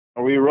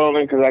Are we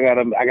rolling? Because I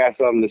got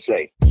something to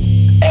say.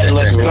 And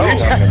let's go.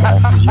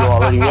 You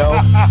already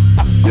know.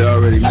 You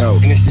already know.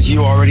 And this is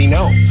you already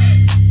know.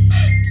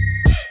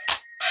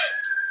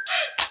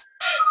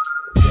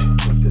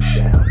 Put this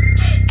down.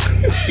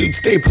 This dude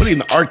stay putting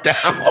the art down.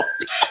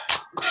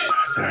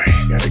 Sorry,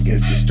 gotta get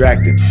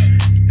distracted.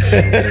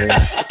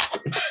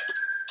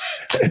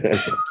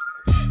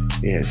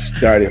 Yeah,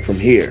 started from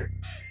here.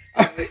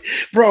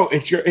 Bro,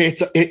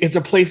 it's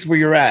a place where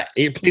you're at.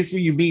 A place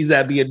where you be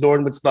that be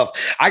adorned with stuff.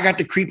 I got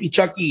the creepy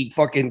Chucky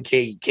fucking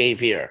cave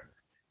here.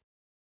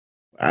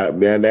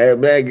 Man,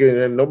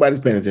 nobody's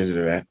paying attention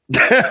to that.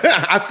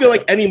 I feel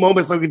like any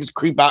moment someone can just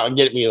creep out and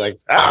get me like,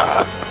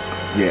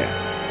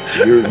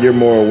 Yeah, you're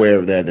more aware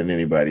of that than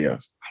anybody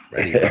else. I'm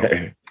ready,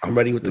 bro. I'm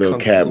ready with the little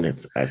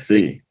cabinets. I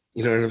see.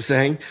 You know what I'm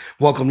saying?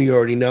 Welcome. You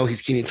already know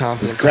he's Kenan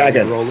Thompson. It's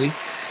cracking. Rolly.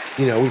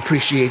 You know, we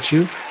appreciate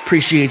you.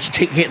 Appreciate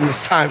you getting this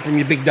time from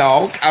your big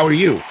dog. How are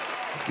you?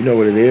 You know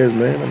what it is,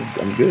 man.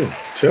 I'm good.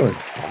 Chilling.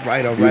 All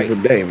right. Beautiful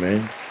day,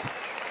 man.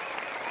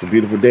 It's a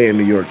beautiful day in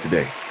New York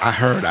today. I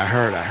heard.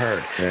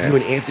 Yeah. You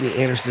and Anthony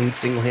Anderson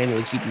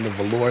single-handedly keeping the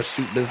velour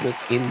suit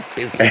business in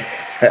business.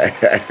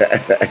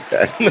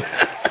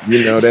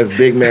 You know, that's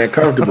big man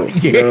comfortable.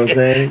 Yeah. You know what I'm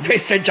saying? They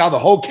sent y'all the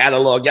whole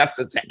catalog. Yes,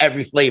 it's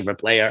every flavor,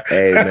 player.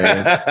 Hey,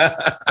 man.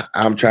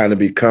 I'm trying to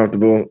be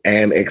comfortable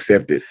and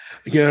accepted.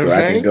 You know so what I'm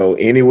I saying? can go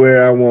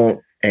anywhere I want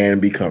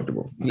and be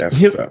comfortable. That's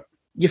what's up.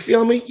 You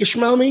feel me? You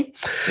smell me?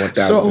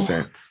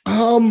 1,000%.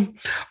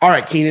 All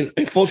right, Kenan.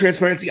 In full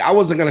transparency, I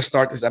wasn't gonna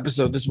start this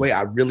episode this way.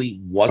 I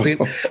really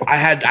wasn't.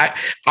 I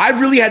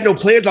really had no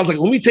plans. I was like,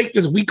 let me take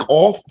this week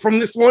off from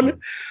this one.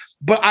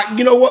 But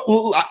you know what?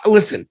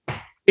 Listen,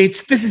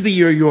 this is the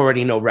year you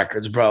already know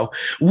records, bro.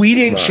 We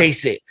didn't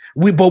chase it.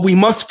 But we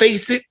must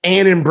face it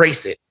and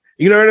embrace it.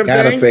 You know what I'm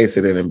saying? Gotta face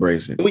it and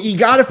embrace it. You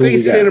gotta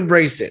face it and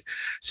embrace it.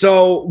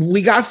 So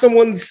we got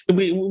someone's.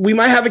 We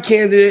might have a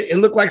candidate. It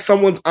looked like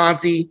someone's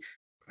auntie.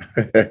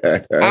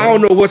 I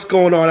don't know what's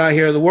going on out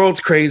here. The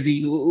world's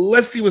crazy.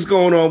 Let's see what's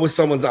going on with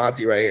someone's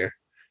auntie right here.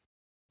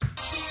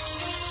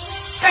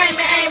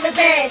 Family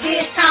bad,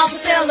 this time for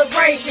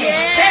celebration.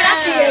 And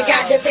I still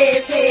got the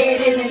best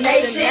head in the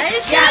nation.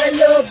 Got a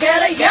little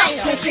better, young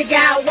pussy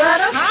got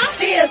wetter.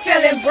 Still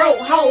selling broke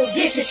hoes,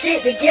 get your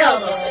shit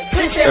together.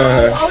 Pussy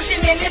on the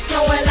ocean and it's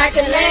flowing like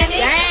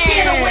Atlantic.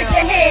 Hit them with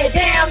your head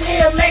down,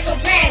 near make a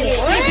panic.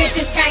 You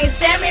bitches can't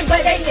stand me,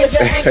 but they niggas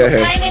ain't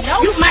complaining.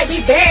 You might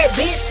be bad,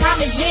 bitch,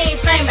 promise you ain't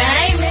famous,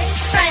 ain't me?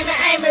 Famous,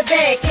 ain't me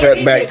bad.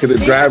 Cut back to the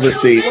driver's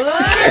seat.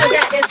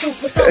 Got that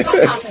super soap,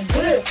 I'm popping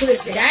good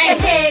pussy. The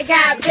head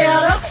got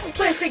better,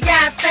 pussy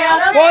got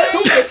fatter. What?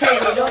 Who can tell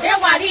you though? That's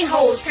why these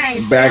hoes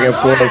can't Back and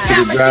forth to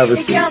the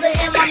driver's seat.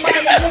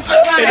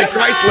 In a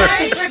Chrysler.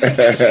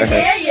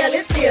 Yeah,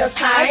 let's feel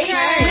tight.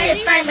 We're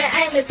famous,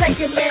 ain't me take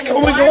him in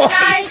one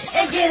night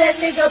and get that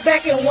nigga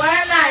back in one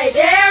night.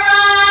 Yeah,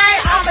 right.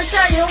 I'ma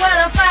show you what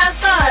a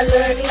 5-star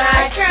look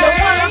like. You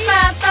want a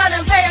 5-star,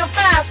 then pay a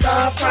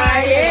 5-star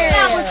price. Yeah.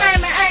 Now we're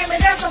famous, ain't me?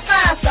 That's a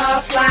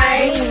 5-star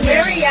flight.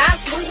 Marriott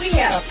suite, we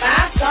had a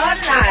 5-star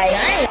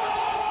night.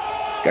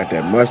 Got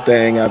that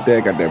Mustang out there,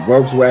 got that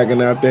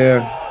Volkswagen out there.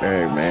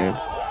 Hey, man.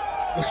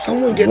 Will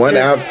someone get one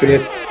their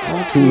outfit,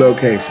 two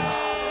locations.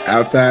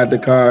 Outside the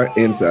car,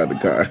 inside the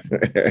car.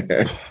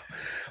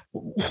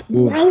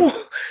 Bro,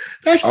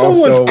 that's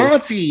Also, someone's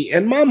auntie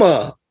and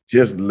mama.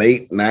 Just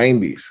late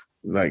 90s.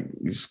 Like,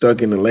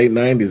 stuck in the late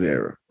 90s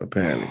era,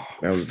 apparently.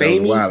 That was a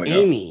while ago.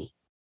 Amy.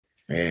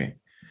 Man.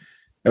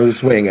 That was a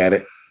swing at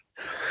it.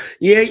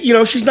 Yeah, you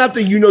know, she's not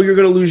the you're going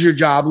to lose your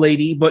job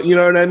lady, but you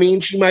know what I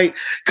mean? She might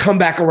come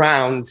back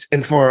around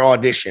and for an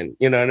audition.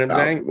 You know what I'm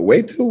saying?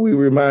 Wait till we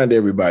remind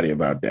everybody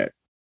about that.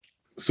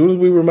 As soon as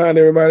we remind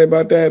everybody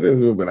about that,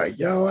 we'll be like,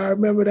 yo, I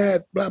remember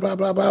that. Blah, blah,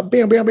 blah, blah.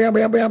 Bam, bam, bam,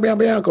 bam, bam, bam,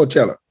 bam.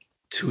 Coachella.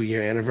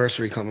 2-year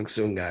anniversary coming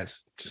soon,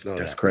 guys. Just know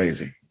that's that.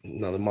 Crazy.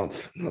 Another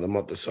month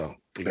or so.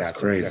 We got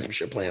some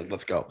shit planned.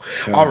 Let's go.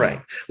 All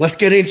right, let's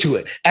get into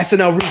it.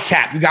 SNL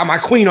recap. You got my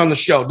queen on the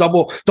show.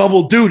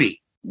 Double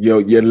duty. Yo,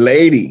 your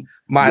lady.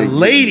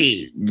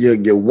 Lady.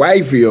 Your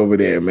wifey over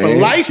there, man.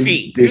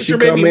 Wifey. Did she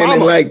come in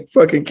and like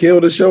fucking kill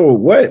the show or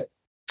what?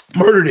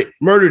 Murdered it.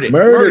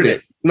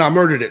 No,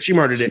 murdered it. She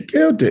murdered it. She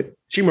killed it.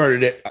 She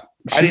murdered it.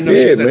 I didn't know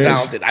she was that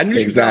talented. I knew she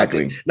was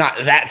exactly not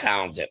that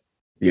talented.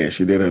 Yeah,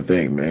 she did her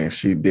thing, man.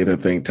 She did her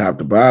thing top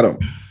to bottom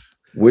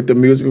with the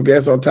musical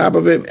guests on top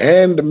of it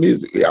and the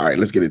music. All right,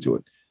 let's get into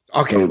it.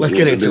 Okay, let's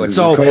get into it.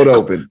 So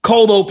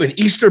cold open.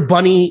 Easter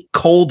Bunny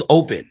cold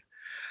open.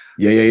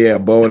 Yeah.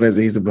 Bo and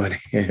he's a bunny.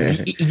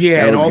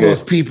 Yeah, and all good.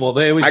 Those people.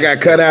 I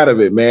got cut out of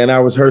it, man. I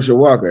was Herschel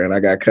Walker, and I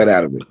got cut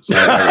out of it. So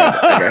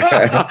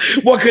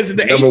Well, because of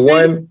the number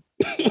one.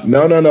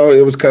 No.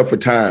 It was cut for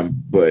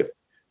time, but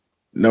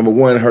number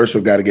one,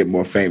 Herschel got to get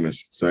more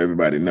famous so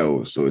everybody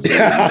knows. So it's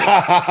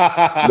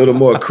a little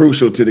more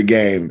crucial to the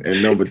game.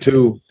 And number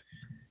two,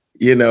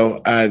 you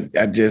know, I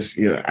just,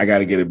 you know, I got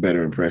to get a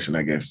better impression,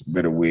 I guess,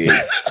 better wig,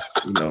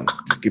 you know,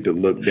 just get the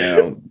look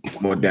down,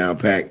 more down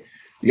packed.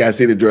 You got to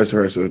see the dress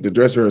rehearsal. If the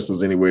dress rehearsal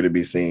is anywhere to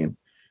be seen,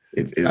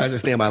 it's I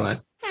understand my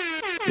line.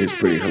 It's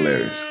pretty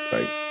hilarious.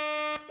 Like,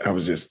 I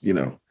was just,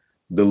 the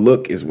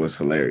look is what's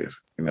hilarious,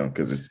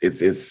 because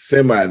it's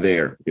semi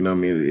there, you know what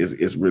I mean?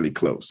 It's really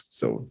close.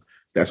 So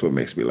that's what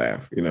makes me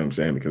laugh, you know what I'm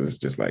saying? Because it's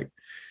just like,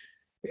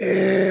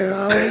 yeah,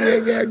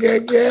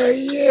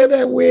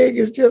 that wig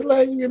is just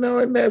like, in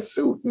that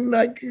suit, and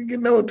like,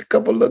 a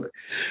couple look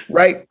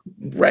right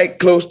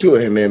close to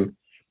it. And then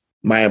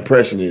my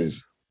impression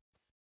is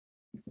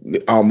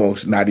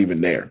almost not even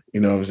there. You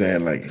know what I'm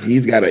saying? Like,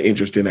 he's got an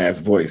interesting ass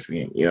voice.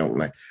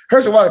 Like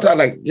Herschel Walker talk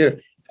like,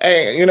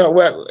 hey,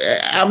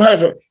 I'm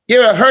Herschel.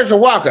 You're Herschel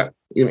Walker.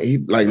 He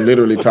like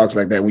literally talks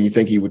like that when you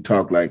think he would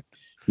talk like,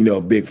 a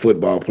big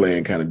football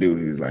playing kind of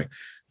dude. He's like,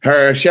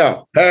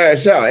 Herschel,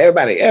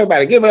 everybody,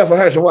 give it up for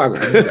Herschel Walker.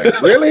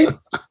 Like, really?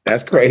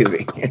 That's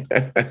crazy.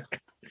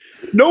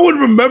 No one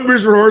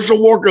remembers what Herschel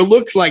Walker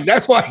looks like.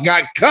 That's why he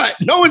got cut.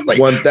 No one's like,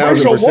 1000%.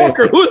 Herschel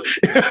Walker. What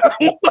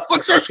the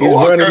fuck's Herschel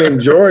Walker? He's running in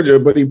Georgia,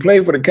 but he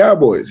played for the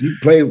Cowboys. He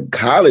played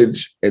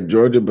college at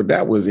Georgia, but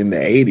that was in the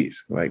 80s.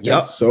 Like,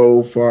 that's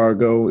so far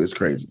ago. It's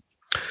crazy.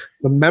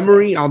 The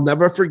memory I'll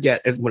never forget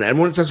is when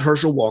anyone says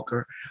Herschel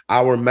Walker,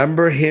 I'll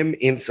remember him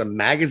in some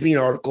magazine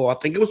article. I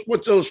think it was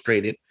Sports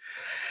Illustrated.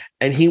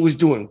 And he was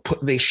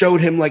they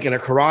showed him like in a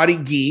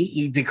karate gi.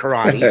 He did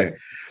karate.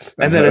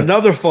 And then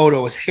another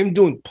photo is him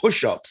doing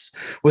push-ups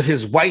with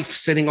his wife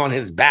sitting on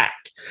his back.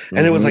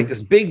 And it was like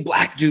this big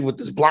black dude with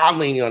this blonde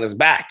lady on his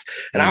back.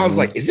 And I was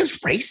like, is this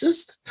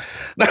racist?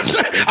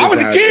 I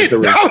was a kid.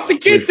 I was a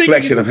kid thinking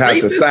reflection of how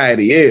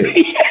society is.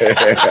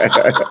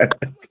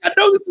 I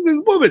know this is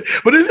his woman,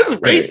 but is this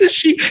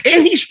racist?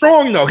 And he's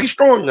strong though.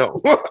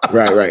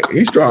 Right.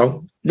 He's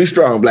strong. Be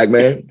strong, black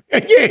man. Yeah.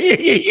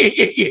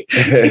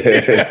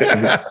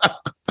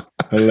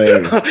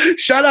 Hilarious.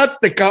 Shout outs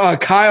to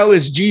Kyle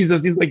is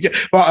Jesus. He's like,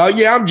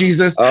 yeah, I'm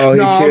Jesus. Oh,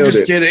 no, I'm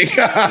just kidding.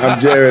 I'm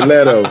Jared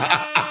Leto.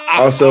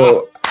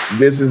 Also,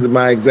 this is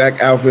my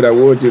exact outfit I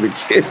wore to the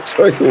Kids'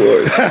 Choice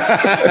Awards.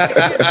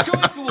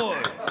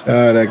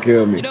 Oh, that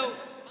killed me.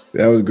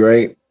 That was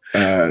great.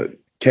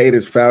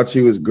 Cadis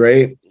Fauci was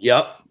great.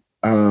 Yep.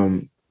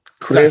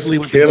 Chris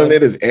killing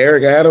it as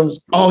Eric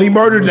Adams. Oh, he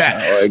murdered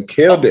that. Oh, he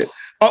killed it.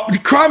 Oh, the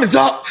crime is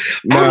up.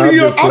 I'm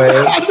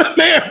the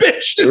mayor,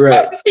 bitch. This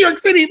is New York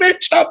City,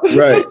 bitch.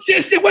 Right.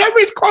 So whatever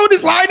his quote,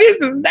 his line is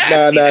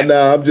that.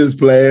 No. I'm just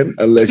playing.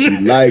 Unless you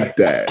like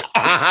that.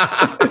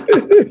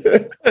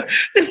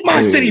 This is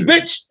my city,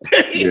 bitch.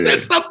 He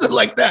said something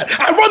like that.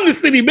 I run the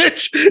city,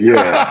 bitch.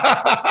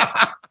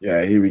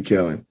 Yeah, he be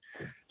killing.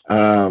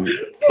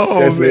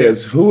 Cecily,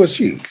 who was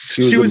she?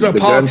 She was a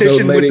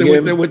politician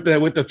with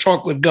the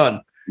chocolate gun.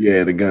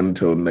 Yeah, the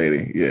gun-toting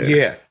lady.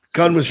 Yeah.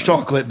 Gun was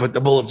chocolate, but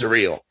the bullets are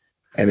real.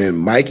 And then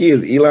Mikey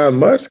is Elon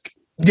Musk?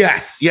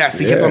 Yes. He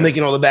kept on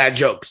making all the bad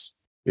jokes.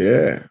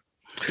 Yeah.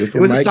 It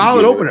was a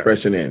solid opener.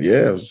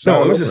 Yeah, it was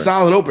a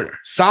solid opener.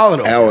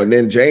 Oh, and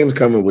then James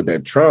coming with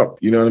that Trump.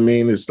 You know what I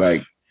mean? It's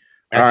like,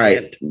 all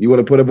right, you want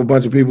to put up a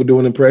bunch of people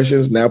doing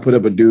impressions? Now put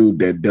up a dude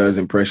that does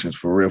impressions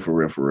for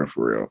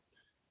real.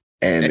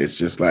 And it's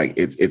just like,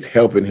 it's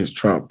helping his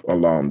Trump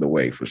along the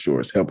way for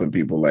sure. It's helping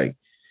people like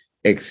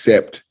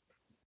accept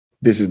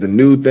this is the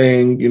new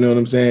thing, you know what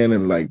I'm saying?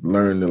 And like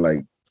learn to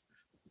like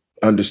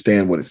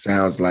understand what it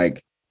sounds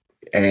like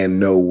and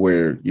know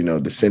where,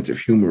 the sense of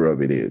humor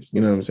of it is, you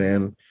know what I'm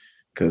saying?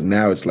 Because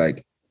now it's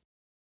like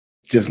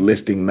just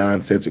listing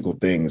nonsensical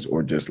things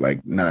or just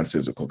like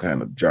nonsensical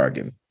kind of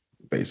jargon,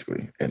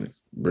 basically. And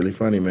it's really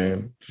funny,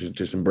 man.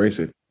 Just embrace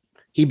it.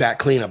 He back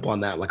clean up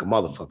on that like a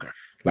motherfucker.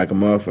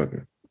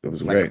 It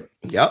was great.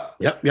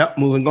 Yep.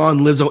 Moving on.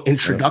 Lizzo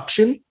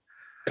introduction.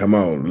 Come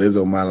on,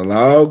 Lizzo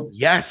monologue.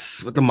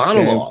 Yes, with the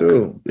monologue. Came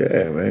through.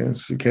 Yeah, man.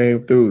 She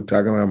came through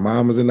talking about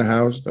mom was in the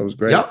house. That was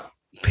great. Yep.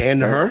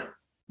 Pan to her.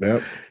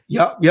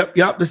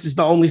 Yep. This is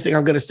the only thing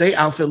I'm going to say.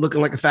 Outfit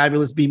looking like a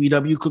fabulous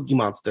BBW Cookie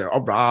Monster.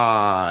 All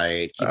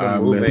right. Keep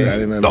it moving. Man, I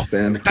didn't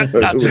understand.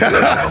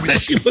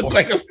 She looked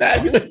like a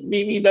fabulous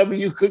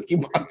BBW Cookie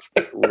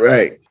Monster.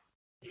 Right.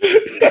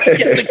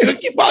 The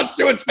Cookie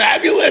Monster was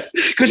fabulous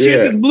because she had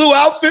this blue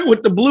outfit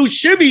with the blue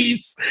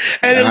shimmies,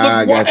 and it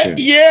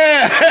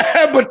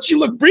looked but she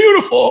looked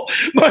beautiful.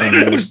 But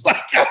it was like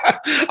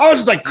I was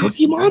just like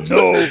Cookie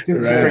Monster.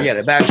 Forget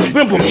it. Back.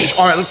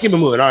 All right, let's keep it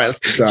moving. All right, let's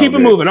keep it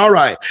moving. All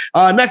right,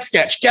 next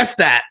sketch. Guess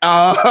that.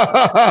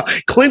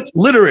 Clint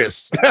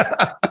Litteris.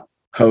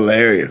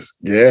 Hilarious.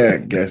 Yeah,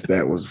 guess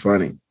that was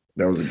funny.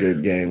 That was a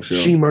good game show.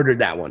 She murdered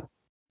that one.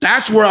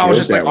 That's where I was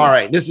just like, all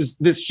right,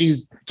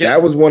 that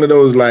was one of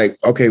those like,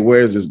 okay,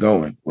 where is this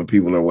going when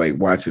people are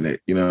watching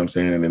it? You know what I'm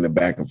saying? And then the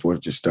back and forth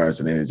just starts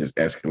and then it just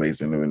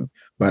escalates. And then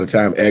by the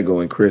time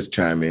Ego and Chris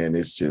chime in,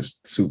 it's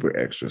just super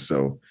extra.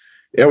 So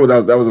that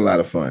was a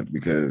lot of fun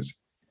because,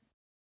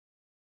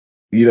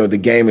 the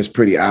game is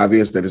pretty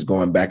obvious that it's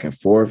going back and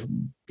forth.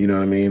 You know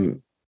what I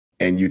mean?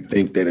 And you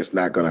think that it's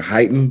not going to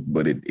heighten,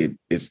 but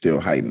it's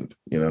still heightened.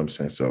 You know what I'm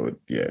saying? So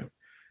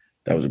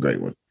that was a great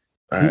one.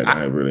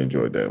 I really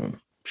enjoyed that one.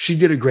 She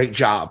did a great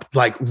job.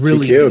 Like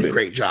really did a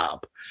great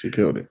job. She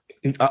killed it.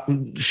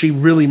 She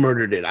really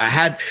murdered it.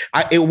 I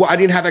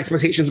didn't have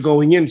expectations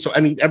going in, so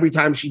every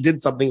time she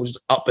did something, it was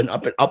just up and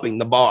upping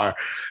the bar.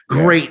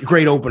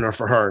 Great opener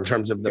for her in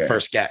terms of the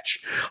first sketch.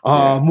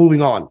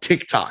 Moving on,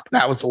 TikTok,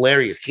 that was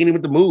hilarious. Kenan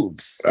with the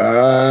moves.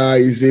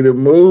 You see the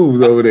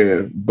moves over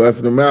there,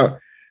 busting them out.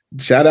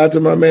 Shout out to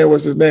my man.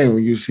 What's his name?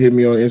 You hit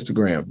me on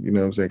Instagram. You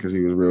know what I'm saying? Because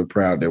he was real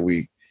proud that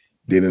we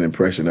did an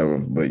impression of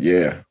him. But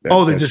yeah,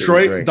 the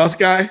Detroit Dust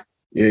guy.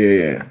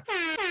 Yeah.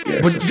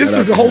 But this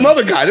was a whole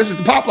nother guy. This was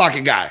the pop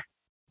locking guy.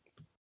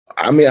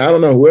 I mean, I don't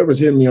know. Whoever's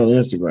hitting me on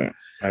Instagram.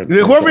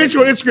 Whoever hit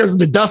you on Instagram is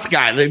the Dust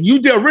guy.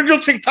 The original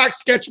TikTok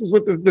sketch was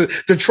with the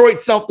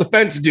Detroit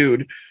self-defense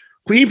dude.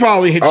 He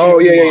probably hit you. Oh,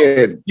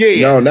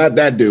 yeah. No, not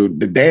that dude.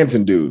 The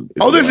dancing dude.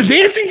 Oh, there's a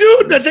dancing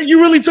dude? That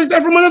you really took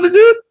that from another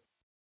dude?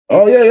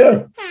 Oh,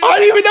 yeah. I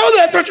didn't even know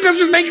that. I thought you guys were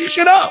just making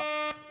shit up.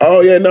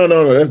 Oh, yeah. No.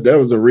 That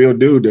was a real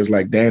dude that's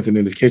like dancing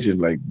in his kitchen.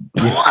 Like,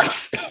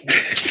 what?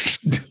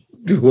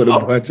 Doing a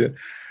bunch of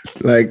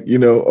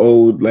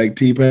old like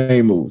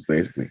T-Pain moves,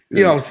 basically.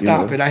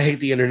 Stop it. I hate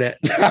the internet.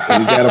 He's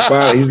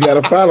got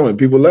a following.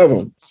 People love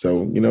him.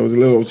 So, it was a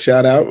little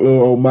shout out, a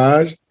little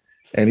homage.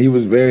 And he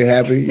was very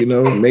happy,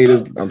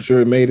 I'm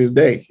sure it made his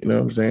day. You know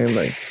what I'm saying?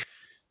 Like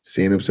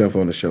seeing himself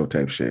on the show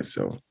type shit.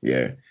 So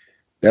yeah,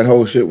 that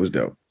whole shit was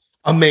dope.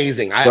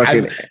 Amazing.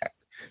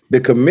 The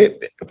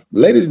commitment,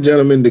 ladies and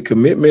gentlemen, the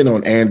commitment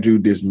on Andrew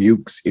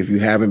Dismukes, if you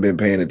haven't been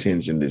paying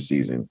attention this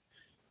season,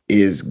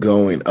 is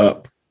going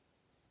up.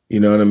 You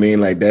know what I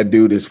mean? Like that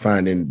dude is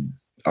finding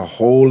a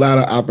whole lot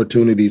of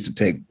opportunities to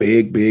take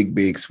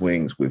big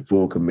swings with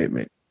full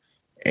commitment.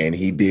 And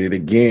he did it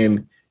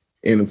again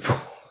in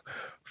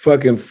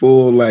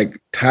full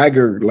like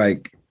tiger,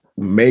 like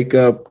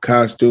makeup,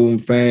 costume,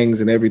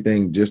 fangs and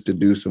everything just to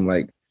do some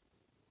like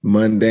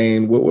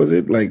mundane, what was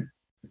it? Like,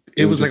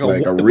 it was like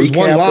a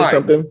recap or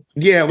something.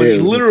 Yeah, but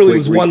it literally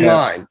was one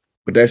line.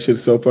 But that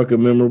shit's so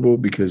fucking memorable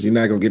because you're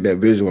not going to get that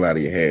visual out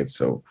of your head.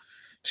 So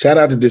shout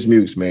out to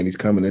Dismukes, man. He's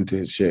coming into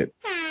his shit.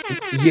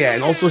 Yeah,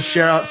 and also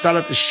shout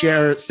out to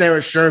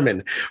Sarah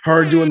Sherman,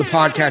 her doing the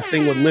podcast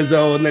thing with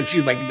Lizzo, and then she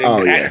was like,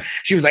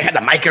 she was like had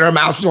the mic in her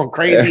mouth, she was going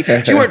crazy.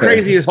 She went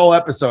crazy this whole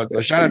episode.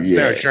 So shout out to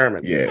Sarah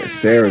Sherman. Yeah,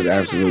 Sarah's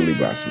absolutely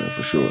bossing it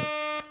for sure.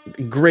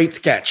 Great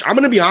sketch. I'm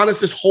gonna be honest,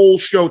 this whole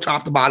show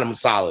top to bottom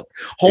was solid.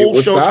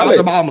 Top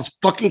to bottom was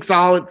fucking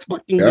solid. It's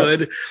fucking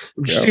good.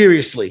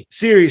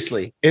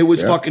 Seriously, it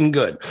was fucking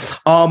good.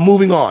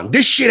 Moving on.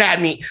 This shit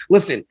had me.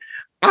 Listen,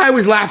 I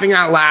was laughing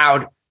out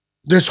loud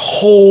this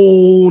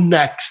whole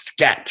next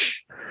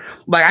sketch.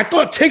 Like, I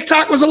thought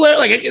TikTok was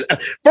hilarious.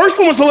 Like, first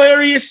one was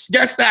hilarious.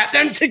 Guess that.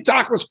 Then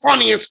TikTok was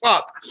funny as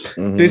fuck.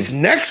 Mm-hmm. This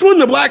next one,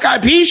 the Black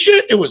Eyed Peas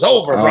shit, it was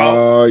over,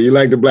 bro. Oh, you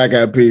like the Black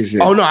Eyed Peas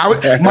shit? Oh, no.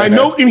 My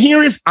note in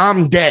here is,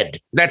 I'm dead.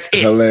 That's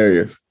it.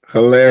 Hilarious.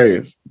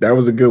 That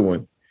was a good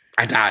one.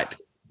 I died.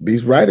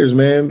 These writers,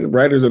 man, the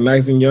writers are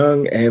nice and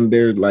young, and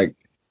they're like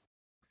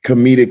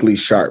comedically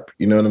sharp.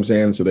 You know what I'm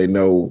saying? So they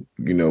know,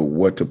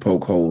 what to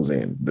poke holes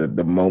in.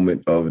 The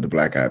moment of the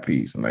Black Eyed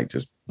Peas, and like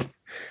just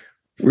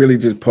really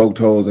just poked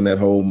holes in that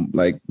whole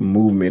like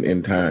movement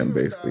in time.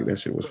 Basically, that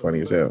shit was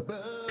funny as hell.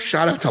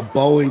 Shout out to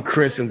Bo and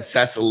Chris and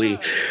Cecily.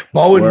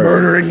 Bowen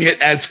murdering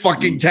it as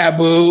fucking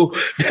Taboo.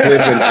 Flipping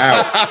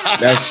out.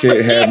 That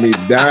shit had me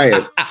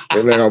dying.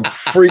 And then I'm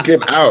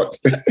freaking out.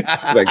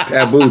 Like,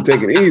 Taboo,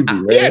 take it easy,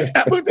 man. Yeah,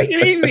 Taboo, take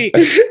it easy.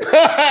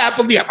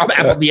 Apple the app.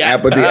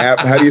 Apple the app.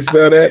 How do you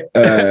spell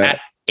that?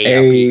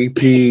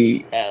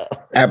 A-P.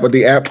 Apple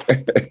the app.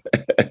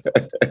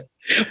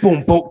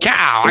 Boom, boom,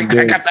 cow. I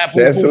got that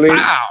boom, Cecily, boom,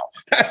 pow.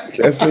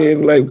 Cecily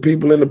and like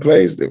people in the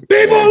place. People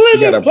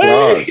in the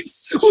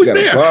place. Who's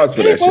there? Applause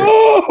for that shit.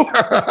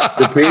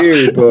 The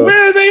people.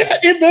 Where are they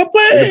at in the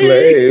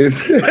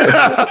place?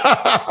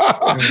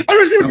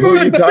 Who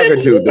are you talking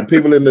to? The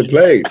people in the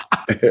place.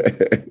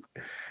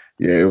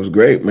 Yeah, it was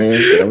great, man.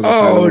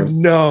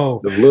 No.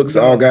 The looks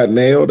all got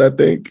nailed, I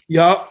think.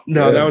 Yup.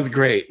 No, that was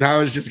great. That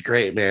was just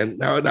great, man.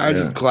 That was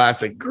just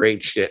classic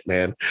great shit,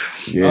 man.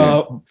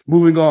 Yeah.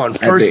 Moving on.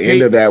 At the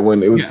end of that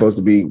one, it was supposed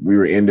to be, we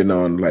were ending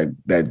on like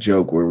that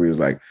joke where we was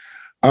like,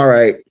 all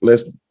right,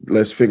 let's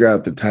figure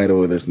out the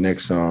title of this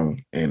next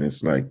song. And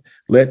it's like,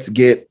 let's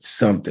get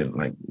something.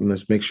 Like,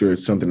 let's make sure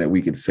it's something that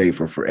we could say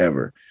for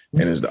forever.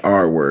 And it's the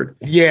R word.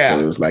 Yeah.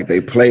 So it was like they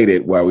played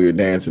it while we were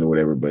dancing or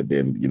whatever, but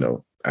then,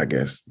 I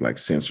guess like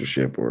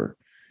censorship or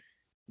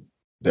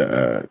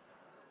the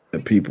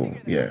people.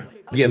 Yeah.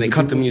 Yeah, they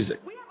cut the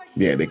music.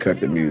 Yeah, they cut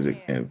the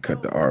music and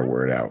cut the R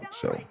word out.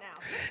 So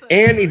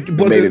and it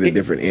made it a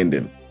different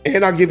ending.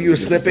 And I'll give you a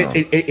snippet.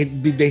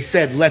 They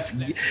said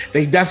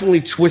they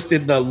definitely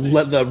twisted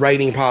the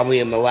writing probably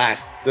in the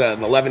last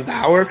 11th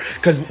hour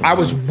because I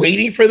was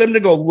waiting for them to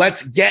go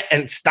let's get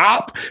and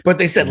stop, but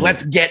they said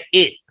let's get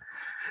it.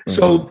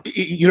 So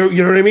you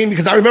know what I mean?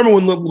 Because I remember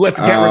when Let's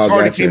Get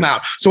Retarded came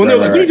out. So when they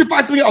were like, we need to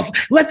find something else,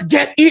 let's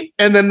get it,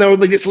 and then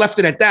they just left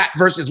it at that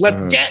versus let's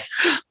get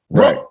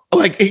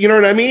like, you know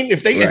what I mean?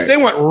 If they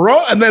went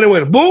raw and then it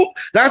went boom,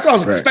 that's what I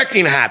was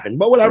expecting to happen.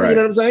 But whatever, you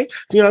know what I'm saying?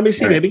 So, let me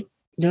see, baby.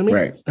 You know what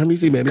I mean? Let me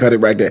see, baby. Cut it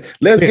right there.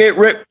 Let's get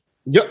ripped.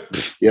 Yep.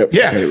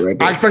 Yeah. Right,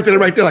 I expected it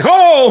right there. Like,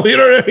 oh, you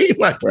know what I mean?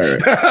 Like, right.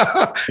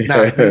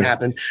 Nah, it didn't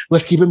happen.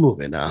 Let's keep it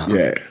moving.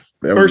 Yeah.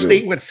 First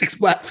date with Six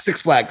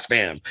Flags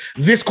fam.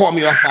 This caught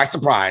me off by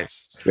surprise.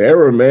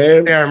 Sarah,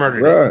 man. Sarah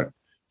murdered it.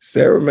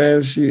 Sarah,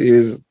 man,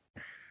 she's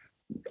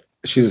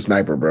a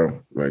sniper,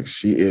 bro. Like,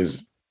 she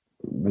is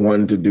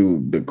one to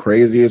do the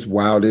craziest,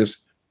 wildest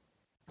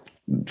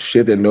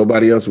shit that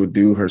nobody else would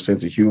do. Her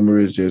sense of humor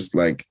is just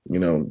like,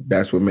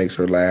 that's what makes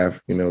her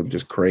laugh,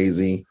 just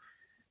crazy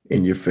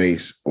in your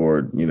face,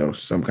 or,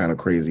 some kind of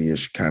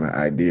crazy-ish kind of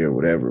idea or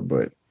whatever.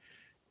 But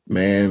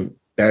man,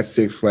 that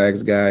Six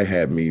Flags guy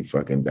had me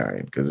fucking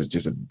dying, because it's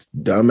just a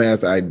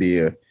dumbass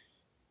idea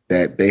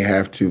that they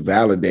have to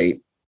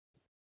validate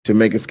to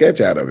make a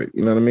sketch out of it.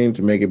 You know what I mean?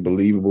 To make it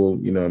believable,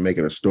 and make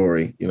it a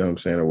story, you know what I'm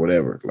saying, or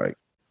whatever. Like,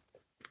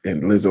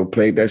 and Lizzo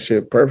played that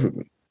shit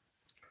perfectly.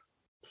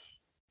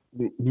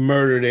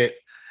 Murdered it.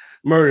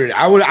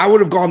 I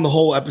would have gone the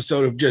whole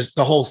episode of just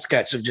the whole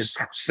sketch of just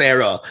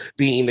Sarah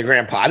being the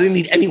grandpa. I didn't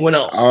need anyone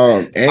else.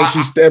 And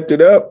she stepped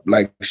it up.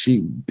 Like, she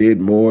did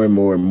more and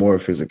more and more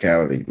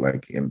physicality.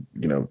 Like, and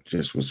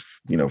just was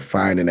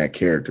finding that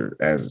character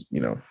as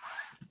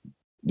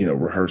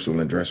rehearsal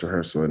and dress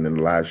rehearsal, and then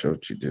the live show.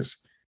 She just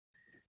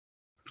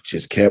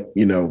kept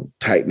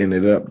tightening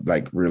it up,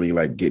 like really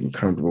like getting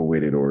comfortable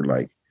with it, or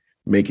like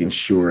making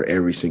sure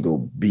every single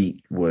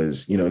beat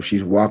was, if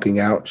she's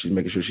walking out, she's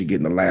making sure she's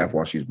getting a laugh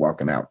while she's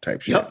walking out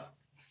type shit. Yep.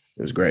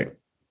 It was great.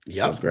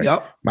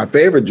 Yep. My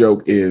favorite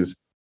joke is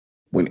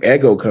when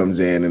Ego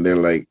comes in and they're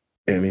like,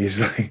 and he's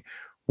like,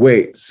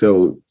 wait,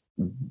 so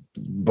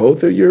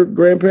both of your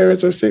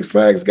grandparents are Six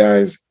Flags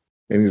guys?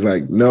 And he's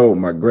like, no,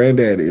 my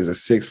granddad is the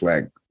Six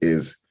Flags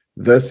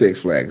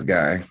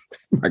guy.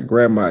 My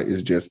grandma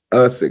is just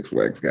a Six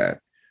Flags guy.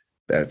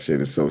 That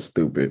shit is so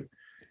stupid.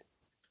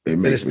 It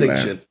makes me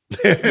laugh.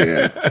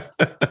 Yeah.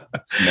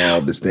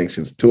 Small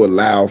distinctions to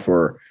allow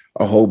for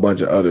a whole bunch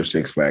of other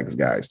Six Flags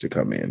guys to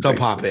come in. To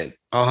pop in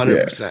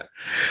 100%.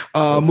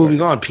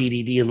 Moving on,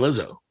 PDD and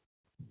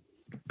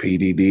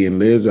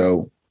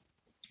Lizzo.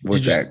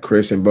 What's that?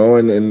 Chris and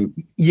Bowen and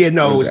it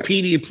was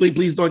PD.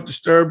 Please don't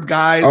disturb,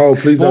 guys. Oh,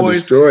 please don't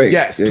destroy.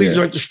 Yes, please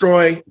don't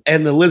destroy.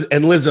 And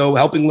Lizzo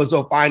helping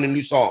Lizzo find a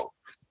new song.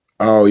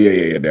 Oh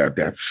yeah.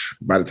 That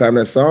by the time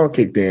that song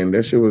kicked in,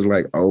 that shit was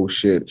like, oh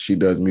shit, she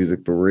does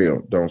music for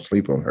real. Don't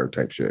sleep on her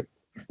type shit.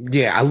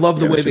 Yeah, I love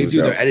the way they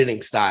do their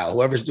editing style.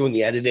 Whoever's doing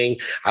the editing,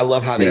 I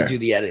love how they do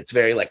the edit. It's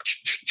very like.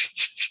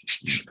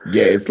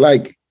 Yeah, it's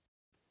like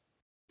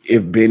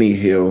if Benny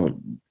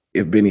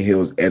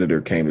Hill's editor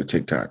came to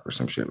TikTok or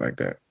some shit like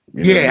that.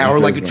 Or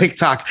like a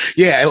TikTok.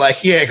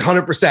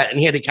 100%. And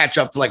he had to catch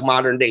up to like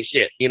modern day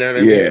shit. You know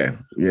what I mean?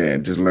 Yeah.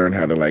 Just learn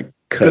how to like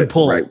cut.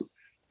 Right.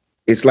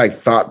 It's like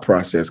thought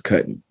process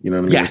cutting. You know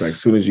what I mean? Yes. It's like as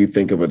soon as you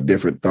think of a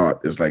different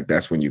thought, it's like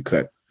that's when you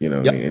cut. You know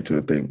what I mean? Into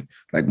the thing.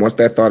 Like once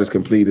that thought is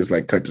complete, it's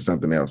like cut to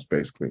something else,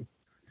 basically.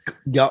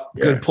 Yep,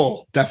 good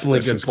pull.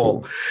 Definitely good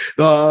pull.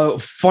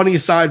 Funny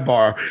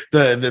sidebar: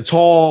 the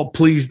tall,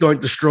 please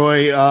don't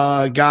destroy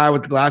guy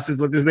with the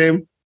glasses. What's his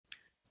name?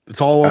 The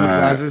tall one with the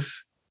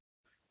glasses.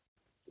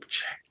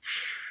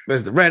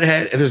 There's the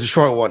redhead, and there's the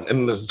short one,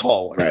 and there's the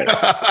tall one. Right.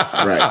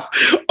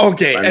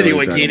 Okay.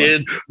 Anyway,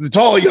 Kenan, the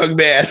tall young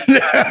man.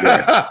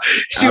 Yes.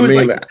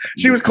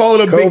 She was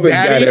calling him COVID's Big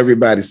Daddy. got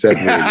everybody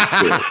separated.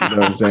 You know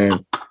what I'm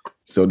saying?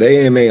 So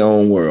they in their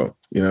own world.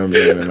 You know what I'm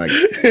saying? And like,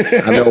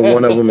 I know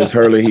one of them is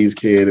Hurley's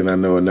kid, and I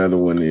know another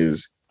one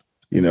is,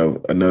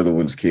 another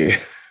one's kid.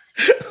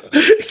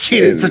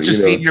 Kenan's such a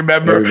senior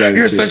member.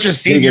 You're such a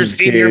senior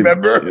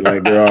member.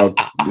 Like they're all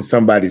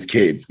somebody's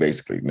kids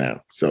basically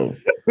now. So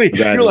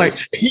you're like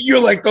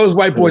those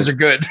white boys are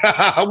good.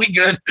 We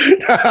good.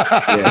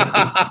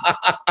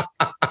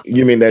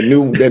 You mean that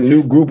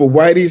new group of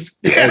whiteys?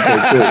 Okay,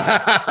 cool.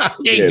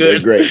 Good. They're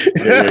great.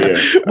 Yeah.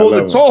 Well,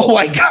 the tall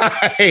white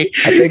guy. I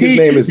think his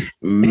name is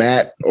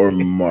Matt or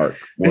Mark.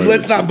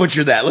 Let's not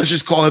butcher that. Let's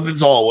just call him the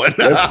tall one.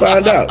 Let's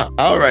find out.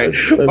 All right.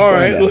 All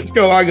right. Let's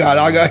go. I got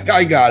it.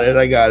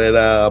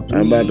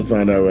 I'm about to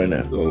find out right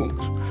now.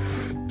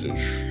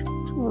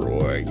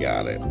 Destroy.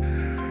 Got it.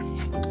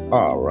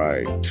 All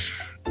right.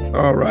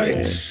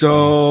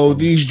 So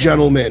these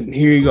gentlemen,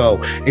 here you go.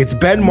 It's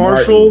Ben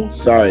Marshall.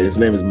 Sorry, his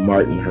name is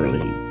Martin Hurley.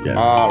 Yeah.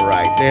 All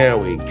right. There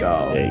we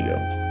go.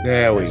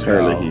 There we go.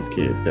 Hurley's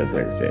kid. That's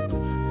like I said.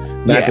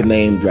 Not to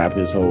name drop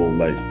his whole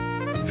like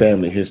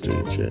family history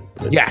and shit.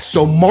 Yeah.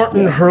 So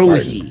Martin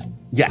Hurley.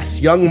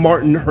 Yes, young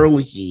Martin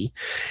Hurley.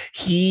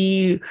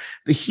 He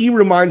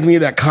reminds me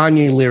of that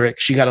Kanye lyric.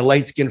 She got a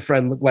light-skinned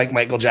friend look like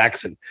Michael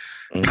Jackson.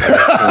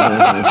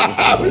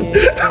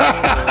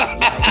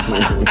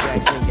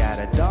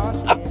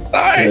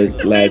 Sorry.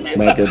 Like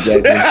Michael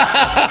Jackson.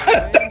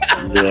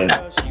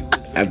 Yeah.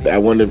 I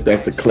wonder if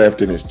that's the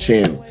cleft in his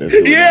chin.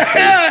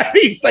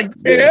 He's like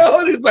pale,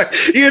 and he's like,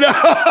 sorry,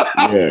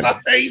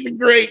 he's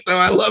great. No,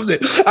 I loved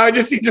it.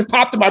 He just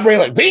popped in my brain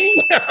like bing.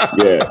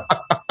 Yeah.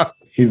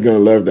 He's gonna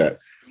love that.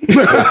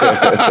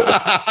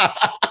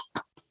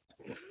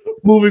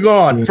 Moving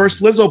on. First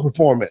Lizzo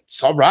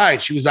performance. All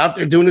right. She was out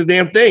there doing the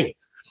damn thing.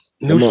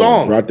 New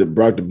song. Brought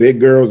the big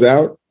girls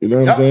out. You know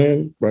what I'm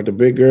saying? Brought the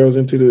big girls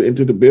into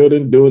the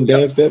building doing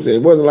dance steps.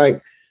 It wasn't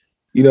like,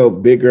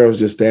 big girls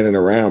just standing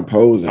around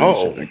posing and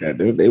shit like that.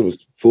 They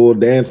was full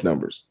dance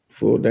numbers,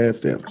 full dance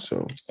steps.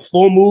 So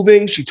full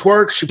moving. She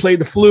twerked. She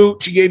played the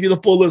flute. She gave you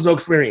the full Lizzo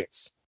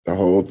experience. The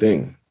whole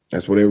thing.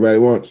 That's what everybody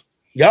wants.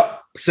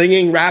 Yep.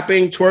 Singing,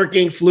 rapping,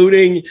 twerking,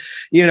 fluting,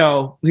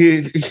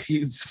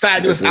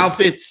 fabulous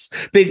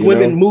outfits, big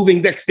women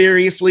moving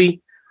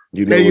dexterously.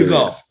 There you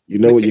go. You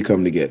know what you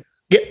come to get.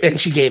 Yeah, and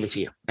she gave it to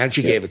you.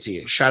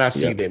 Shout out to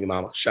you, baby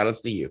mama. Shout out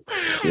to you.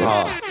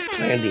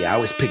 Plan D. I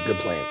always pick good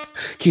plans.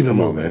 Keep it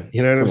moving. Man.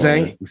 You know what I'm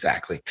saying? Man.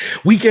 Exactly.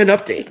 Weekend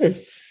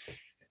update.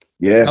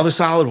 Yeah. Another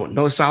solid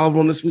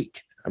one this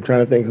week. I'm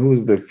trying to think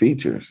who's the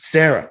features.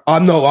 Sarah.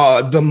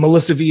 The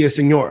Melissa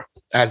Villaseñor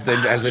as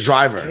the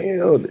driver.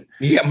 Killed it.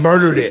 Yeah,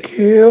 murdered it.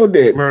 Killed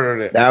it.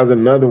 Murdered it. That was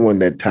another one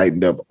that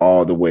tightened up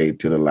all the way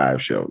to the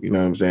live show. You know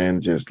what I'm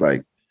saying? Just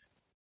like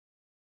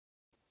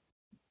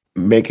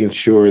making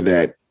sure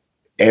that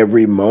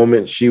every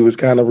moment she was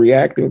kind of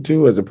reacting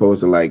to, as opposed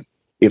to like,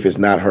 if it's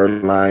not her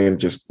line,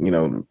 just,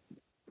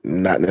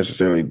 not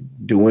necessarily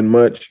doing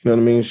much, you know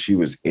what I mean? She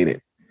was in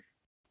it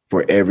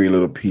for every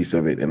little piece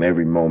of it and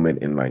every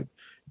moment, and like,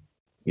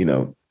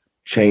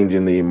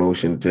 changing the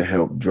emotion to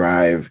help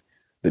drive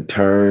the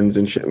turns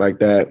and shit like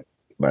that.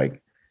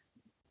 Like,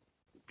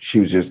 she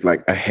was just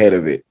like ahead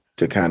of it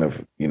to kind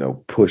of,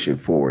 push it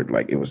forward.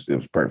 Like it was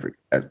perfect.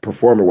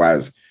 Performer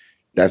wise,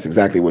 that's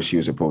exactly what she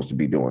was supposed to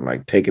be doing,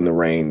 like taking the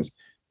reins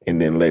and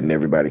then letting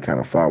everybody kind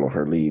of follow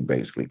her lead,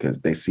 basically, because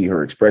they see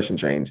her expression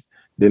change.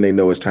 Then they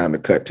know it's time to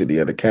cut to the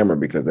other camera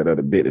because that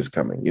other bit is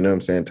coming. You know what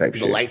I'm saying? Type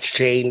shit. The lights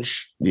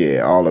change.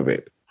 Yeah, all of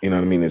it. You know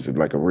what I mean? It's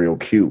like a real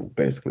cue,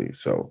 basically.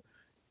 So,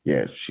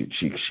 yeah,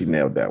 she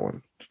nailed that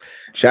one.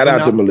 Shout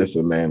out to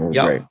Melissa, man. It was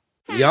great.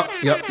 Yep.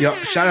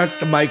 Shout outs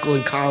to Michael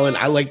and Colin.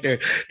 I like their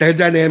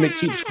dynamic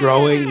keeps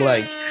growing.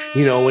 Like,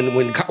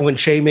 when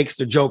Shay makes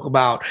the joke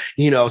about,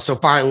 so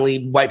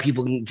finally white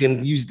people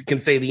can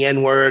say the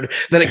N-word,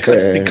 then it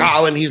cuts to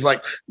Colin. He's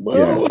like,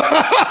 well,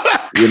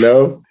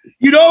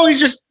 he's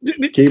just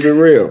keep it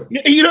real.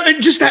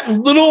 Just that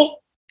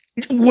little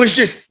was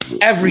just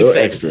everything.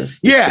 Extras.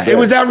 Yeah, it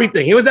was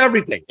everything. It was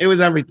everything.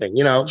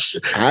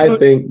 I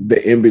think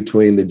the in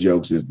between the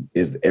jokes is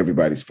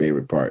everybody's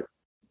favorite part.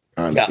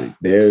 Honestly,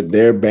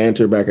 their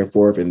banter back and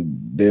forth and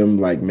them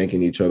like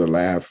making each other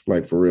laugh,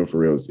 like for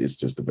real, it's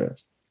just the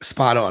best.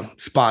 Spot on.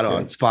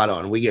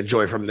 We get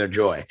joy from their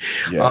joy.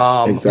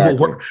 Yeah,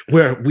 exactly.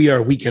 We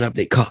are weekend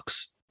update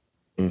cucks.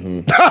 Mm-hmm.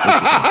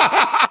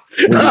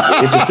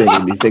 Interesting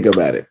when you think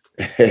about it.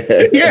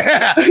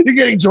 Yeah, you're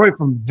getting joy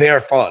from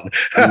their fun.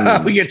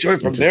 We get joy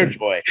from their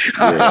joy.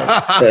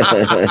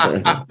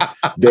 Yeah.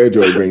 Their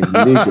joy brings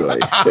me joy.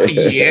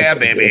 Yeah,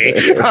 baby.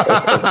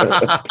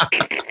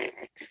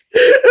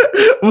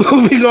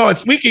 Moving on.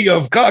 Speaking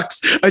of cucks,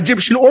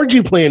 Egyptian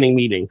orgy planning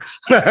meeting.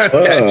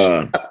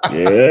 Yeah.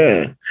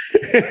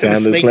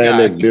 Time to plan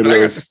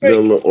that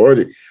little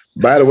orgy.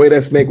 By the way,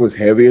 that snake was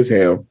heavy as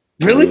hell.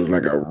 Really? It was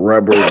like a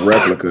rubber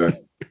replica,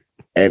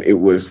 and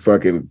it was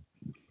fucking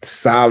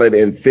solid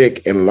and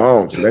thick and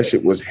long. So that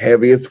shit was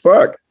heavy as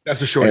fuck. That's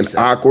for sure. And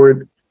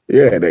awkward.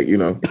 Yeah,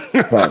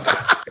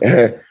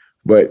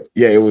 but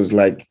yeah, it was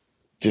like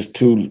just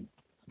too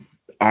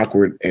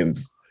awkward and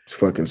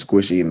fucking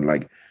squishy, and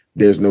like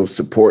there's no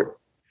support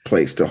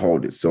place to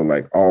hold it. So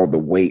like all the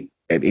weight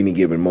at any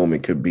given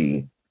moment could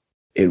be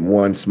in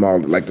one small,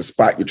 like the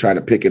spot you're trying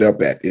to pick it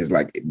up at is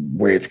like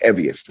where it's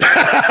heaviest.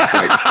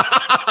 Like,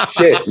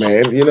 shit,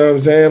 man. You know what I'm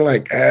saying?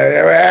 Like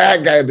I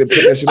got to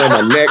put that shit on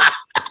my neck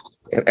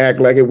and act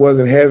like it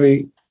wasn't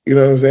heavy. You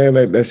know what I'm saying?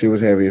 Like that shit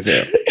was heavy as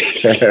hell.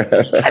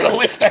 Trying to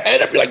lift the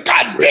head up, like,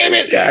 God damn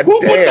it! Who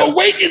put the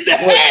weight in the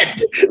head?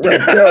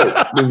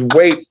 There's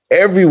weight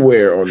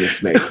everywhere on this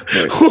snake.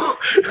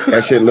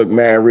 That shit looked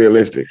mad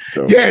realistic.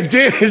 So yeah,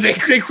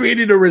 they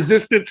created a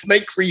resistant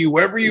snake for you.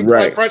 Wherever you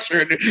apply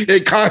pressure,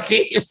 it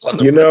concaves.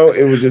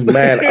 It was just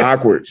mad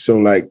awkward. So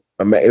like,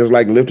 it was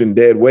like lifting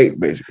dead weight,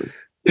 basically.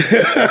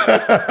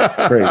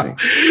 Crazy.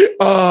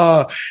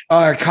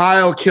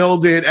 Kyle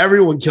killed it.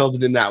 Everyone killed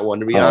it in that one.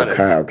 To be honest,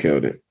 Kyle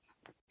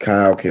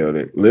killed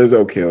it.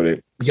 Lizzo killed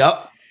it.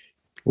 Yep.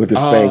 With the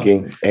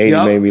spanking.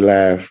 Aiden made me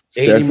laugh.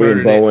 Cecily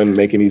and Bowen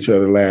making each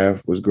other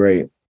laugh was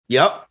great.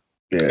 Yep.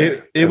 Yeah.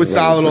 It was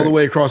solid all the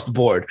way across the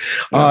board.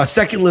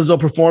 Second Lizzo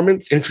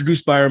performance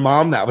introduced by her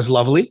mom. That was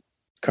lovely.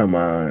 Come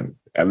on.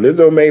 And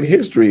Lizzo made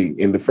history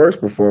in the first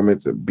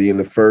performance of being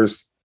the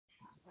first,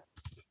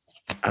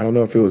 I don't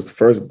know if it was the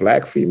first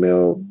Black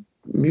female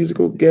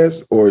musical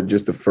guest or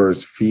just the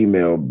first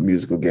female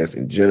musical guest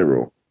in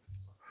general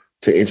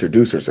to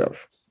introduce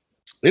herself.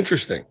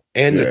 Interesting.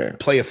 And to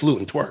play a flute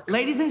and twerk.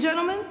 Ladies and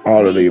gentlemen.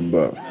 All of the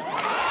above.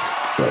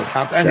 So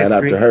shout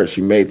out to her.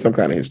 She made some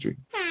kind of history.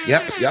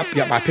 Yep.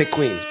 I picked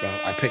queens, bro.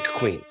 I picked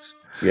queens.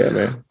 Yeah,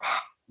 man.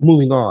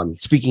 Moving on.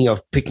 Speaking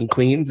of picking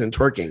queens and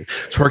twerking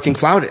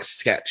flautist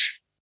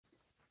sketch.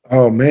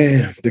 Oh,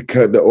 man.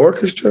 The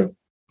orchestra?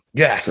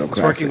 Yes, so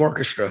twerking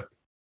orchestra.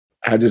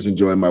 I just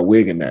enjoyed my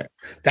wig in that.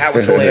 That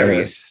was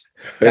hilarious.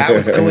 That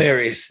was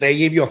hilarious. They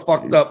gave you a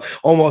fucked up,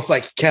 almost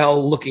like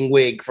Kel looking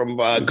wig from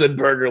Good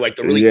Burger, like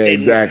the really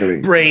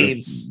thin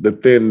braids. The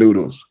thin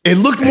noodles. It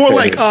looked more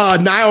like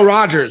Nile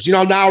Rodgers. You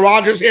know, Nile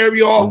Rodgers hair,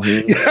 y'all.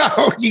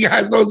 You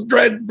guys know those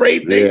dread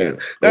braid things.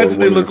 Yeah. That's what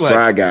they look like.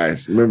 Fry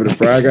Guys. Remember the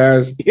Fry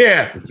Guys?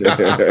 Yeah.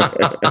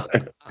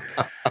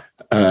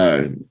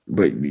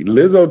 But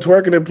Lizzo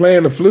twerking and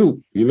playing the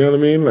flute. You know what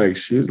I mean? Like,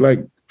 she was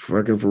like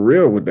fucking for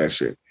real with that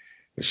shit.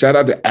 And shout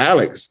out to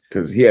Alex,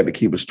 because he had to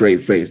keep a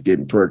straight face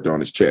getting twerked on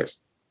his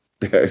chest.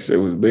 That shit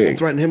was big.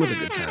 Threaten him with a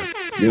good time.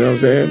 You know what I'm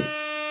saying?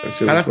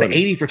 That's the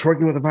 80 for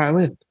twerking with a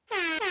violin.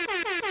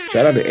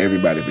 Shout out to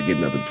everybody for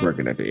getting up and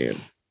twerking at the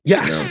end.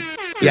 Yes. You know?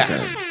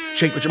 Yes. Time.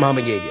 Shake what your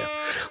mama gave you.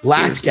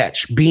 Last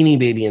sketch, Beanie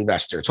Baby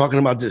Investor, talking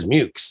about this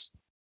mukes.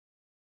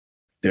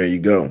 There you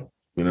go.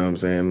 You know what I'm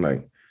saying?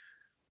 Like,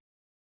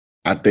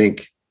 I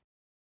think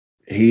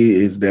he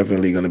is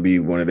definitely going to be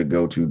one of the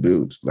go-to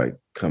dudes, like,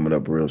 coming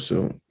up real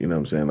soon. You know what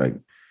I'm saying? Like,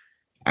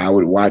 I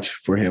would watch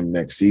for him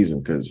next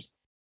season because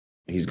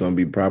he's going to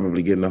be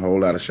probably getting a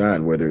whole lot of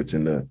shine, whether it's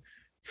in the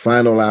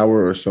final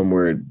hour or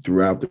somewhere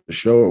throughout the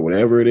show or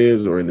whatever it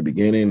is, or in the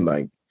beginning.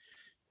 Like,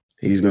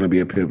 he's going to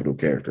be a pivotal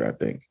character, I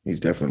think. He's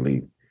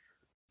definitely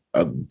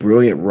a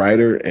brilliant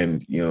writer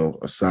and, you know,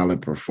 a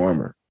solid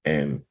performer.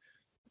 And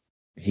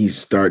he's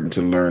starting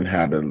to learn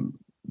how to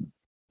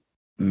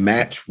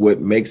match what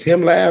makes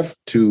him laugh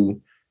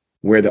to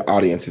where the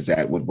audience is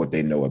at with what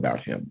they know about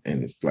him.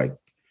 And it's like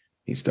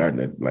he's starting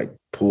to like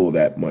pull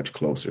that much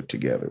closer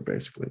together,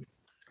 basically.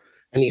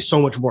 And he's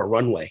so much more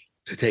runway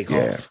to take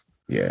off.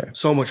 Yeah.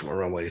 So much more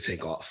runway to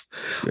take off.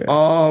 Yeah.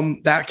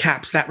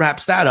 That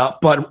wraps that up.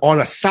 But on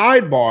a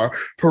sidebar,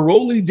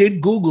 Paroli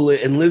did Google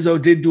it and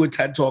Lizzo did do a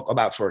TED talk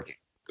about twerking.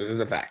 This is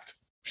a fact.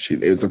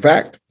 It's a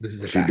fact. This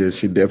is a fact.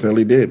 She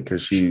definitely did,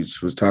 because she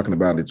was talking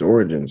about its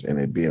origins and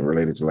it being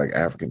related to like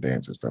African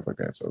dance and stuff like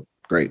that. So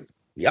great.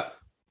 Yep.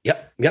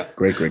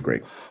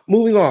 Great.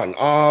 Moving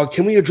on.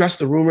 Can we address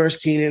the rumors,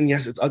 Kenan?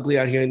 Yes, it's ugly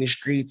out here in these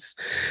streets.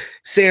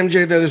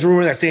 There's a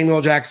rumor that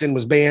Samuel Jackson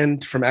was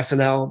banned from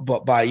SNL,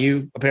 but by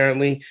you,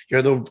 apparently.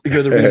 You're the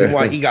reason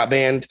why he got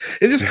banned.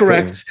 Is this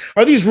correct?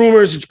 Are these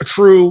rumors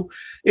true?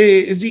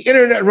 Is the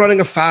internet running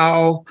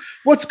afoul?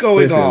 What's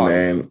going on?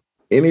 Man,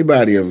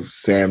 anybody of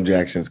Sam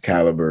Jackson's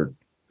caliber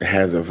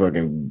has a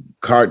fucking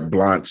carte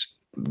blanche,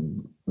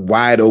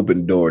 wide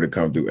open door to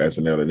come through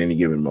SNL at any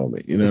given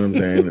moment. You know what I'm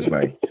saying? It's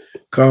like,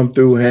 come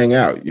through, hang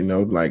out, you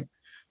know, like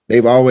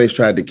they've always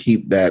tried to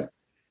keep that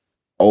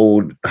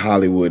old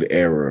Hollywood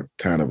era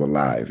kind of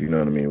alive. You know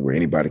what I mean? Where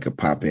anybody could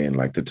pop in,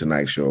 like the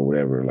Tonight Show or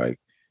whatever, like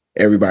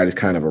everybody's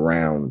kind of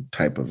around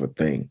type of a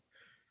thing.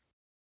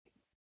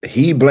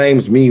 He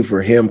blames me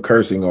for him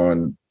cursing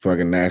on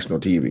fucking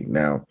national TV.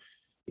 Now,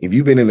 if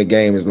you've been in the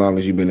game as long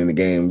as you've been in the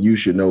game, you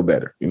should know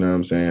better. You know what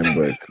I'm saying?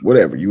 But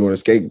whatever, you want to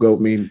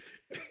scapegoat me?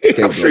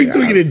 I'm sure you're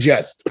doing it in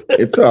jest.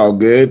 It's all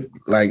good.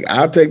 Like,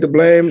 I'll take the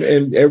blame,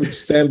 and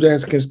Sam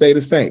Jackson can stay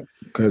the same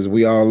because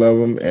we all love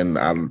him, and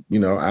I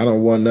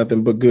don't want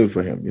nothing but good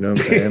for him. You know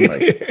what I'm saying?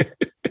 Like,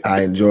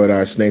 I enjoyed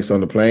our Snakes on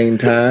the Plane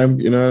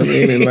time. You know what I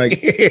mean? And like,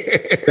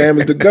 Sam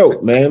is the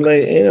GOAT, man.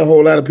 Like, ain't a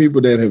whole lot of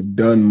people that have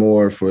done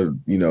more for,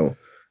 you know,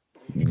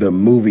 the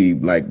movie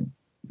like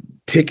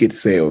ticket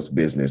sales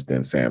business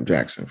than Sam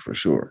Jackson, for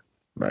sure.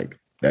 Like,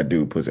 that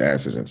dude puts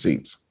asses in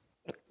seats.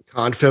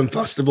 Cannes Film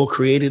Festival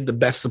created the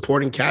Best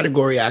Supporting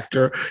Category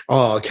Actor,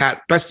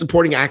 Best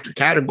Supporting Actor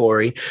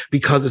category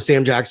because of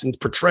Sam Jackson's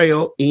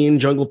portrayal in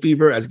Jungle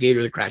Fever as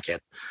Gator the Crackhead.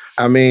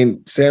 I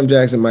mean, Sam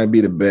Jackson might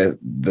be the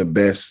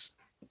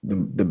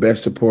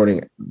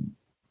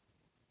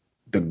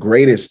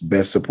greatest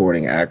best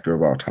supporting actor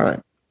of all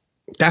time.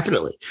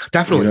 Definitely.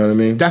 You know what I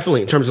mean?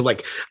 Definitely. In terms of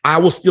like, I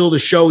will steal the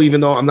show,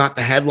 even though I'm not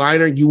the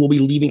headliner. You will be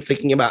leaving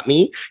thinking about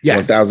me.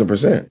 Yes.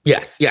 1000%.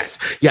 Yes.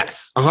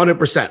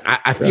 100%.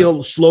 I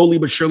feel slowly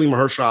but surely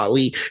Mahershala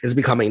Ali is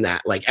becoming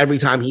that. Like, every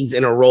time he's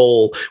in a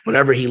role,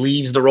 whenever he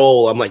leaves the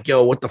role, I'm like,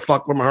 yo, what the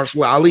fuck where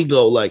Mahershala Ali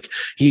go? Like,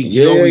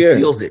 he always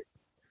steals it.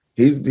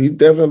 He's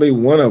definitely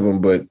one of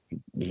them, but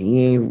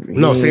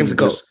Sam's the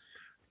GOAT.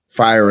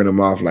 Firing him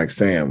off like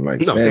Sam.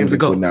 Like, no, Sam's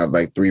putting out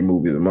like 3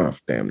 movies a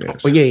month, damn near.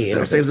 Oh,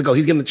 yeah. Sam's the GOAT.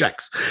 He's getting the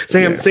checks.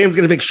 Sam's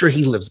gonna make sure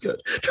he lives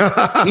good.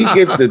 He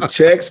gets the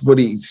checks, but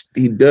he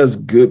does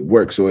good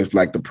work. So if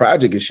like the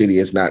project is shitty,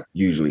 it's not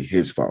usually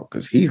his fault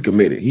because he's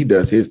committed. He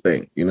does his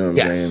thing. You know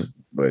what I'm saying?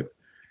 But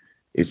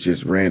it's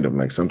just random.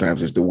 Like,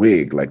 sometimes it's the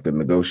wig, like The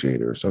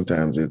Negotiator. Or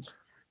sometimes it's,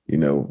 you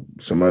know,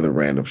 some other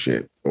random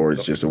shit, or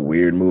it's just a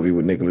weird movie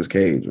with Nicolas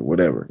Cage or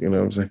whatever. You know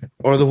what I'm saying?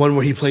 Or the one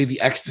where he played the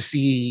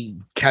ecstasy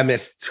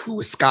chemist who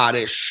was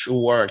Scottish, who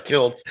wore a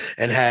kilt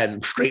and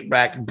had straight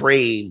back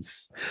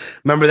braids.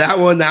 Remember that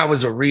one? That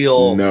was a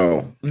real...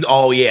 No.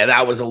 Oh, yeah,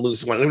 that was a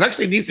loose one. It was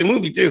actually a decent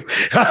movie, too.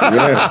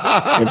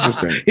 Yeah,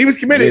 interesting. He was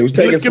committed. He was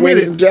taking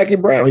swings and Jackie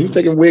Brown. He was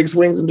taking wig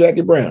swings and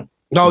Jackie Brown.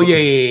 Oh,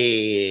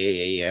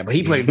 yeah. But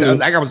he played...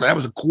 that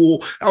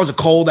was a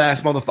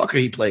cold-ass motherfucker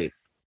he played.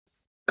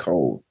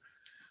 Cold.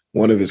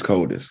 One of his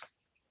coldest.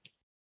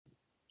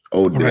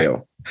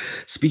 Odell.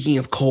 Speaking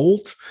of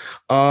cold,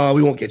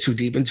 we won't get too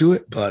deep into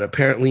it, but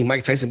apparently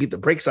Mike Tyson beat the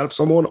brakes out of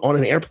someone on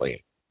an airplane.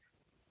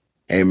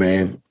 Hey,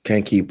 man,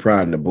 can't keep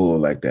prodding the bull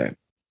like that.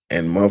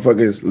 And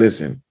motherfuckers,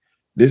 listen,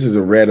 this is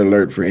a red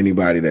alert for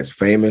anybody that's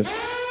famous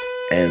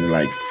and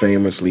like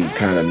famously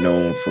kind of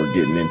known for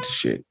getting into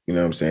shit. You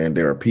know what I'm saying?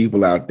 There are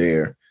people out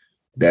there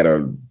that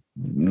are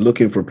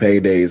looking for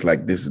paydays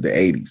like this is the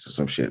 80s or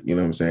some shit. You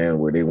know what I'm saying?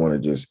 Where they want to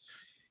just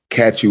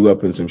catch you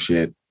up in some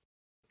shit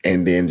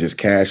and then just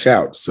cash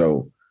out.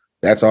 So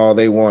that's all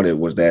they wanted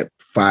was that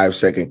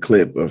 5-second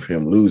clip of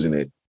him losing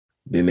it.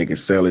 Then they could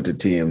sell it to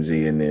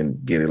TMZ and then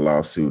get a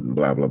lawsuit and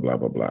blah, blah, blah,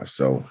 blah, blah.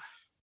 So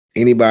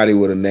anybody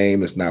with a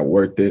name, it's not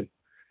worth it.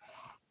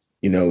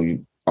 You know,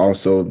 you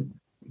also,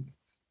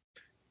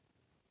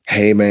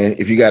 hey, man,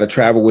 if you got to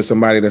travel with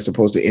somebody that's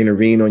supposed to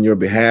intervene on your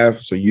behalf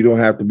so you don't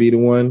have to be the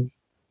one,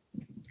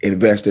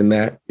 invest in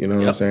that. You know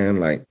what I'm saying?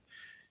 Like,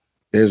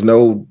 there's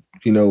no,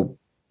 you know,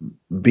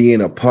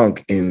 being a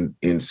punk in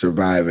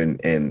surviving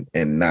and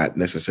not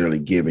necessarily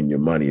giving your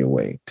money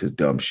away to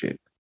dumb shit.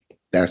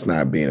 That's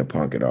not being a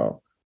punk at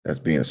all. That's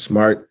being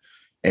smart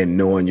and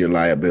knowing your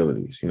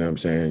liabilities. You know what I'm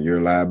saying? Your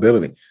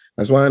liability.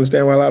 That's why I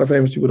understand why a lot of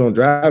famous people don't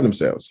drive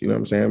themselves. You know what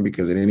I'm saying?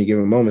 Because at any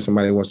given moment,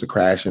 somebody wants to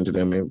crash into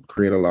them and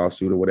create a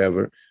lawsuit or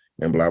whatever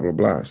and blah, blah,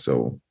 blah.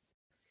 So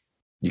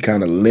you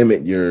kind of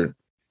limit your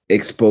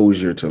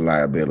exposure to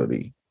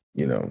liability,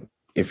 you know,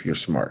 if you're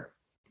smart.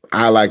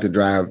 I like to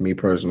drive, me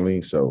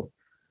personally, so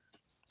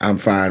I'm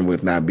fine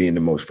with not being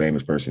the most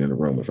famous person in the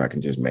room if I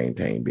can just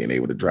maintain being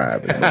able to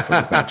drive and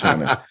motherfuckers not trying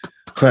to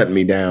hunt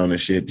me down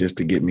and shit just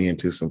to get me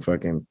into some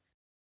fucking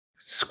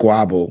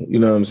squabble, you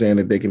know what I'm saying,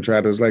 that they can try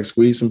to like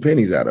squeeze some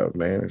pennies out of,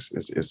 man.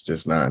 It's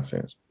just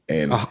nonsense.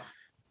 And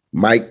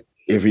Mike,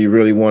 if he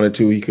really wanted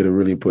to, he could have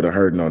really put a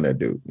hurting on that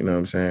dude, you know what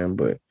I'm saying?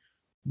 But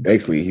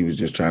basically he was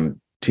just trying to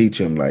teach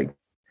him like,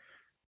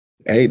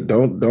 hey,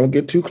 don't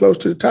get too close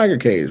to the tiger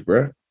cage,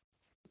 bro.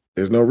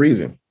 There's no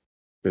reason.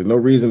 There's no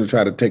reason to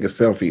try to take a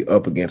selfie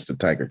up against the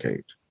tiger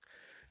cage.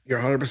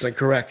 You're 100%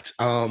 correct.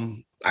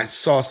 I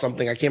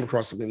came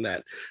across something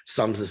that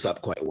sums this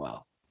up quite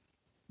well.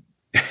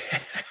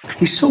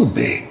 He's so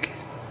big.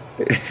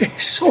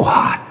 He's so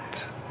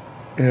hot.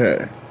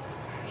 Yeah.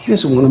 He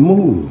doesn't want to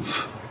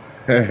move.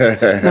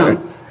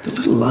 Now, the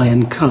little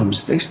lion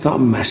cubs, they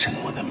start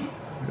messing with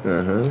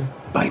him.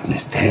 Biting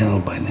his tail,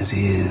 biting his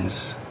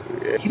ears.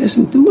 He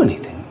doesn't do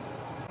anything.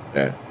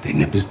 Yeah. They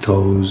nip his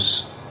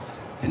toes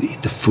and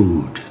eat the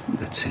food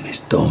that's in his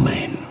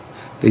domain.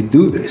 They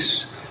do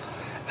this,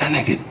 and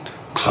they get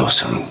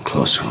closer and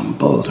closer and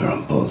bolder,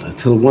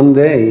 till one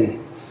day,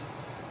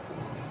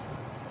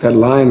 that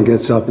lion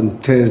gets up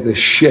and tears the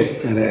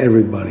shit out of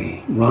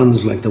everybody,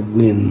 runs like the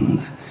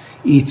wind,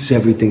 eats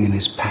everything in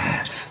his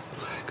path.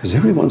 Because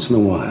every once in a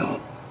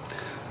while,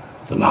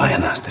 the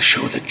lion has to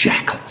show the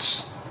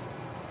jackals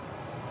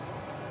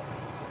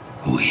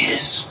who he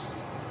is.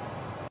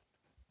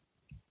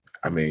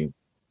 I mean,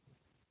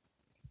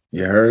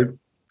 you heard?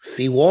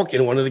 See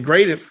walking, one of the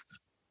greatest.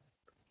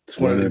 It's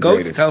one of the goats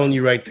greatest. Telling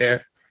you right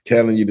there.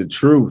 Telling you the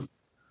truth.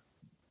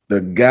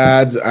 The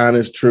God's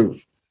honest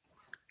truth.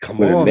 Come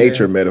with on, a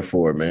nature man.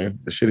 metaphor, man.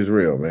 The shit is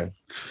real, man.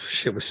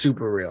 Shit was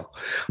super real.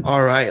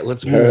 All right,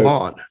 let's move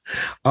on.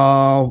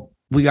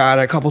 We got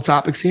a couple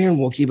topics here and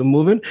we'll keep it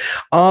moving.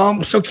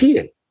 So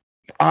Kenan,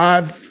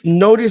 I've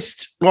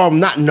noticed, well,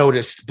 not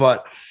noticed,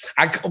 but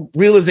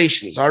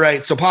realizations. All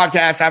right. So half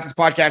this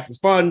podcast is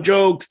fun,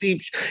 jokes,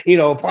 deep,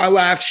 far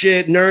laugh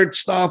shit, nerd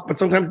stuff, but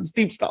sometimes it's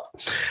deep stuff.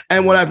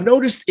 And what I've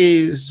noticed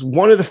is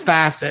one of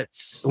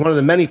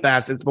the many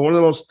facets, but one of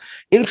the most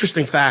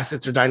interesting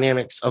facets or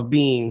dynamics of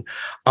being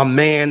a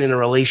man in a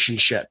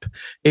relationship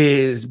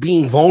is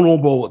being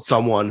vulnerable with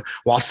someone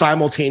while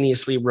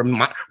simultaneously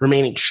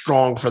remaining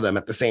strong for them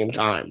at the same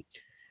time.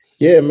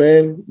 Yeah,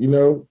 man.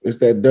 It's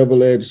that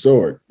double-edged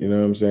sword. You know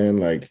what I'm saying?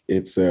 Like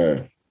it's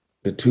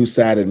the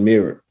two-sided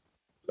mirror.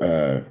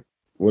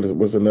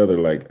 What's another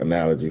like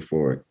analogy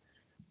for it?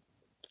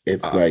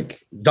 It's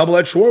like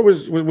double-edged sword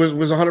was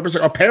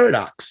 100% a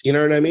paradox. You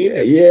know what I mean?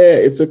 Yeah,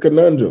 it's a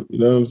conundrum. You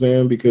know what I'm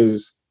saying?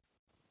 Because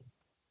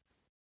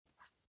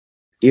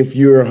if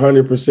you're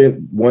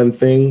 100% one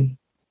thing,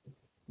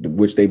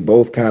 which they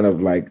both kind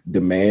of like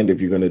demand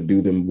if you're going to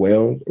do them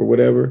well or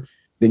whatever,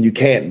 then you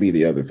can't be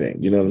the other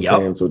thing. You know what I'm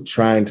saying? So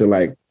trying to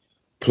like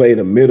play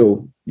the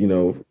middle,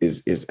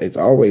 is it's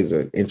always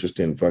an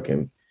interesting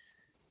fucking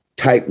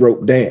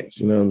tightrope dance.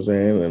 You know what I'm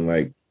saying? And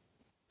like,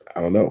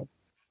 I don't know,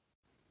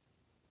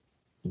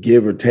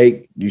 give or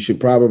take, you should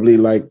probably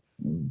like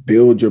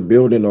build your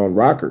building on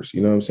rockers.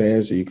 You know what I'm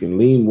saying? So you can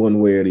lean one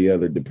way or the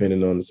other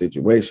depending on the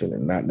situation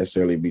and not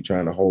necessarily be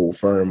trying to hold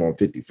firm on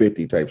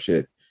 50-50 type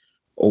shit,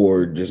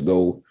 or just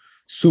go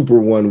super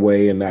one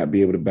way and not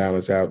be able to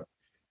balance out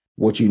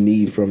what you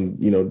need from,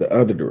 the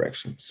other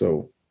direction.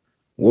 So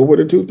what were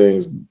the two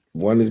things?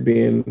 One is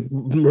being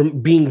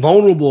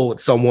vulnerable with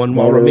someone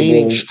while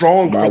remaining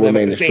strong for them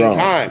at the same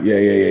time.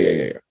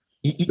 Yeah.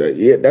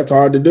 Yeah, that's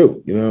hard to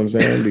do. You know what I'm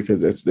saying?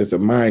 Because it's a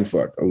mind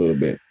fuck a little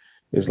bit.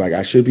 It's like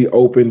I should be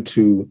open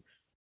to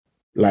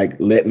like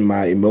letting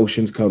my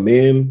emotions come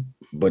in,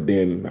 but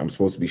then I'm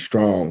supposed to be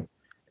strong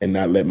and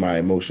not let my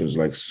emotions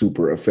like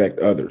super affect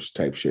others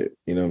type shit.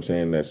 You know what I'm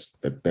saying?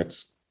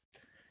 That's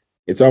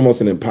it's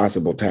almost an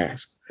impossible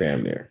task,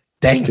 damn near.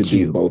 Thank you.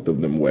 Do both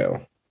of them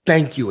well.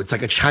 Thank you. It's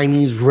like a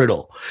Chinese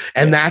riddle.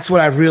 And that's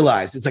what I've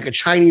realized. It's like a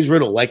Chinese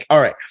riddle. Like, all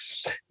right,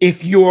 if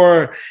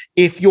the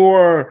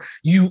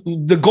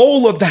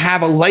goal of to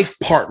have a life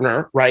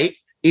partner, right,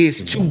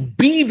 is to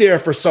be there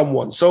for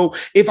someone. So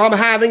if I'm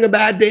having a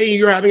bad day,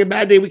 you're having a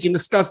bad day, we can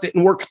discuss it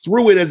and work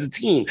through it as a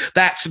team.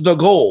 That's the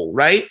goal,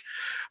 right?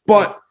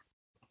 But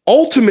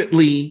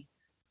ultimately,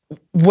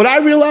 what I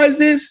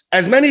realized is,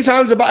 as many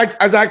times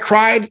as I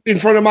cried in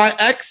front of my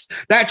ex,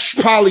 that's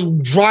probably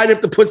dried up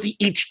the pussy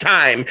each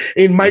time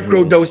in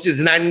micro doses,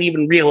 and I didn't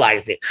even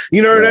realize it.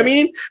 You know what I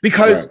mean?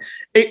 Because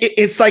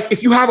it's like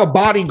if you have a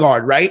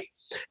bodyguard, right?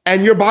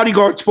 And your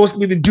bodyguard's supposed to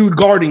be the dude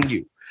guarding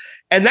you.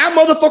 And that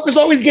motherfucker's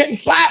always getting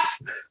slapped.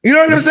 You know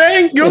what I'm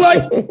saying? You're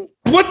like,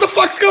 what the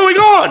fuck's going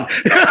on?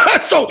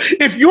 So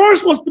if you're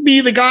supposed to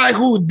be the guy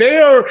who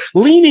they're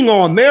leaning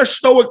on, their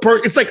stoic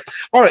person, it's like,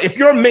 all right, if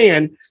you're a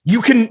man,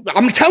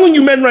 I'm telling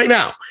you men right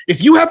now,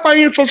 if you have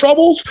financial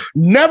troubles,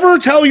 never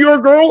tell your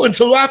girl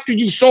until after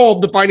you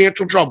solve the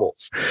financial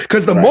troubles.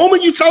 Because the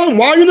moment you tell them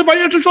why you're in the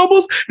financial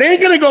troubles, they ain't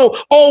going to go,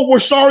 oh, we're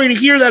sorry to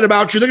hear that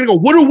about you. They're going to go,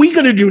 what are we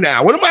going to do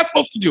now? What am I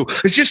supposed to do?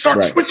 It's just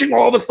start switching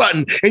all of a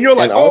sudden. And you're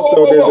like, and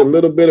also there's a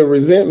little bit of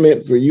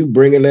resentment for you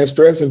bringing that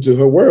stress into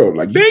her world.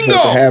 Like, you're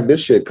supposed to have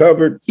this shit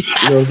covered. Yes.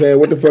 You know what I'm saying?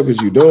 What the fuck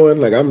is you doing?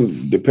 Like,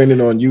 I'm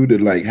depending on you to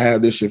like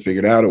have this shit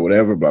figured out or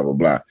whatever, blah, blah,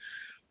 blah.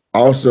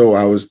 Also,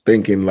 I was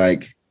thinking,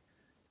 like,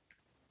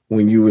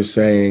 when you were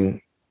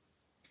saying,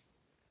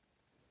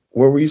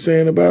 what were you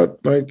saying about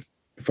like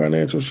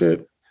financial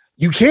shit?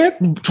 You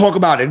can't talk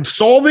about it,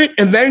 solve it,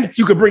 and then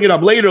you could bring it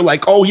up later,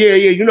 like, oh yeah,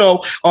 shit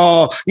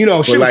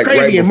was like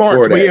crazy right in March,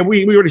 but that. yeah,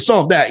 we already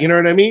solved that. You know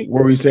what I mean?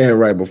 What were you saying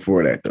right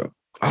before that though?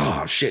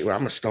 Oh shit, well,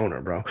 I'm a stoner,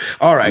 bro.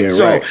 All right. Yeah,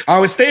 so right.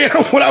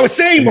 what I was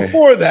saying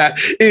before that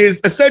is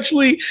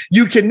essentially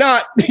you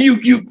cannot,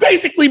 you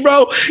basically,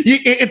 bro,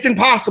 it's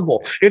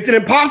impossible. It's an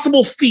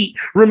impossible feat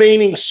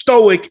remaining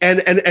stoic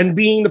and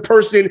being the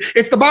person.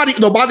 It's the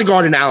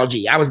bodyguard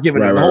analogy I was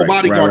giving the whole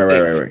bodyguard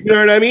thing. Right. You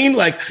know what I mean?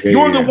 Like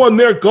you're the one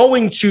they're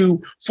going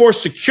to for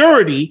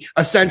security,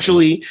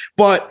 essentially,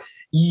 but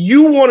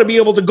you want to be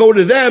able to go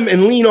to them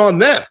and lean on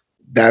them.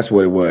 That's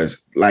what it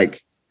was.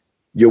 Like,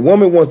 your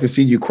woman wants to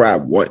see you cry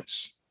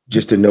once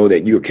just to know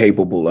that you're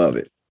capable of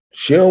it.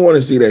 She don't want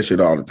to see that shit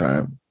all the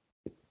time.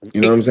 You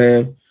know what I'm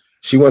saying?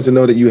 She wants to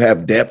know that you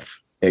have depth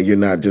and you're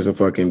not just a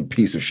fucking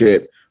piece of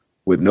shit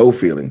with no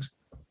feelings.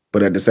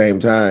 But at the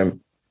same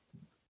time,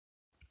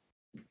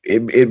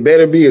 it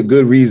better be a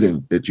good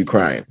reason that you're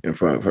crying in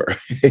front of her.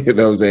 You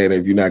know what I'm saying?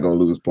 If you're not going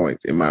to lose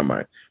points, in my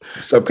mind,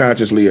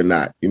 subconsciously or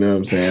not. You know what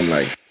I'm saying?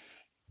 Like,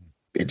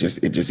 it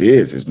just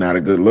is. It's not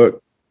a good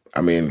look.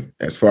 I mean,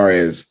 as far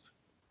as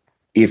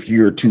if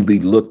you're to be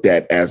looked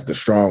at as the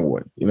strong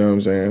one, you know what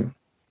I'm saying?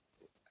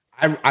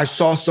 I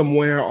saw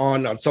somewhere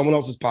on someone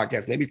else's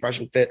podcast, maybe Fresh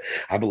and Fit,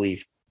 I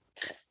believe.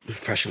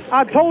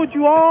 I told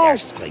you all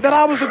that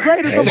I was the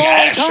greatest of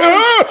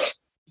all time.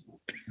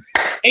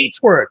 H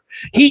word.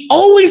 They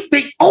always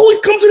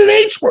comes with an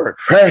H word.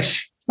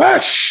 Fresh.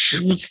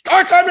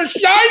 Start time to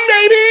shine,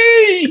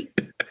 baby.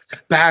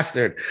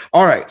 Bastard.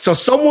 All right. So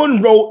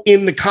someone wrote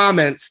in the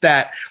comments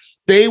that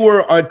they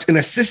were an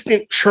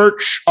assistant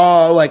church,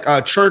 like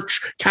a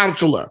church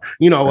counselor,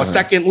 a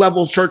second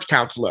level church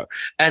counselor.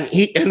 And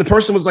the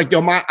person was like,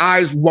 yo, my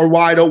eyes were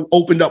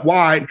opened up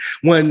wide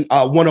when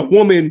a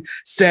woman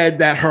said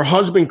that her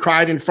husband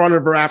cried in front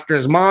of her after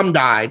his mom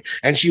died.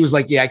 And she was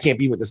like, yeah, I can't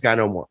be with this guy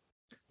no more.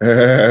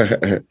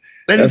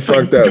 That's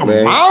fucked up,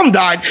 man. Mom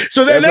died.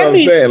 So that's what I'm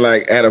saying.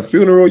 Like at a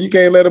funeral, you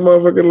can't let a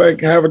motherfucker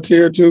like have a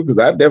tear too. Cause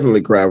I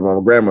definitely cried when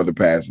my grandmother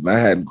passed and I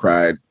hadn't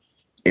cried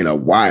in a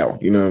while,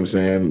 you know what I'm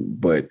saying?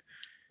 But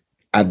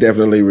I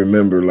definitely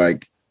remember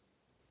like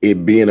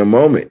it being a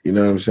moment, you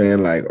know what I'm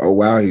saying? Like, oh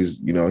wow, he's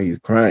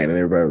crying, and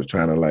everybody was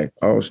trying to like,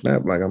 oh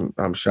snap, like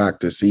I'm shocked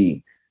to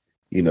see,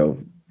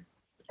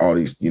 all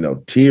these,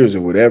 tears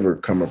or whatever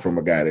coming from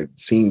a guy that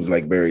seems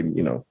like very,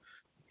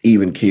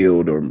 even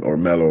keeled or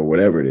mellow or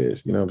whatever it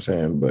is, you know what I'm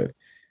saying? But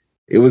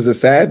it was a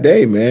sad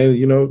day, man.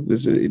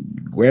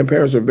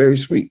 Grandparents are very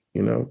sweet,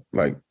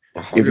 like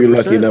 100%. If you're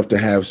lucky enough to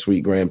have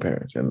sweet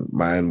grandparents, and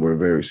mine were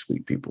very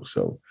sweet people.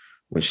 So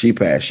when she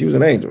passed, she was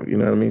an angel. You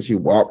know what I mean? She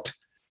walked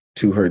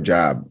to her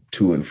job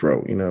to and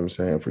fro, you know what I'm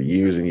saying? For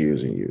years and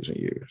years and years and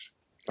years.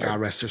 God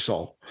rest her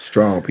soul.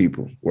 Strong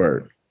people,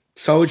 word.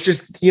 So it's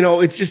just,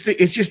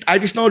 I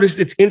just noticed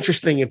it's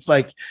interesting. It's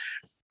like,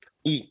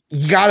 you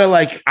gotta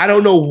like, I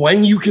don't know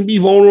when you can be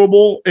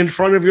vulnerable in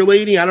front of your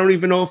lady. I don't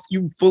even know if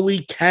you fully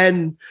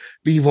can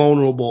be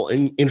vulnerable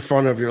in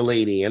front of your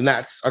lady. And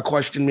that's a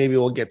question maybe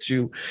we'll get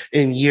to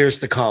in years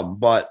to come.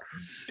 But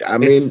I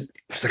mean,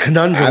 it's a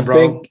conundrum, bro.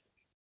 Think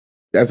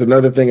that's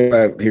another thing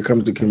about here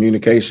comes the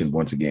communication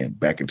once again,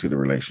 back into the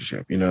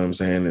relationship. You know what I'm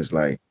saying? It's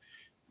like,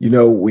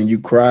 when you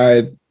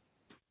cried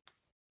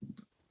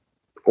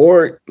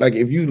or like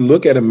if you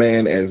look at a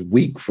man as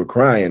weak for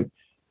crying,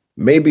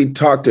 maybe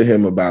talk to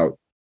him about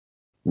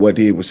what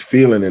he was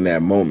feeling in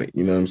that moment,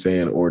 you know what I'm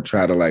saying? Or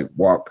try to like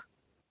walk,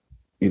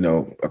 you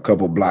know, a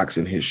couple blocks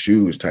in his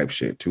shoes type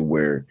shit, to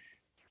where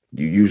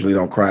you usually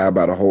don't cry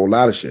about a whole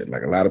lot of shit.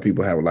 Like a lot of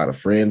people have a lot of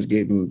friends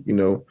getting, you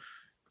know,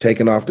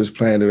 taken off this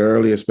planet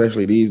early,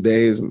 especially these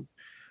days.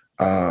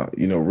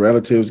 You know,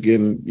 relatives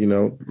getting, you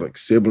know, like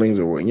siblings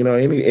or, you know,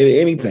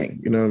 anything,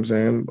 you know what I'm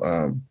saying?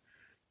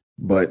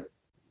 But,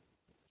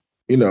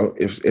 you know,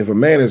 if a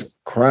man is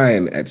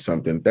crying at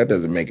something, that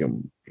doesn't make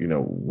him, you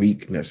know,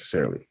 weak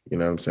necessarily, you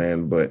know what I'm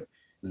saying? But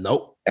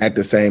nope. At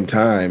the same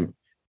time,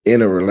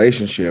 in a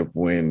relationship,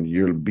 when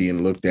you're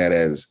being looked at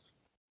as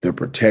the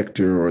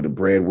protector or the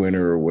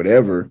breadwinner or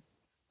whatever,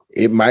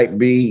 it might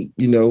be,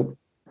 you know,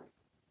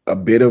 a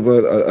bit of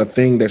a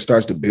thing that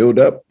starts to build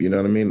up, you know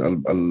what I mean?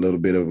 A little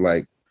bit of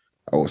like,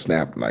 oh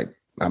snap, like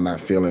I'm not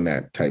feeling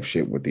that type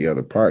shit with the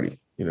other party,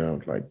 you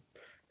know, like,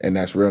 and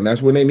that's real. And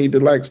that's when they need to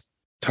like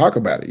talk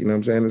about it. You know what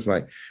I'm saying? It's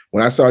like,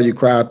 when I saw you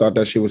cry, I thought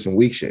that shit was some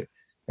weak shit.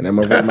 And then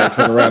motherfucker might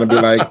turn around and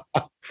be like,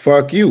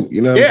 fuck you.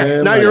 You know what I'm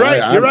saying? No, like, you're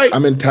right. You're right.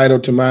 I'm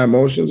entitled to my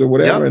emotions or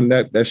whatever. Yep. And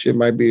that shit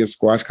might be a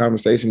squash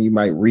conversation. You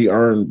might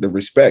re-earn the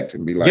respect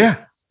and be like,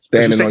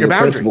 standing on your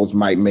principles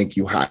might make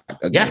you hot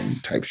again,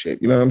 type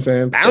shit. You know what I'm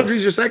saying?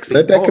 Boundaries are sexy.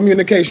 Let that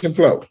communication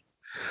flow.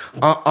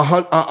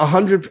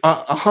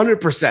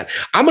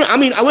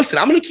 100%. Listen,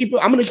 I'm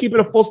gonna keep it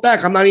a full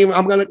stack. I'm not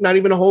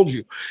even hold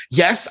you.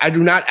 Yes, I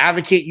do not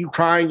advocate you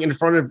crying in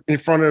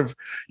front of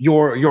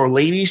your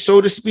lady, so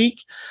to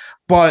speak,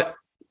 but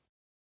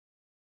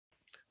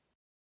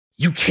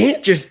you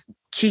can't just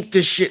keep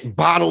this shit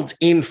bottled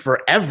in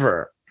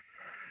forever.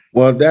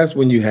 Well, that's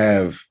when you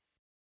have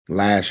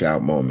lash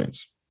out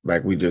moments,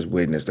 like we just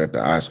witnessed at the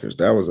Oscars.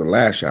 That was a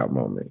lash out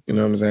moment. You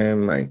know what I'm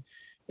saying? Like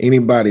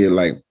anybody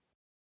like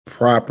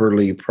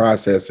properly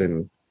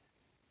processing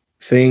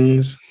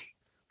things,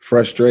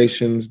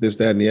 frustrations, this,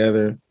 that, and the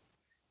other,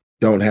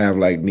 don't have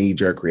like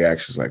knee-jerk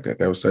reactions like that.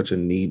 That was such a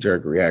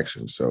knee-jerk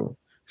reaction. So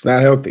it's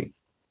not healthy.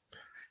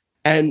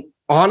 And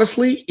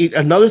honestly,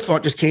 another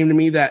thought just came to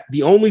me that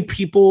the only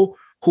people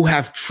who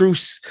have true,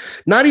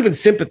 not even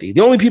sympathy,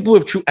 the only people who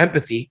have true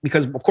empathy,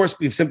 because of course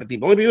we have sympathy,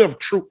 but only people who have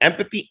true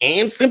empathy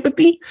and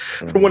sympathy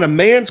for when a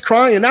man's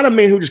crying, and not a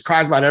man who just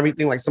cries about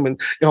everything like some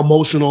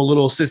emotional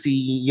little sissy,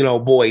 you know,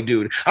 boy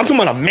dude. I'm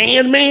talking about a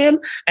man,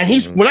 and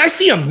he's when I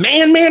see a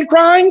man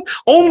crying,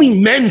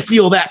 only men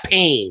feel that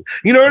pain.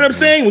 You know what I'm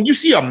saying? When you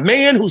see a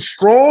man who's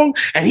strong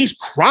and he's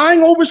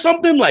crying over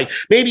something, like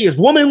maybe his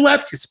woman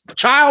left, his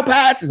child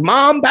passed, his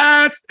mom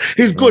passed,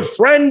 his good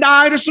friend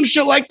died or some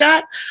shit like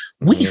that.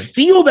 We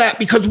feel that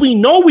because we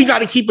know we got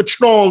to keep it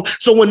strong.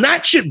 So when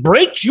that shit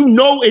breaks, you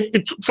know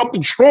it took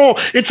something strong.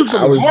 It took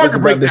something hard to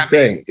break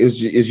that.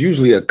 It's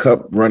usually a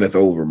cup runneth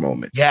over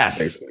moment. Yes.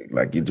 Basically.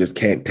 Like you just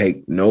can't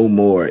take no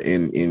more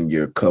in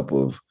your cup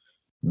of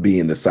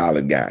being the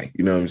solid guy.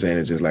 You know what I'm saying?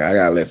 It's just like, I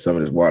got to let some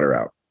of this water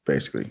out,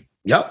 basically.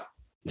 Yep.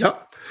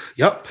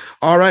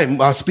 All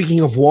right.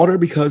 Speaking of water,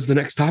 because the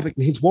next topic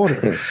needs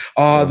water.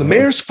 The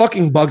mayor's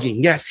fucking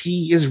bugging. Yes,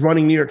 he is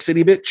running New York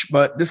City, bitch.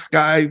 But this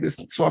guy, this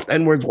soft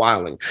N-word's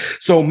wilding.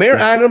 So Mayor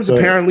Adams,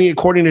 apparently,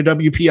 according to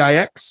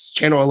WPIX,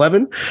 Channel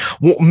 11,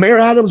 Mayor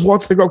Adams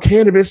wants to grow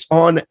cannabis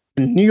on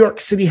New York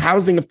City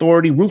Housing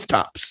Authority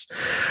rooftops.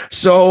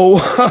 So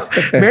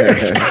Mayor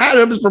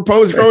Adams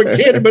proposed growing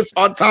cannabis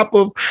on top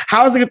of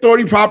Housing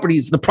Authority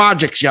properties, the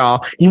projects,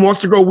 y'all. He wants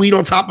to grow weed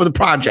on top of the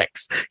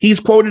projects. He's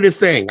quoted as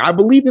saying, "I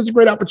believe there's a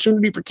great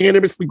opportunity for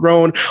cannabis to be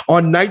grown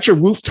on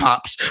NYCHA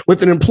rooftops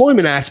with an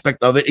employment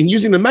aspect of it and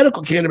using the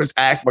medical cannabis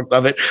aspect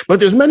of it, but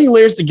there's many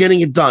layers to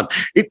getting it done."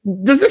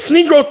 Does this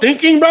Negro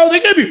thinking, bro?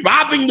 They're going to be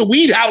robbing the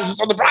weed houses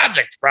on the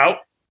projects, bro.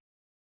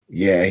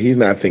 Yeah, he's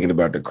not thinking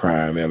about the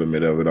crime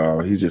element of it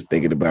all. He's just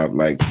thinking about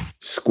like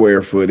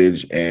square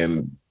footage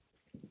and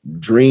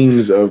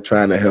dreams of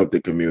trying to help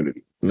the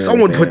community. You know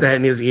Someone put that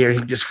in his ear. He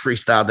just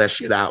freestyled that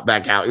shit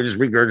back out. He just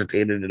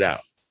regurgitated it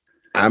out.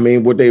 I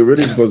mean, what they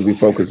really supposed to be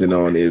focusing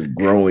on is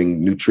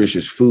growing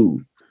nutritious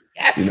food.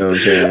 Yes. You know what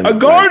I'm saying? A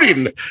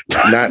garden.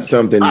 Like, not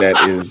something that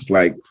is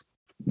like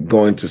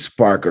going to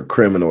spark a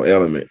criminal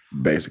element,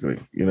 basically.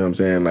 You know what I'm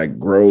saying? Like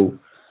grow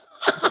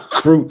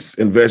fruits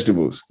and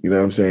vegetables, you know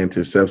what I'm saying,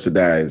 to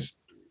subsidize,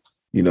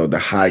 you know, the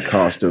high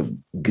cost of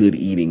good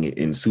eating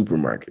in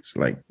supermarkets.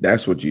 Like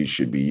that's what you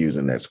should be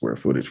using that square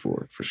footage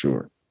for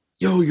sure.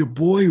 Yo, your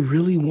boy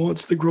really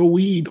wants to grow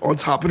weed on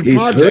top of the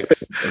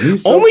projects.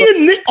 So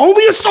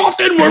only a soft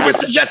N-word would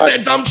suggest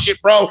that dumb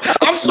shit, bro.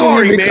 I'm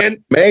sorry,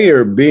 man.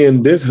 Mayor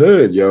being this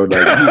hood, yo,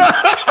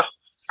 like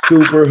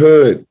super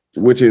hood,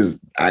 which is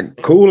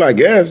cool, I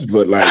guess,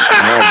 but like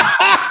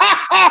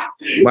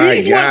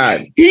my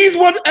God. He's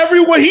what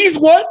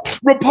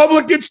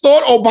Republicans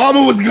thought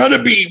Obama was going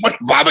to be when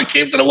Obama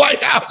came to the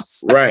White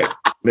House. Right.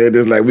 They're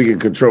just like, we can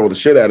control the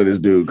shit out of this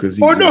dude because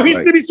he's going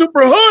to be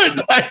super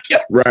hood. Like,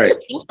 right.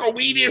 Let's go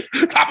weed in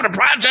top of the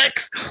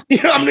projects.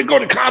 You know, I'm going to go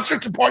to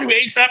concerts and party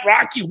with A$AP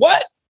Rocky.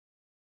 What?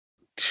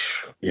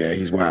 Yeah,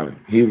 he's wild.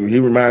 He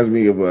reminds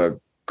me of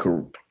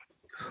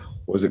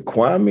Was it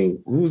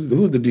Kwame? Who's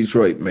the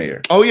Detroit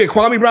mayor? Oh yeah,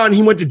 Kwame Brown.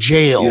 He went to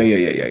jail.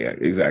 Yeah.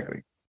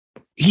 Exactly.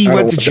 He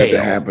went to jail.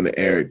 That happened to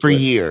Eric for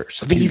years.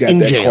 I think he's got in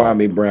that jail.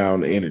 Kwame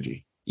Brown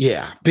energy.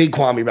 Yeah, big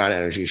Kwame Brown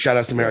energy. Shout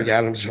out to Merrick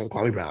Adams. Shout out to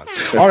Kwame Brown.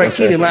 All right,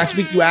 Kenan. Last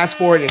week you asked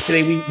for it, and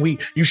today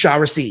you shall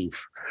receive.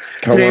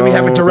 Today we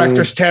have a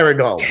director's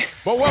Terrordome.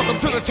 Yes. Well, welcome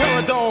to the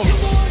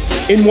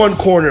Terrordome. In one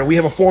corner, we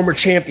have a former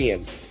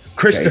champion,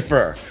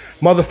 Christopher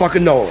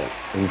motherfucking Nolan.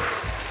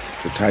 Oof,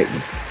 the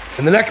Titan.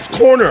 In the next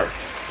corner,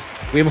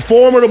 we have a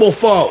formidable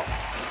foe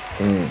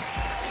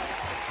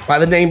by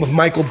the name of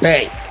Michael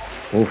Bay.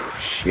 Oh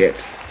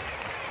shit.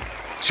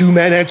 2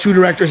 men and 2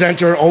 directors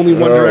enter, only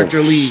one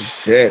director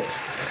leaves. Shit.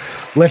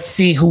 Let's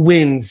see who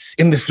wins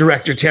in this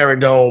director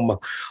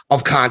Terrordome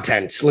of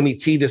content. Let me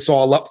tee this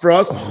all up for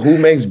us. Who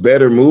makes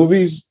better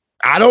movies?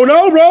 I don't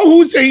know, bro.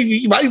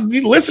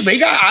 Listen,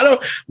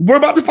 we're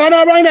about to find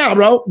out right now,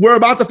 bro. We're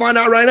about to find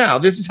out right now.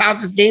 This is how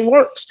this game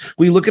works.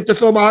 We look at the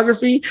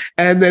filmography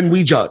and then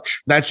we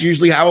judge. That's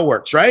usually how it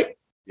works, right?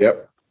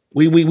 Yep.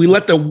 We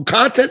let the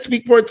content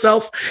speak for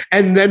itself,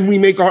 and then we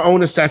make our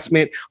own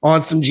assessment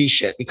on some G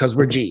shit because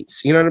we're G's.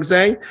 You know what I'm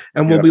saying?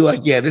 And we'll be like,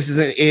 yeah, this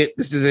isn't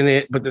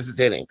it, but this is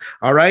hitting.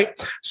 All right.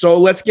 So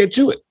let's get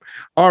to it.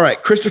 All right.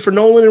 Christopher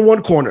Nolan in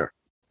one corner.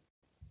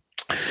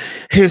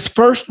 His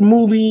first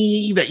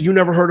movie that you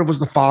never heard of was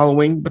The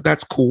Following, but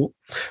that's cool.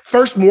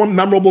 First more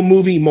memorable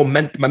movie,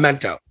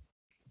 Memento.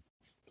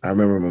 I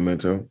remember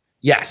Memento.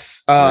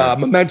 Yes.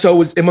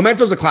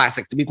 Memento's a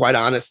classic, to be quite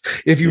honest.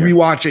 If you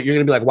rewatch it, you're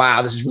going to be like,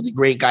 wow, this is really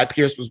great. Guy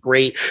Pearce was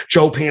great.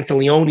 Joe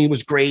Pantoliano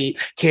was great.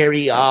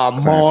 Carrie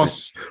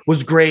Moss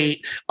was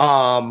great.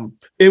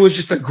 It was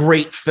just a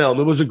great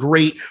film. It was a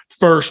great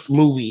first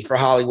movie for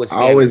Hollywood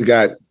standards. I always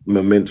got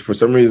Memento. For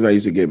some reason, I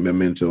used to get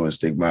Memento and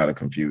Stigmata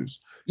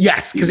confused.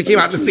 Yes, because it came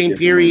out in the same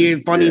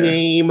period. Funny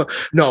name.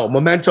 No,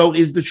 Memento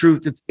is the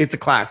truth. It's a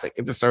classic.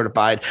 It's a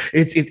certified.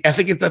 I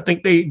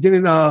think they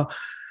didn't.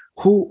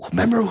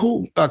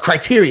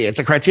 Criteria. It's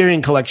a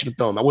Criterion collection of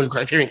film. I wouldn't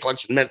Criterion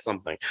collection meant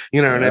something.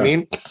 You know what I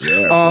mean?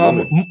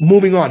 Yeah,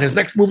 moving on. His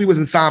next movie was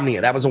Insomnia.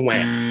 That was a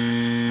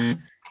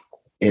win.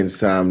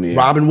 Insomnia.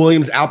 Robin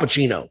Williams, Al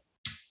Pacino,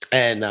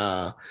 and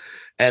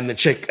the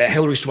chick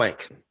Hilary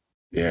Swank.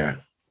 Yeah,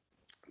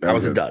 that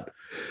was a dud.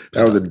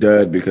 That was a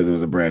dud because it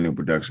was a brand new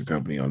production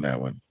company on that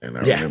one, and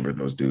I remember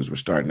those dudes were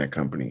starting that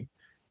company,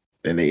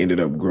 and they ended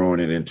up growing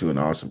it into an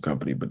awesome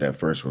company. But that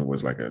first one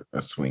was like a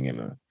swing and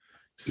a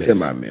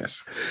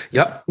semi-miss.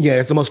 Yep. Yeah,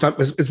 it's the most.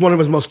 It's one of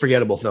his most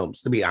forgettable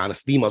films, to be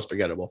honest. The most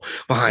forgettable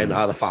behind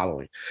The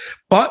Following.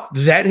 But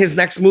then his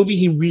next movie,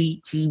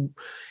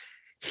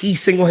 he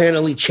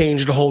single-handedly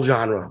changed the whole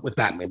genre with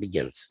Batman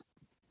Begins.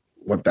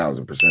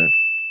 1,000%.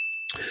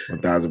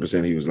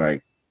 1,000%. He was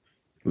like,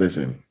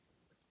 listen,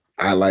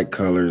 I like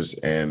colors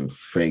and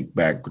fake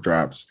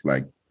backdrops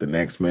like the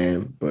next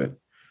man, but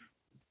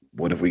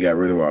what if we got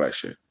rid of all that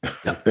shit?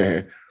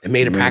 It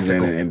made it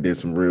practical. And did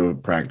some real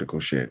practical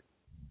shit.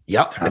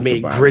 Yep. It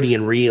made it gritty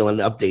and real and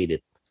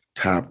updated.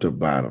 Top to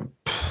bottom.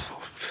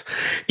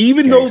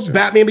 Even though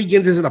Batman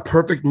Begins isn't a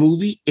perfect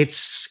movie,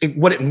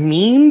 what it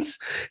means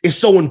is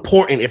so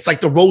important. It's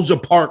like the Rosa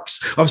Parks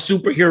of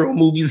superhero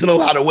movies in a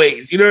lot of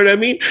ways. You know what I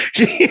mean?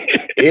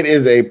 It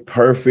is a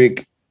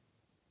perfect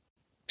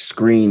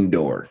screen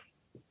door.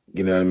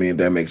 You know what I mean? If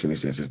that makes any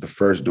sense. It's the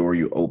first door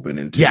you open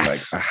into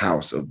like a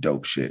house of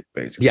dope shit,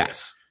 basically.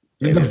 Yes.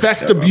 The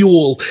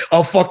vestibule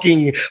of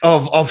fucking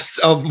of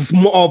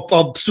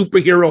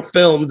superhero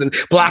films and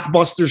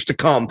blockbusters to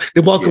come.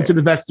 Welcome to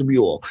the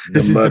vestibule.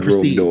 This is the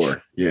Prestige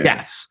door. Yeah.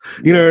 Yes.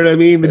 You know what I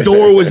mean? The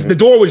door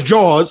was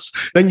Jaws.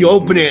 Then you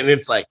open it and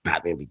it's like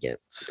Batman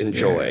Begins.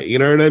 Enjoy. You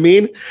know what I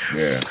mean?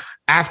 Yeah.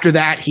 After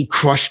that, he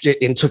crushed it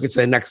and took it to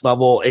the next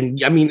level.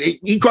 And I mean,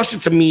 he crushed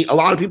it to me. A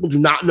lot of people do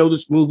not know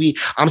this movie.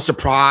 I'm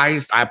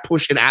surprised. I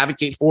push and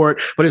advocate for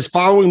it. But his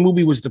following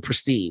movie was The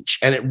Prestige.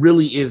 And it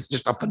really is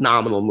just a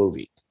phenomenal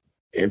movie.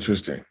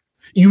 Interesting.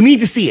 You need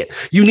to see it.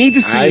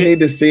 I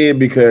need to see it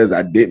because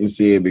I didn't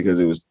see it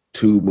because it was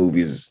 2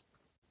 movies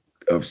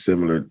of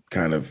similar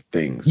kind of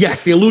things.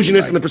 Yes, The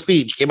Illusionist and The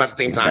Prestige came out at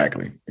the same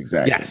time.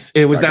 Exactly. Yes,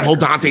 it was that whole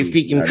Dante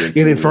speaking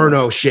in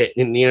Inferno shit.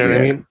 And you know what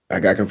I mean? I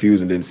got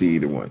confused and didn't see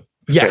either one.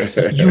 Yes,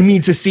 you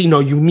need to see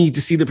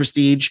The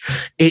Prestige.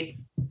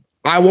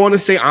 I want to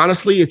say,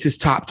 honestly, it's his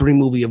top 3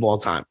 movie of all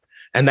time.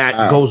 And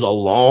that goes a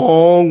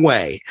long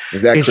way.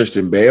 Is that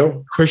Christian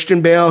Bale?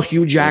 Christian Bale,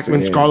 Hugh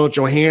Jackman, Scarlett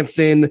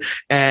Johansson,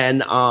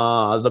 and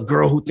the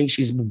girl who thinks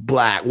she's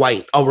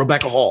white. Oh,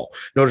 Rebecca Hall.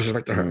 No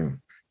disrespect to her.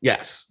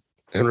 Yes,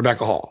 and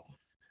Rebecca Hall.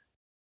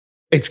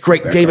 It's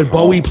great.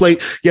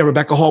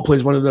 Rebecca Hall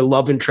plays one of the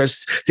love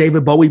interests.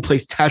 David Bowie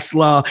plays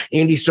Tesla.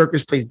 Andy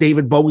Serkis plays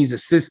David Bowie's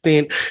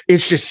assistant.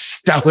 It's just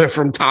stellar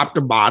from top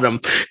to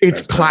bottom.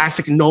 It's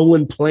classic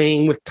Nolan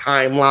playing with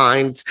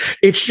timelines.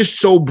 It's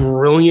just so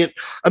brilliant.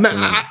 I mean,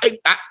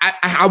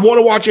 I want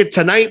to watch it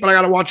tonight, but I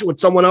got to watch it with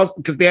someone else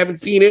because they haven't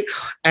seen it.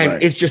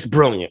 And it's just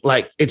brilliant.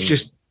 Like, it's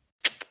just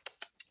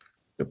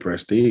The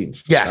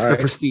Prestige. Yes, The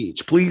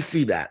Prestige. Please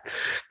see that.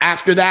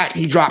 After that,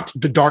 he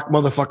dropped The Dark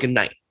Motherfucking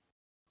Night.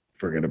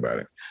 Forget about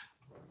it.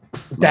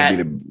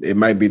 It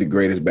might be the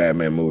greatest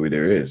Batman movie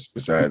there is,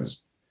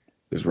 besides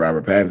this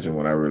Robert Pattinson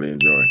one I really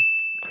enjoy.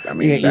 I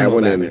mean, that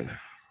one and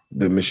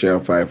the Michelle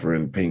Pfeiffer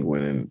and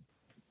Penguin and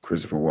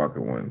Christopher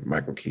Walken one,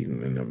 Michael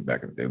Keaton and them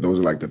back in the day. Those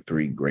are like the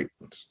three great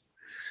ones.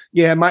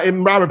 Yeah,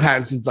 Robert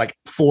Pattinson's like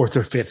fourth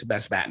or fifth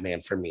best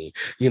Batman for me.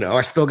 You know,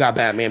 I still got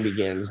Batman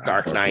Begins,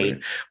 Dark Knight,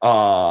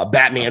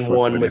 Batman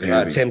 1 with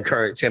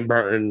Tim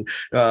Burton,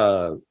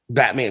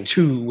 Batman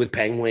 2 with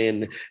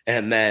Penguin,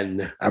 and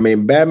then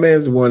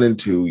Batman's 1 and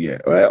 2, yeah.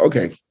 Well,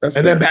 okay. That's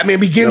and fair. then Batman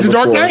Begins and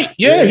Dark Knight.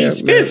 Yeah,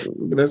 he's fifth.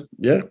 That's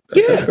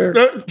fair.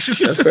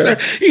 That's fair.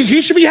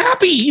 He should be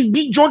happy. He's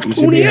beat George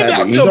Clooney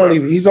out.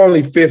 He's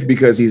only fifth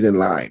because he's in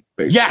line.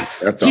 Basically.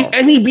 Yes, that's all.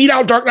 And he beat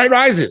out Dark Knight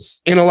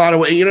Rises in a lot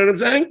of ways. You know what I'm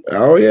saying?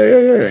 Oh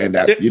yeah. And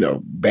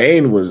that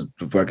Bane was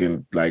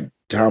fucking like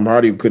Tom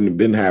Hardy couldn't have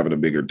been having a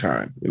bigger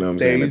time. You know what I'm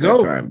saying? At that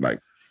time, like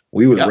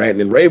we was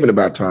ranting and raving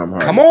about Tom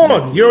Hardy. Come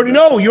on, you already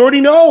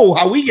know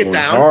how we get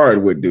down.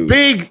 Hard with dudes.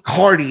 Big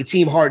Hardy,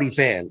 Team Hardy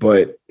fans.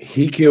 But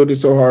he killed it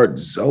so hard.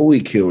 Zoe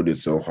killed it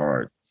so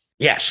hard.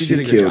 Yeah, she did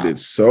a good killed job. it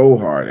so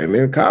hard. And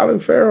then Colin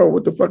Farrell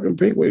with the fucking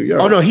Penguin. Yo.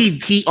 Oh no,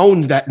 he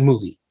owned that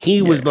movie.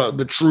 He was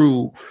the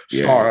true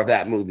star of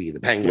that movie,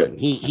 the Penguin.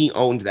 Yeah. He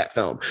owned that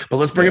film. But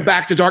let's bring it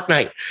back to Dark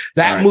Knight.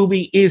 That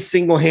movie is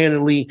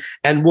single-handedly,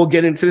 and we'll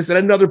get into this at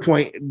another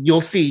point. You'll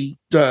see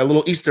a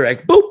little Easter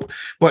egg, boop.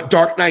 But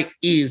Dark Knight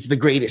is the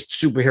greatest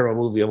superhero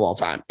movie of all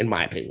time, in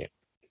my opinion.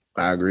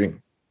 I agree.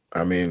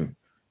 I mean,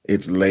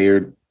 it's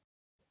layered.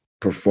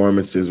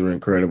 Performances were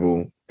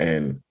incredible,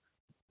 and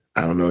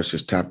I don't know, it's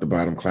just top to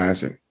bottom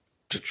classic.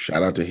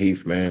 Shout out to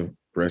Heath, man.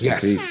 Rest in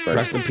peace.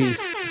 Rest in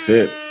peace. That's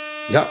it.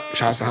 Yep.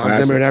 Shout out to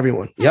Hans Zimmer and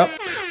everyone. Yep.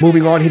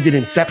 Moving on, he did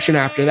Inception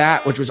after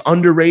that, which was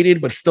underrated,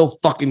 but still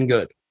fucking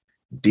good.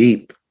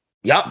 Deep.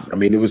 Yep. I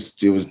mean, it was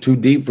too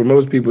deep for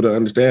most people to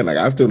understand. Like,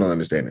 I still don't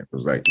understand it. It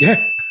was like,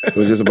 it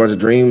was just a bunch of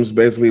dreams,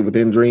 basically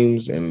within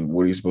dreams. And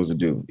what are you supposed to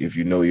do? If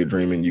you know you're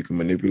dreaming, you can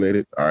manipulate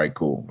it. All right,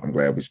 cool. I'm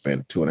glad we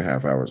spent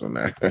 2.5 hours on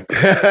that.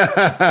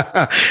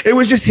 It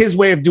was just his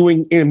way of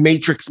doing in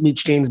Matrix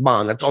meets James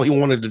Bond. That's all he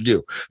wanted to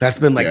do. That's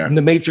been like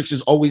the Matrix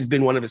has always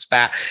been one of his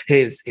that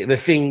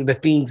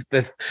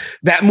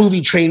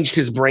movie changed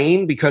his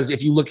brain, because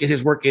if you look at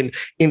his work in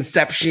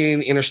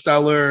Inception,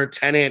 Interstellar,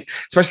 Tenet,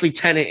 especially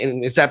Tenet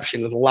and Inception,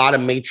 there's a lot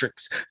of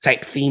Matrix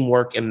type theme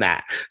work in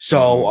that.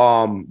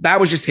 So that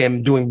was just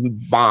him doing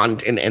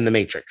Bond and the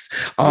Matrix.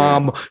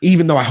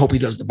 Even though I hope he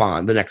does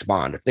the next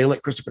Bond. If they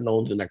let Christopher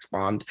Nolan do the next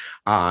Bond,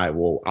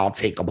 I'll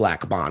take a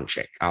black Bond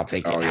chick. I'll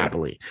take it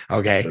happily.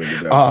 Okay.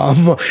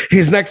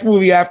 His next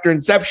movie after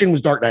Inception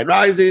was Dark Knight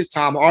Rises.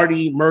 Tom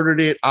Hardy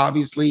murdered it.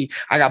 Obviously,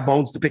 I got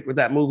bones to pick with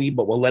that movie,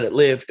 but we'll let it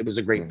live. It was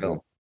a great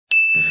film.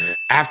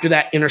 After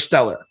that,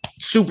 Interstellar,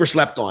 super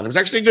slept on. It was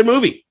actually a good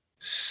movie.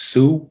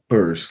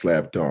 Super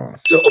slept on.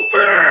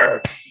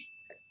 Super.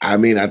 I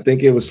mean, I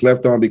think it was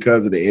slept on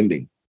because of the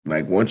ending.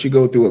 Like, once you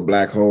go through a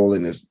black hole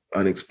and it's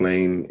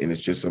unexplained and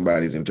it's just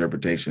somebody's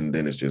interpretation,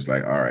 then it's just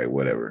like, all right,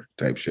 whatever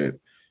type shit.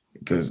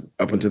 Because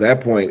up until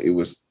that point, it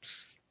was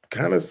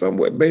kind of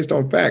somewhat based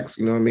on facts,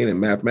 you know what I mean? And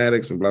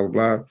mathematics and blah, blah,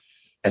 blah.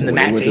 And so the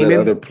Matt Damon. To that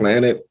other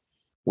planet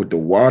with the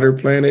water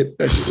planet,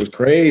 that shit was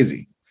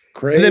crazy.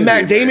 And then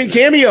Matt Damon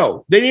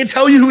cameo. They didn't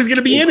tell you who was going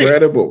to be in it.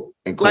 Incredible.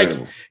 Like,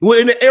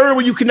 in an era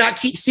where you could not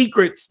keep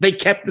secrets, they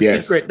kept the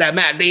secret that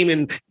Matt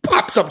Damon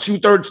pops up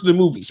 2/3 of the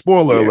movie.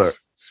 Spoiler alert.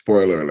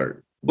 Spoiler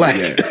alert. Like,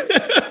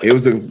 it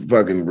was a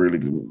fucking really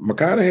good.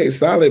 McConaughey,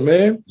 solid,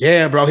 man.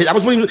 Yeah, bro. That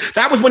was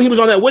when he was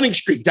on that winning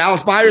streak.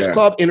 Dallas Buyers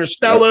Club,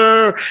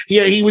 Interstellar.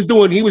 Yeah,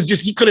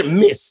 he couldn't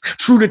miss.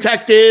 True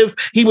Detective.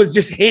 He was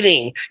just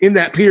hitting in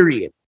that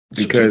period.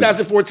 Because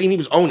 2014, he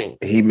was owning.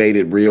 He made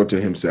it real to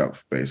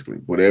himself, basically.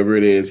 Whatever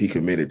it is, he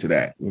committed to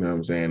that. You know what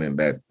I'm saying? And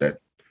that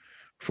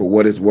for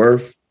what it's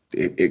worth,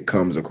 it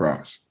comes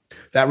across.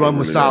 That run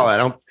was solid.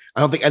 I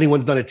don't think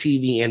anyone's done a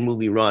TV and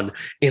movie run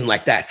in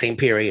like that same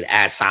period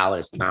as solid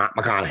as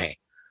McConaughey.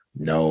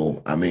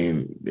 No, I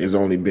mean, it's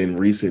only been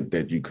recent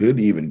that you could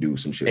even do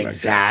some shit like that.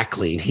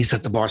 Exactly. He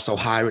set the bar so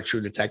high with True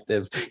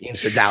Detective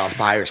into Dallas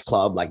Buyers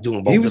Club, like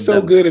doing both. He was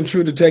so good in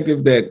True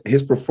Detective that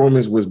his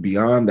performance was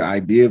beyond the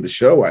idea of the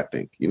show, I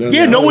think. You know,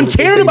 no one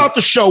cared about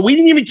the show. We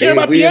didn't even care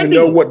about the ending. We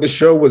didn't know what the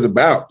show was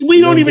about.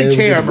 We don't even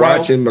care, bro.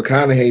 Watching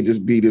McConaughey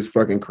just be this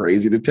fucking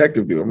crazy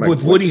detective dude. I'm like,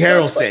 with Woody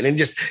Harrelson and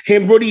just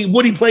him,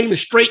 Woody playing the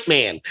straight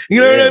man.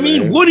 You know what I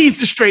mean? Man. Woody's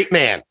the straight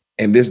man.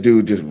 And this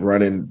dude just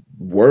running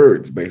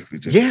words, basically,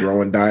 just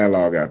throwing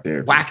dialogue out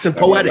there. Waxing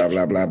poetic.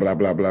 Blah, blah, blah,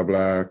 blah, blah,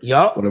 blah.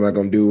 Yup. What am I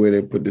going to do with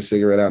it? Put the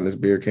cigarette out in this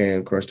beer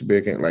can, crush the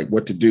beer can. Like,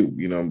 what to do,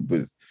 you know,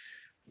 with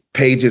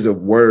pages of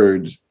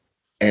words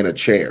and a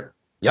chair.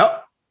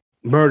 Yup.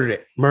 Murdered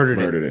it.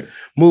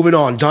 Moving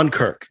on,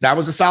 Dunkirk. That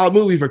was a solid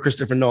movie for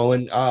Christopher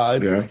Nolan.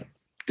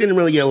 Didn't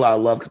really get a lot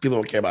of love because people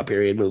don't care about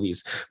period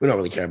movies. We don't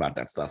really care about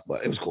that stuff,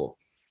 but it was cool.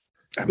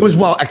 It was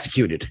well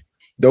executed.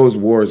 Those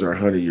wars are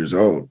 100 years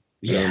old.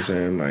 You know what I'm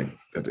saying? Like,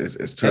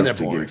 it's tough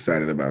to get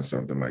excited about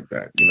something like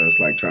that. You know, it's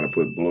like trying to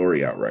put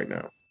Glory out right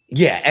now.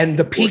 Yeah, and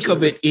the peak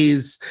of it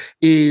is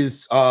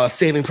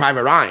Saving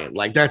Private Ryan.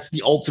 Like that's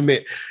the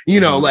ultimate,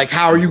 like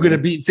how are you going to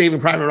beat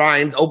Saving Private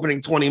Ryan's opening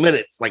 20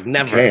 minutes? Like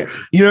never.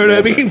 You know what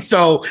I mean?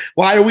 So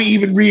why are we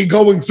even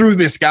going through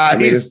this, guys? I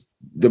mean, it's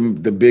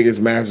the biggest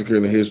massacre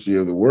in the history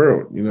of the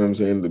world. You know what I'm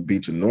saying? The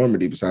beach of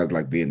Normandy, besides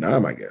like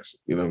Vietnam, I guess.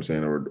 You know what I'm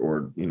saying?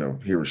 Or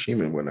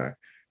Hiroshima and whatnot.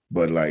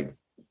 But like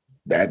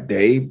that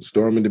day,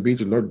 storming the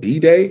beach of Normandy,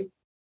 D-Day.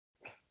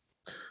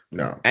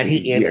 No, and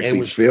he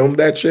actually filmed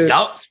that shit.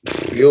 Yup.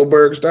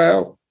 Spielberg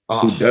style.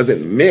 Who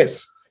doesn't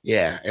miss?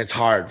 Yeah, it's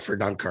hard for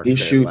Dunkirk. He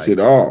shoots it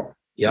all.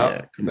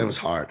 Yep, it was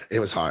hard. It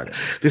was hard.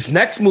 This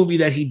next movie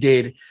that he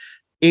did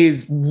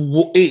it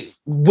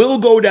will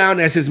go down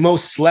as his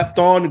most slept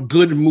on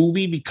good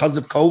movie because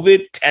of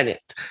COVID.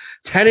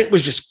 Tenet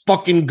was just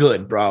fucking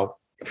good, bro.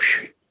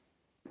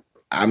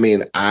 I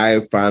mean,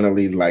 I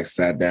finally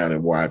sat down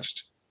and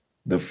watched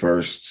the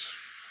first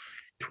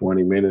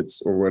 20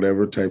 minutes or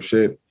whatever type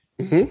shit.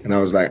 Mm-hmm. And I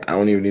was like, I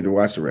don't even need to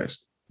watch the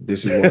rest.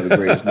 This is one of the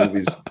greatest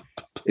movies.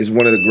 It's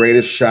one of the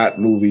greatest shot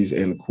movies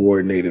and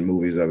coordinated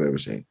movies I've ever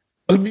seen.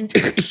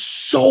 It's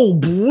so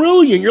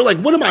brilliant. You're like,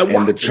 what am I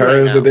watching? And the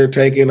turns that they're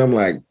taking, I'm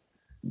like,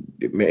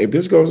 man, if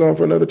this goes on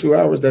for another 2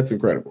 hours, that's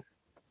incredible.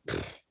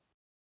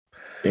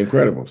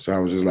 Incredible. So I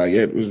was just like,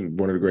 yeah, it was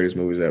one of the greatest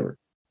movies ever.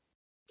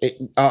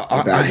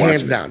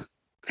 Hands down.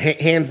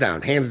 Hands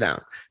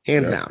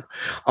down.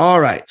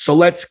 All right. So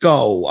let's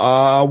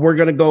go. We're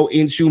going to go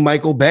into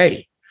Michael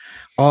Bay.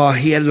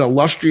 He had an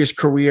illustrious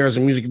career as a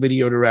music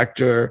video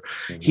director.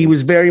 Mm-hmm. He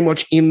was very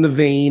much in the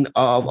vein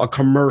of a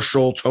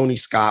commercial Tony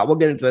Scott. We'll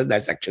get into the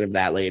dissection of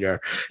that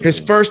later. His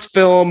first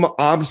film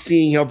I'm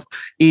seeing of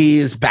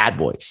is Bad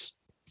Boys.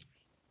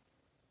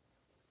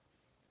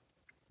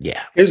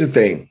 Yeah. Here's the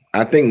thing.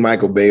 I think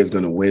Michael Bay is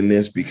going to win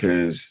this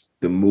because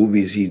the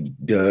movies he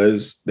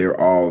does, they're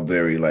all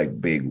very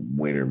big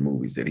winner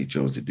movies that he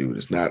chose to do.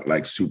 It's not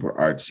super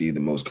artsy, the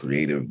most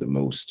creative, the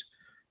most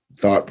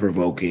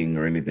thought-provoking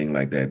or anything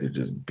like that. They're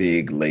just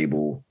big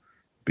label,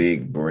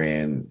 big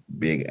brand,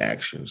 big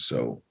action.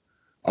 So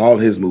all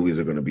his movies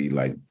are going to be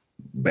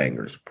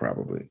bangers,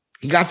 probably.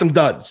 He got some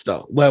duds,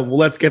 though. Well,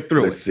 let's get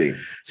through Let's see.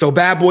 So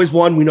Bad Boys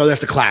 1, we know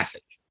that's a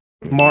classic.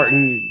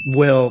 Martin,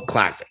 Will,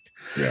 classic.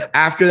 Yeah.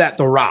 After that,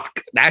 The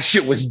Rock. That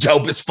shit was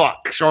dope as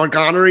fuck. Sean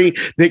Connery,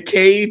 Nick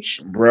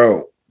Cage.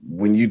 Bro,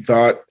 when you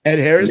thought Ed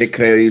Harris, Nick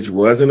Cage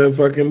wasn't in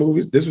fucking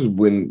movies, this was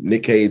when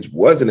Nick Cage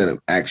wasn't an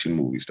action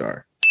movie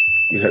star.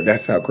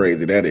 That's how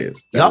crazy that is.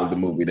 That was the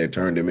movie that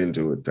turned him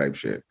into it type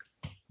shit.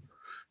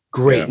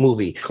 Great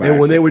movie. Classic.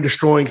 And when they were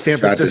destroying San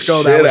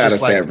Francisco, that was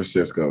just San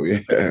Francisco.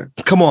 Yeah.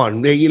 Come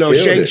on.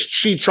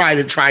 She tried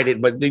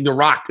it, but The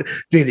Rock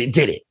did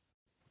it.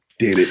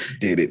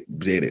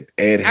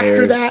 Ed Harris.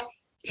 After that,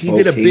 he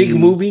did a big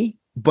movie,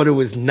 but it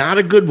was not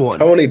a good one.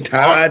 Tony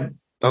Todd.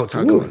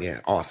 Todd.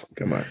 Yeah, awesome.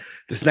 Come on.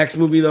 This next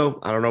movie, though,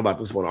 I don't know about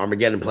this one.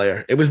 Armageddon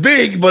Player. It was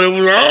big, but it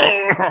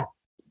was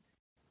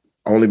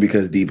only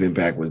because Deep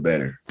Impact was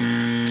better.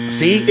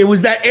 See, it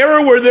was that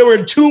era where there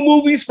were two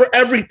movies for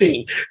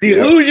everything: The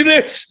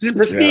Illusionist, The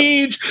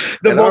Prestige,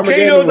 The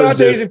Volcano,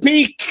 Dante's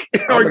Peak.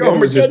 Armageddon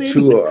was just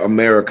too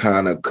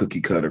Americana, cookie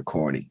cutter,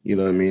 corny. You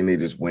know what I mean? They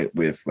just went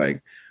with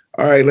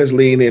all right, let's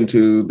lean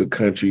into the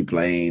country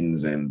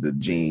planes and the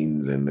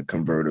jeans and the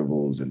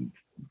convertibles and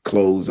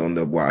clothes on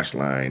the wash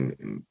line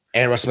and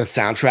Aerosmith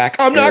soundtrack.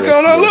 I'm not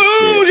gonna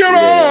lose your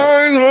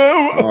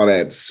mind. All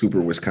that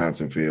super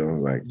Wisconsin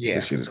feel.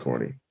 This shit is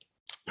corny.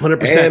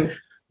 100%. And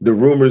the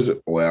rumors,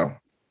 well,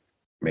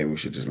 maybe we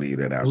should just leave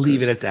that out.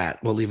 Leave it at that.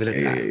 We'll leave it at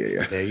that.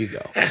 Yeah. There you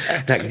go.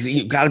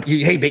 You gotta,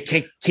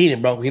 hey,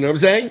 Kenan, bro. You know what I'm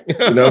saying?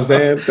 You know what I'm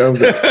saying?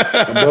 Thumbs up.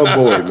 Above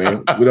board,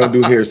 man. We don't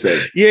do hearsay.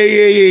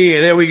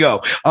 Yeah. There we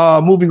go.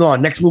 Moving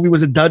on. Next movie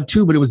was a dud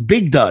too, but it was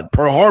big dud.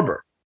 Pearl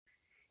Harbor.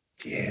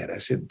 Yeah,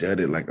 that shit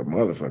dudded like a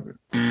motherfucker.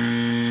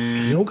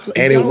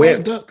 And it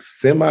went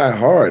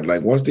semi-hard.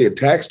 Once the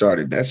attack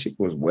started, that shit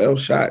was well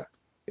shot.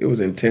 It was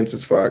intense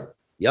as fuck.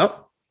 Yep.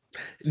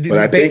 But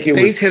I think it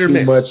was too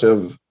much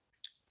of.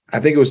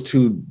 I think it was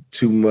too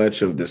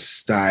much of the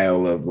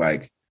style of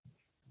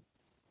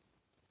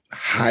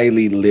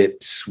highly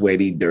lit,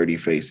 sweaty, dirty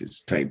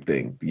faces type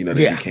thing. That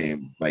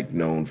became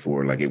known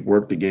for. It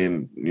worked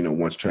again.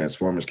 Once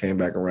Transformers came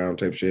back around,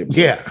 type shit. But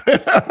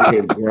it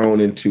had grown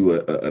into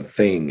a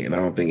thing, and I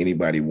don't think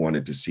anybody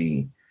wanted to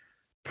see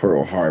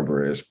Pearl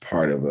Harbor as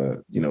part of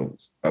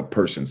a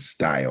person's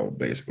style.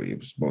 Basically,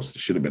 it was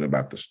should have been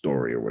about the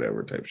story or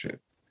whatever type shit.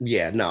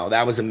 Yeah, no,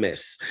 that was a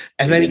miss.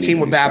 And then he came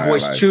with Bad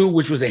Boys 2,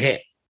 which was a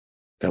hit.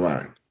 Come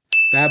on.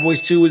 Bad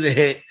Boys 2 was a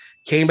hit.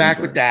 Came back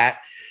with that.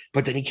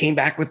 But then he came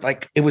back with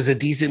it was a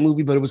decent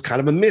movie, but it was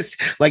kind of a miss.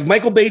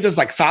 Michael Bay does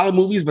solid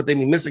movies, but they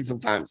be missing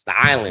sometimes. The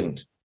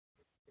Island.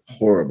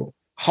 Horrible.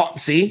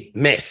 See?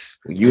 Miss.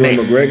 Ewan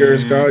McGregor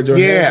and Scarlett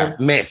Johansson? Yeah,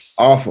 miss.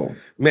 Awful.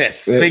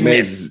 Miss. Big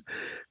miss.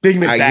 Big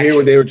miss. I hear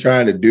what they were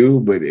trying to do,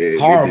 but it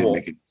didn't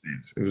make any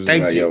sense.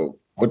 It was yo,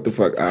 what the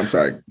fuck? I'm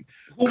sorry.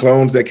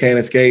 Clones that can't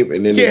escape,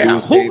 and then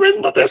who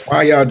written this?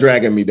 Why y'all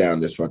dragging me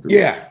down this fucking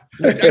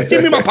road?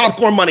 Give me my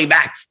popcorn money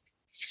back.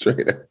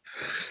 Straight up.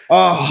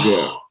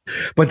 Oh,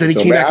 But then he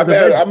So, came man,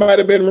 back. I might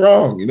have been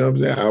wrong. You know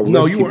what I'm saying?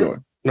 No, you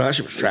weren't. No, that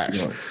shit was trash.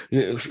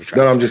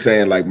 No, I'm just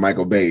saying, like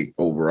Michael Bay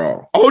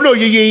overall. Oh no,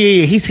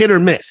 yeah. He's hit or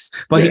miss,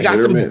 but he got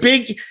some miss.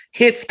 big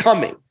hits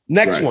coming.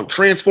 Next one,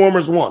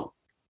 Transformers 1.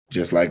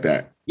 Just like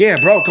that. Yeah,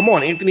 bro, come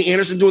on. Anthony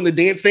Anderson doing the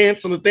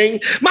dance on the thing.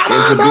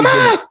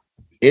 Mama.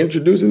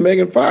 Introducing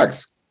Megan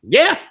Fox.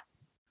 Yeah.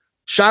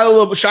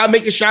 Making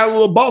Shia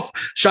LaBeouf.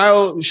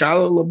 Shia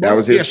LaBeouf. That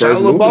was his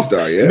first movie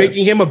star, yeah.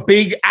 Making him a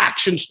big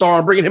action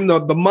star, bringing him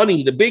the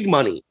money, the big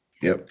money.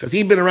 Yep. Because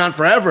he'd been around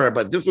forever,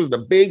 but this was the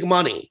big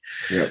money.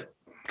 Yep.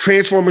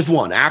 Transformers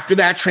 1. After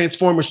that,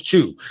 Transformers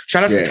 2.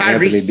 Shout out to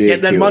Tyrese,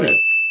 get that money. That.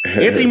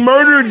 Anthony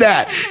murdered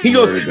that. He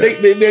goes,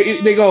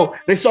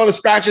 they saw the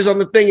scratches on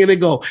the thing, and he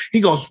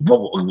goes,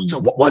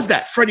 what was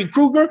that? Freddy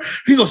Krueger?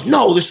 He goes,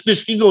 no,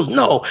 he goes,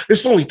 no,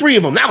 there's only 3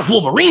 of them. That was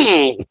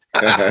Wolverine.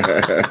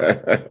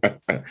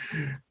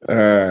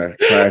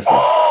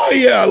 Oh,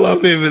 yeah, I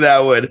love him in that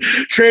one.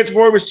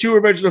 Transformers 2,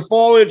 Revenge of the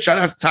Fallen. Shout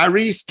out to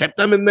Tyrese, kept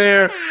them in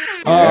there.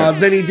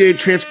 Then he did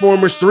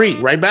Transformers 3,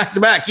 right back to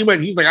back.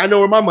 He's like, I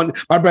know where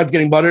my bread's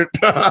getting buttered.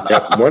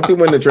 Once he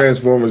went to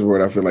Transformers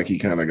world, I feel like he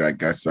kind of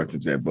got sucked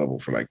into that bubble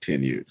for like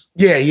 10 years.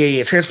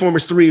 Yeah.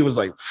 Transformers 3 was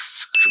like,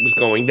 was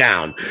going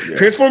down. Yeah.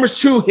 Transformers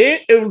 2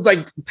 hit. It's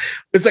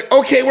like,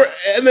 okay,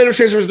 and then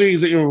Transformers 3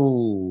 is like,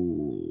 ooh.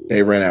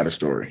 They ran out of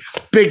story.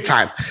 Big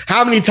time.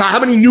 How many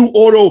new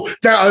auto,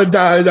 what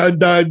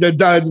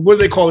do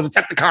they call it?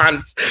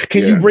 Decepticons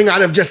can you bring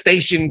out of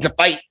gestation to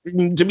fight,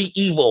 to be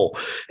evil?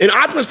 And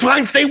Optimus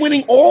Prime stay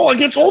winning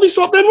against all these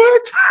soft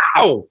N-words?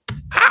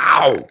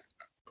 How?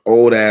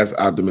 Old ass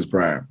Optimus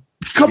Prime.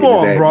 Come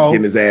on, bro.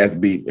 Getting his ass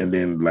beat and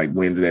then like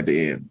wins it at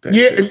the end.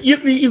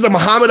 He's the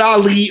Muhammad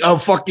Ali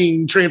of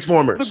fucking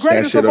Transformers.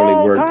 That shit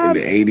only worked in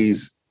the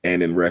 80s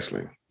and in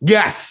wrestling.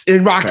 Yes,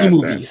 in Rocky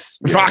movies.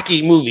 Yeah.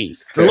 Rocky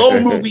movies. Slow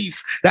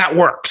movies, that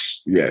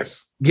works.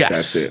 Yes.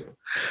 That's it.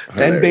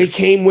 Then they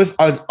came with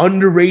an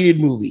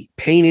underrated movie,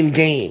 Pain and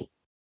Gain.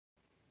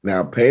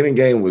 Now, Pain and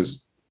Gain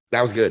was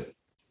good.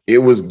 It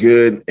was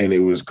good and it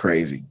was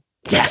crazy.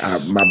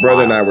 Yes. My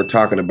brother and I were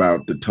talking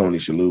about the Tony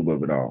Shalhoub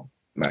of it all.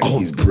 Like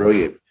he's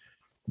brilliant,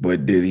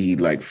 but did he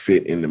like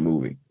fit in the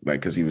movie? Like,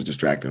 because he was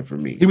distracting for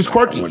me. He was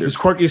quirky. He was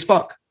quirky as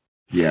fuck.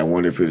 Yeah, I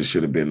wonder if it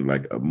should have been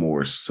like a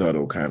more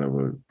subtle kind of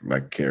a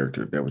like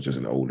character that was just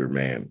an older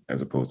man,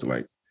 as opposed to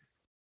like.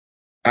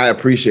 I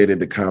appreciated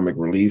the comic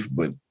relief,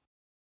 but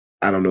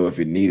I don't know if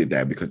it needed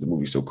that because the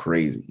movie's so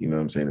crazy. You know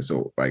what I'm saying? It's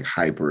so like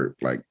hyper,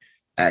 like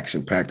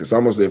action packed. It's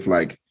almost if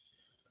like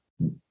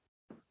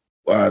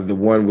the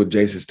one with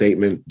Jason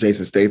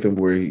Statham,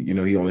 where he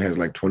only has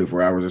like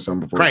 24 hours or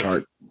something before his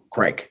heart.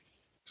 Crank.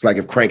 It's like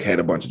if Crank had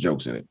a bunch of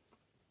jokes in it.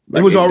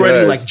 Like, it was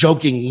already like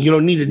joking. You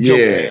don't need a joke,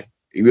 man.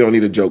 We don't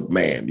need a joke,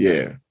 man.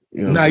 Yeah.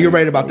 You're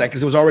right about that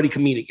because it was already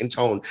comedic in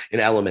tone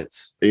and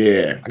elements.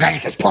 Yeah. I gotta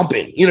get this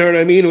pumping. You know what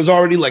I mean? It was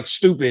already like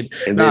stupid.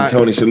 And then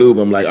Tony Shalhoub,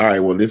 I'm like, all right,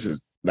 well, this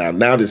is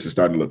now this is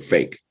starting to look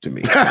fake to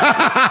me. And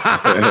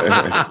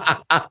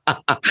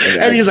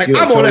he's like,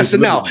 I'm on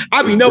SNL.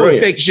 I be knowing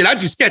fake shit. I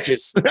do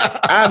sketches.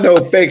 I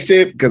know fake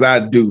shit because I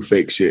do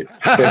fake shit.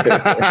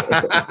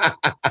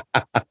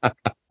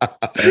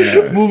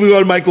 Moving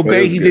on, Michael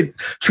Bay. He did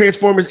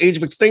Transformers: Age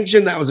of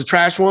Extinction. That was a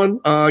trash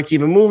one.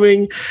 Keep it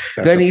moving.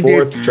 Then he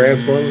did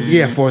Transformers.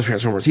 Yeah, 4th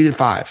Transformers. He did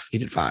 5.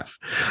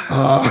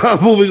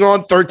 Moving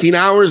on, 13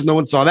 Hours. No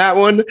one saw that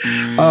one.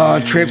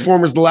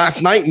 Transformers: The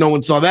Last Night. No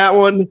one saw that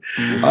one.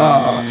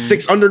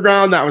 6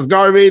 Underground. That was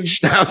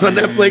garbage. That was on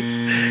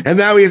Netflix. And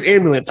now he has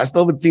Ambulance. I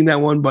still haven't seen that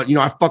one, but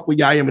I fuck with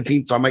Yahya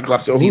Mateen, so I might go up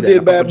to see that. So who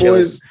did Bad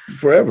Boys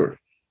Forever?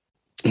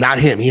 Not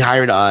him. He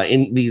hired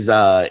in these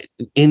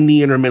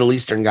Indian or Middle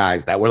Eastern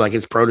guys that were like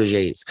his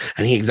proteges,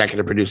 and he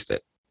executive produced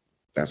it.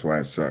 That's why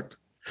it sucked.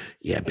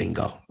 Yeah,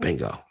 bingo.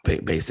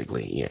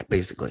 Basically.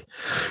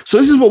 So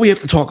this is what we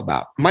have to talk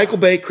about. Michael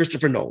Bay,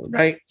 Christopher Nolan,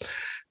 right?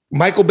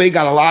 Michael Bay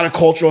got a lot of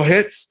cultural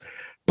hits,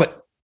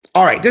 but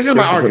all right, this is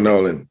my argument.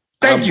 Nolan.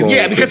 Thank you.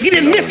 Yeah, because he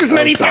didn't miss as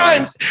many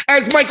times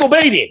as Michael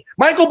Bay did.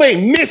 Michael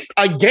Bay missed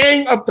a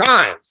gang of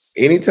times.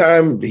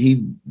 Anytime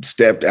he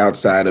stepped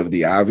outside of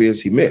the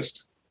obvious, he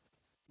missed.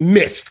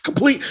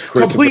 Complete.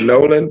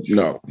 Nolan,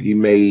 no, he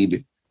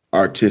made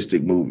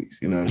artistic movies.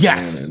 You know what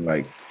I'm saying? And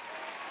like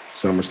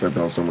some were slept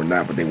on, some were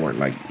not, but they weren't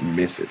like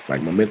misses.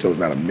 Like Memento is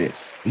not a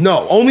miss.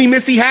 No, only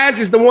miss he has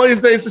is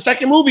the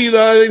second movie,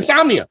 the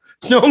Insomnia.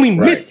 It's the only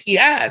miss he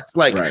has.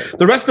 Like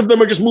the rest of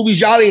them are just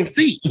movies y'all ain't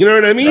see. You know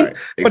what I mean? Right.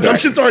 Exactly. But them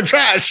shits aren't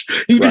trash.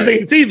 You just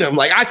ain't see them.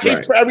 Like I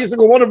came for every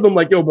single one of them.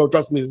 Like, yo, bro,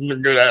 trust me, this is a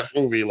good ass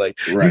movie. Like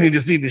you need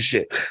to see this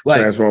shit.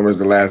 Like Transformers: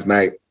 The Last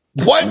Night.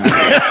 What?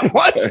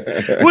 What is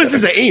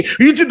this?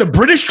 You did the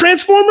British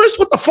Transformers?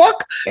 What the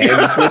fuck? And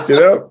he switched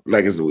it up.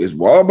 Like, is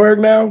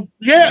Wahlberg now?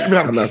 Yeah.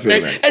 I'm not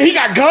feeling that. And he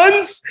got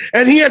guns,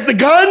 and he has the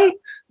gun.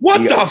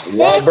 What the fuck?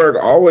 Wahlberg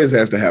always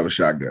has to have a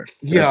shotgun.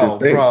 Yo,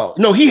 bro.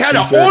 No, he had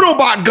an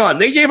Autobot gun.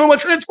 They gave him a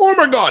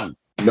Transformer gun.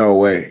 No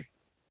way.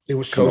 It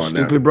was so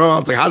stupid, bro. I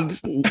was like, how did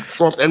this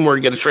soft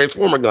N-word get a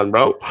Transformer gun,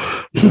 bro?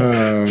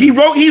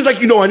 He's like,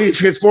 I need a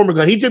Transformer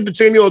gun. He did the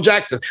Samuel L.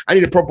 Jackson. I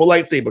need a purple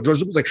lightsaber. George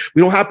Lucas was like,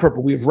 we don't have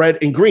purple. We have red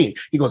and green.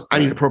 He goes, I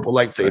need a purple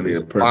lightsaber. I need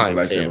a purple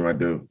lightsaber, I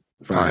do.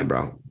 Fine,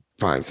 bro.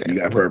 Fine, Sam. You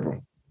got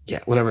purple.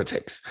 Yeah, whatever it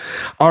takes.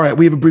 All right,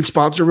 we have a brief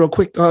sponsor real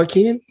quick,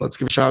 Kenan. Let's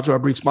give a shout out to our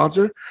brief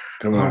sponsor.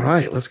 Come on. All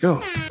right, let's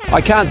go.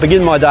 I can't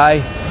begin my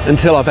day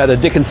until I've had a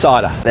Dickens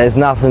cider. There's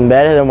nothing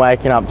better than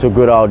waking up to a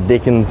good old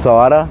Dickens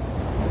cider.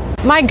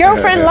 My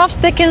girlfriend loves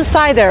Dickens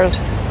ciders.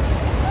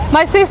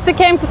 My sister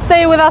came to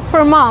stay with us for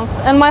a month,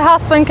 and my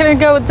husband couldn't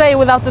go a day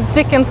without the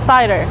Dickens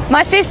cider.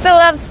 My sister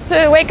loves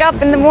to wake up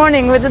in the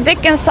morning with the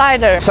Dickens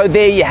cider. So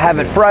there you have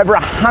it. For over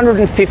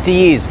 150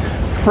 years,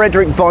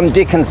 Frederick von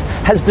Dickens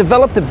has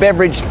developed a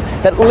beverage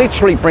that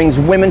literally brings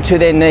women to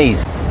their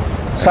knees.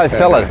 So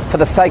fellas, for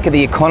the sake of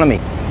the economy,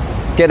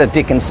 get a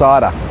Dickens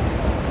cider.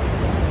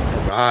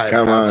 Right.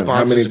 Come on.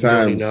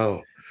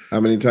 How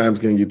many times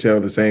can you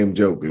tell the same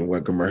joke in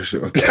one commercial?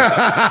 We get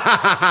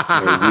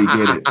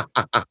it.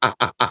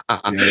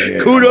 Yeah,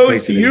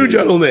 kudos to you,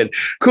 gentlemen.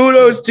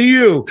 Kudos to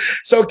you.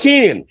 So,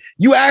 Kenan,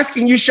 you ask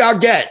and you shall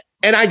get.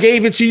 And I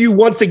gave it to you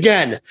once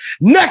again.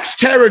 Next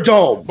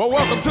Terrordome. But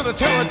welcome to the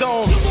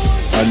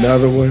Terrordome.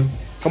 Another one?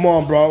 Come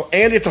on, bro.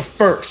 And it's a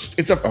first.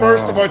 It's a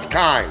first of its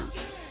kind.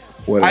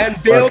 What a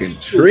fucking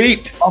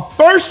treat. A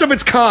first of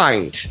its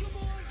kind.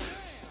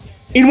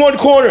 In one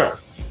corner,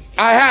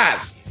 I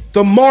have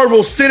the Marvel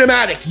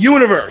Cinematic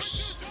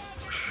Universe.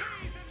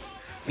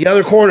 The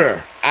other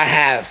corner, I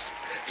have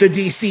the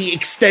DC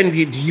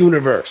Extended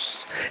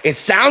Universe. It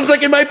sounds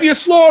like it might be a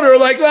slaughter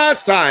like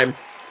last time,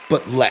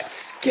 but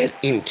let's get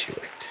into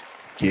it.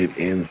 Get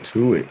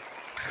into it.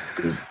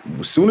 Because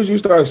as soon as you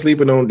start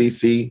sleeping on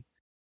DC,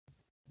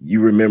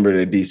 you remember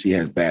that DC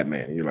has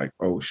Batman. You're like,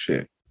 oh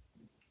shit.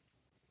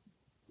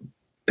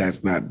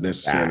 That's not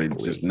necessarily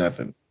just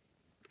nothing.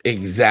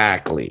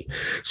 Exactly.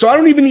 So I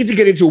don't even need to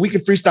get into it. We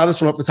can freestyle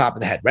this one off the top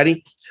of the head.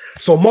 Ready?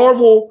 So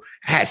Marvel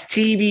has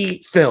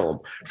TV film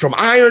from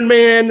Iron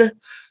Man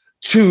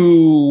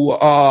to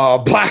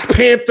Black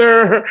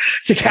Panther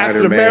to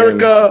Captain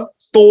America,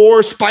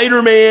 Thor,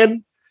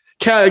 Spider-Man,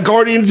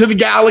 Guardians of the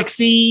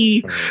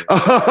Galaxy,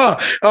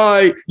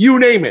 you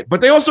name it. But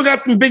they also got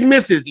some big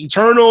misses.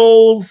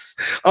 Eternals,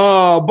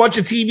 a bunch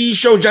of TV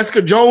shows.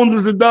 Jessica Jones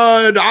was a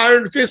dud.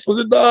 Iron Fist was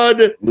a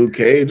dud. Luke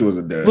Cage was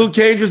a dud. Luke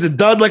Cage was a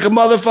dud like a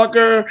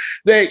motherfucker.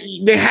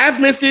 They have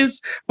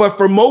misses, but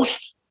for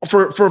most,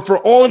 for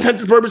all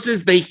intents and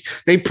purposes,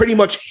 they pretty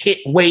much hit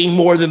way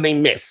more than they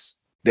miss.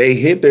 They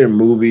hit their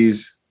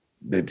movies,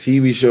 the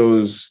TV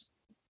shows.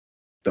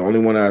 The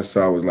only one I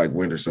saw was like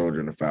Winter Soldier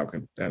and the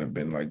Falcon. That'd have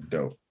been like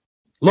dope.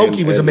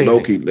 Loki was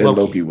amazing.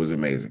 Loki was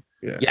amazing.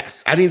 Yeah.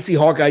 Yes. I didn't see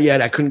Hawkeye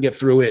yet. I couldn't get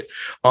through it.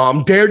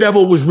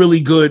 Daredevil was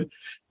really good.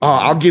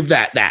 I'll give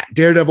that.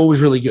 Daredevil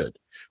was really good.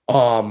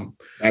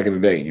 Back in the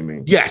day, you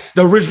mean? Yes.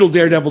 The original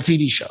Daredevil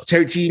TV show.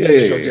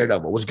 TV show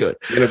Daredevil was good.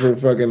 Jennifer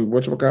fucking,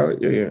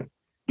 whatchamacallit? Yeah.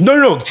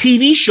 No.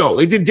 TV show.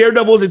 They did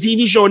Daredevil as a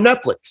TV show on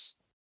Netflix.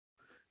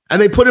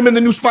 And they put him in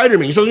the new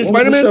Spider-Man. You saw the new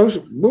Spider-Man?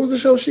 What was the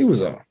show she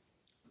was on?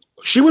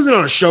 She wasn't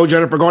on a show,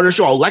 Jennifer Garner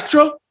show.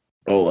 Elektra?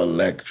 Oh,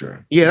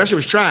 Elektra. Yeah, that shit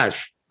was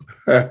trash.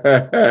 Yeah,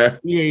 that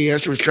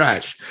shit was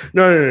trash.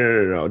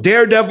 No.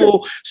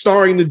 Daredevil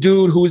starring the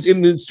dude who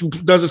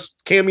does a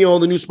cameo on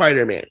the new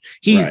Spider-Man.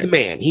 He's the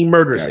man. He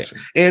murders it.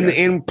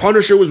 And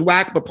Punisher was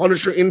whack, but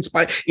Punisher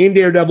in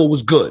Daredevil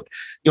was good.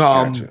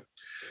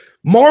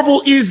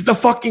 Marvel is the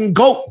fucking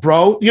GOAT,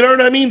 bro. You know what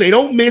I mean? They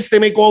don't miss. They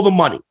make all the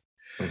money.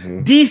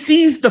 Mm-hmm.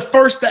 DC's the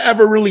first to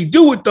ever really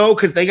do it, though,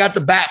 because they got the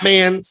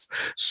Batmans,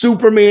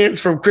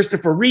 Supermans from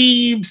Christopher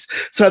Reeves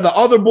to the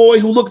other boy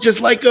who looked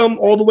just like him,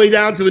 all the way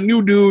down to the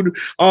new dude.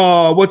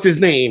 What's his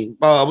name?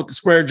 With the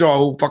square jaw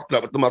who fucked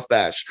up with the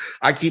mustache.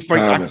 I keep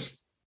forgetting.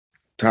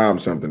 Tom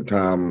something.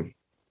 Damn,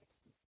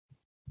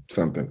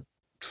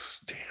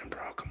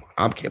 bro. Come on.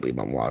 I can't believe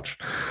I'm watching.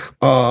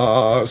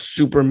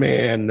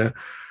 Superman.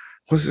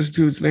 What's this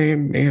dude's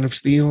name? Man of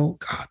Steel.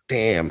 God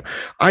damn.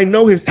 I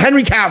know his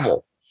Henry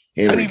Cavill.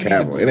 Henry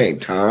Cavill. It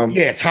ain't Tom.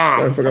 Yeah, Tom.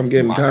 Where the fuck I'm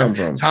getting Tom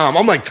from? Tom.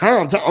 I'm like,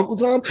 Tom, Uncle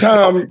Tom?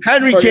 Tom.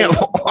 Henry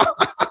Cavill.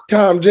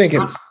 Tom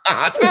Jenkins.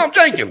 Tom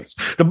Jenkins.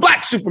 The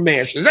black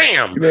Superman.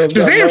 Shazam.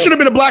 Shazam should have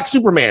been a black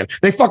Superman.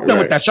 They fucked up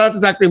with that. Shout out to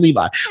Zachary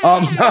Levi.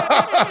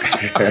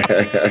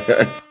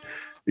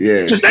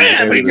 Yeah.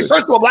 Shazam! But he just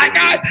turns to a black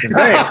guy.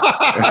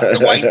 It's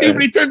a white dude,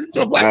 but he turns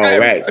into a black guy.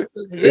 Right.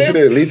 They should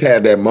at least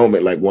had that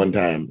moment like one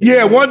time.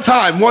 Yeah, one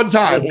time. Where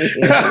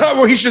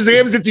he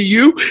Shazams into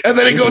you, and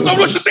then he goes, oh,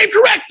 what's Shazam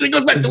correct? And he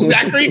goes back to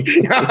Zachary.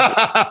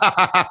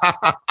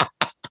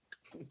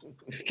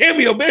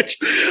 Cameo, bitch.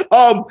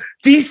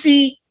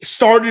 DC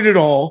started it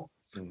all.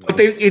 But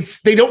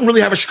they don't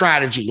really have a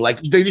strategy.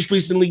 Like they just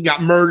recently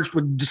got merged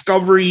with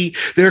Discovery.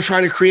 They're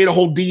trying to create a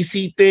whole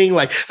DC thing.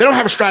 Like they don't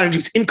have a strategy.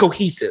 It's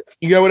incohesive.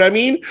 You know what I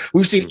mean?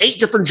 We've seen 8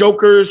 different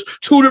Jokers,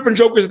 2 different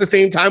Jokers at the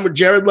same time with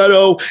Jared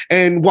Leto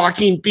and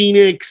Joaquin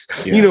Phoenix.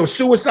 Yeah. You know,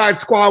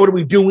 Suicide Squad. What are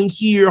we doing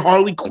here?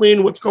 Harley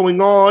Quinn. What's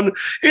going on?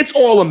 It's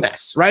all a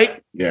mess,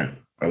 right? Yeah,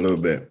 a little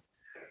bit.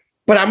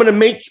 But I'm going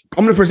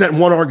to present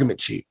one argument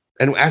to you.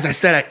 And as I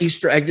said, I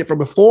Easter egged it from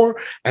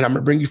before, and I'm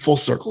going to bring you full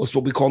circle. It's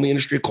what we call in the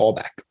industry a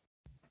callback.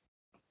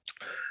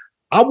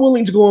 I'm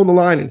willing to go on the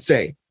line and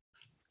say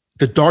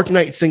The Dark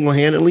Knight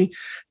single-handedly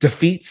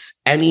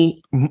defeats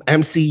any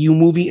MCU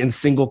movie in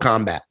single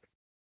combat.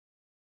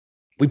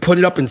 We put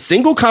it up in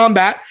single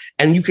combat,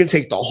 and you can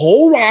take the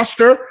whole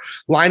roster,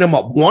 line them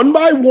up one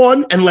by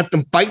one, and let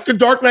them fight the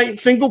Dark Knight in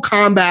single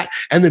combat,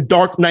 and the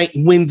Dark Knight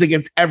wins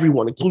against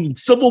everyone, including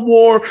Civil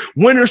War,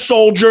 Winter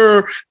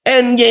Soldier,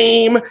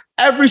 Endgame,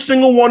 every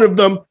single one of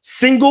them,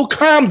 single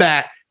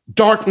combat,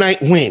 Dark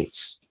Knight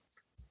wins.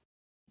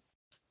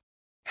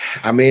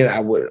 I mean,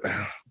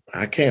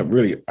 I can't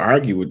really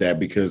argue with that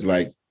because,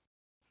 like,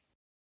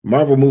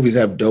 Marvel movies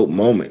have dope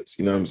moments,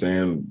 you know what I'm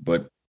saying?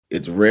 But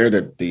it's rare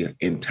that the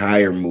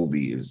entire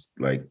movie is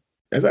like,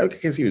 as I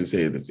can see you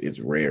say, it's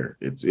rare.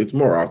 It's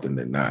more often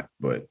than not,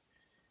 but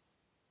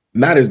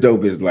not as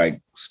dope as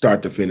like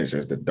start to finish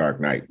as the Dark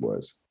Knight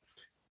was.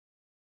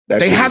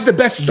 They have the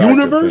best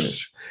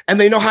universe, and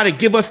they know how to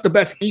give us the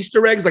best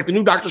Easter eggs, like the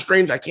new Doctor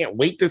Strange. I can't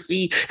wait to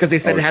see because they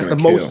said it has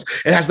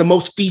the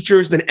most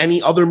features than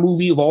any other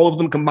movie of all of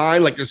them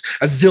combined. Like there's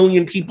a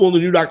zillion people in the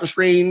new Doctor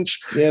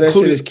Strange. Yeah, that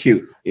shit is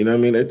cute. You know what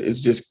I mean?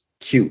 It's just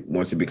cute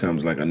once it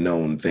becomes like a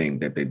known thing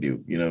that they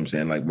do. You know what I'm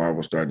saying? Like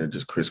Marvel started to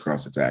just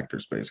crisscross its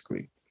actors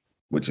basically,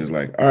 which is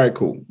like, all right,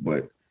 cool.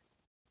 But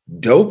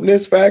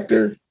dopeness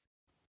factor,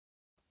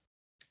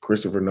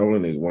 Christopher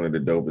Nolan is one of the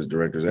dopest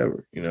directors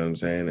ever. You know what I'm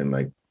saying? And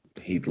like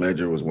Heath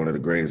Ledger was one of the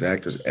greatest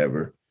actors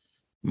ever.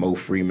 Mo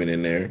Freeman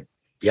in there.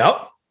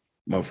 Yep.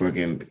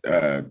 Motherfucking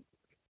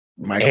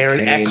Aaron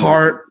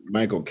Eckhart.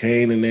 Michael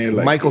Caine in there.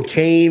 Like, Michael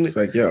Caine. It's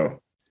like,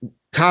 yo.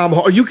 Tom,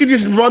 you can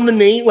just run the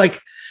name. Like,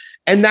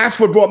 and that's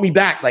what brought me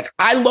back. Like,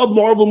 I love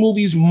Marvel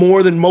movies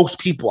more than most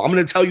people. I'm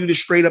going to tell you this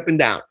straight up and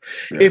down.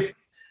 Yeah.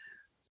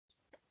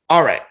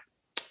 All right,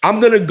 I'm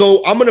going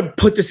to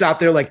put this out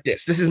there like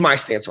this. This is my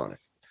stance on it.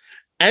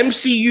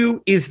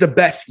 MCU is the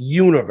best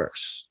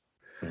universe.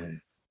 Mm-hmm.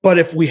 But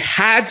if we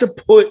had to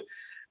put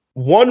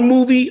one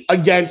movie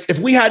if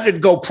we had to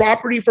go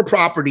property for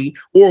property,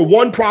 or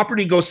one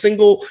property go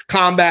single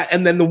combat,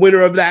 and then the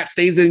winner of that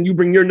stays in, you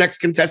bring your next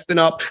contestant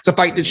up to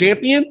fight the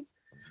champion,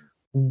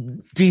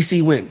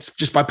 DC wins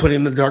just by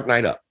putting the Dark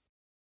Knight up.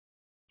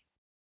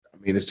 I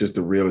mean, it's just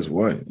the realest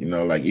one, you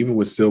know, like even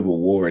with Civil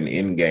War and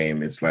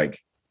Endgame, it's like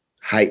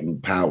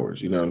heightened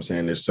powers, you know what I'm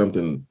saying? There's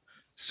something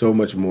so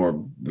much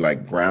more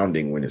like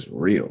grounding when it's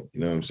real, you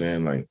know what I'm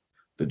saying? Like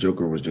the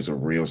Joker was just a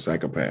real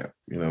psychopath,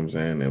 you know what I'm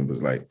saying? And it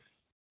was like,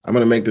 I'm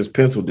going to make this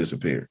pencil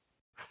disappear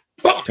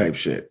type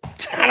shit.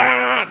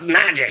 Ta-da!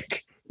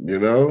 Magic. You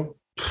know?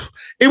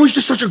 It was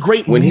just such a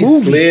great when movie. He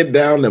slid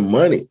down the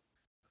money.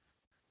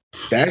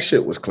 That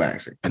shit was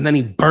classic. And then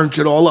he burnt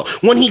it all up.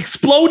 When he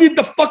exploded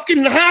the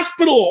fucking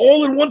hospital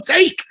all in one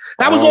take.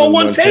 That was all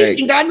one take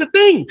and got in the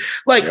thing.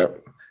 Like,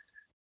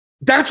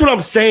 that's what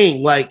I'm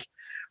saying. Like,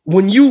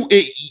 when you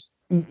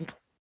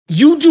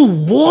do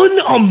one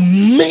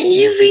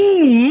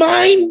amazing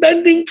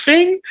mind-bending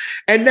thing,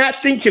 and that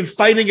thing can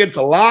fight against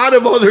a lot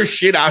of other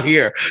shit out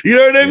here. You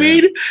know what I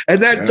mean?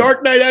 And that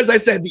Dark Knight, as I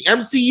said, the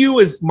MCU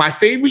is my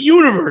favorite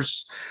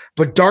universe,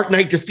 but Dark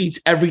Knight defeats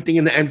everything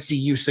in the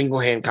MCU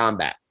single-hand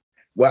combat.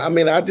 Well, I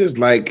mean, I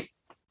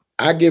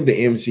give the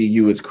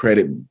MCU its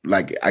credit,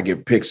 like I give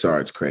Pixar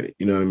its credit.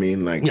 You know what I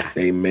mean? Like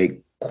they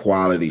make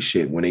quality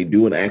shit. When they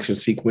do an action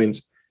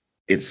sequence,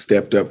 it's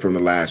stepped up from the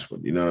last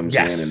one. You know what I'm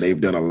saying? And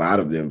they've done a lot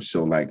of them.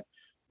 So like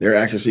their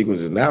action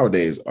sequences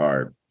nowadays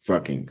are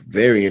fucking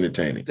very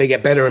entertaining. They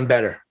get better and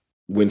better.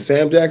 When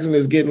Sam Jackson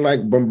is getting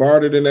like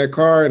bombarded in that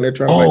car and they're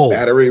trying to like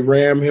battery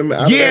ram him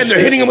out. Yeah, and they're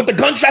hitting him with the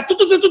gunshot.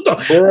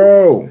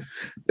 Bro,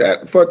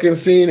 that fucking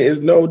scene is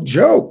no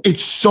joke.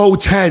 It's so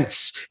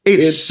tense.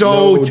 It's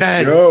so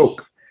tense.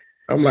 Joke.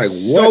 I'm like,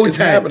 what is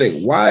happening?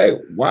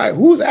 Why?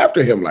 Who's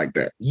after him like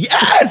that?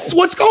 Yes,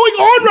 what's going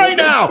on right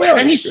now?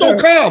 And he's so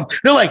calm.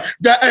 They're like,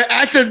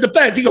 after the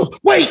defense, he goes,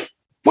 wait.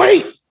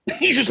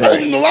 He's just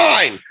holding the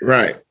line.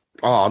 Right.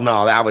 Oh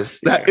no,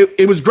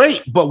 it was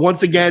great. But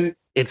once again,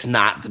 it's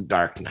not the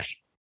Dark Knight.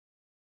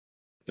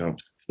 No,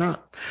 it's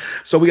not.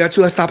 So we got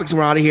two last topics and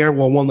we're out of here.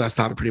 Well, one last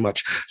topic pretty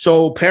much.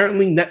 So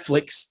apparently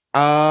Netflix,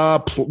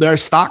 their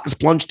stock has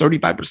plunged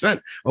 35%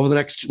 over the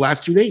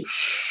last 2 days.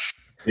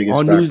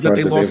 On news that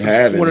they lost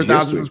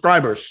 200,000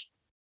 subscribers.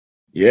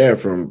 Yeah,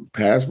 from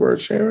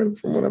password sharing,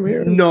 from what I'm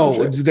hearing.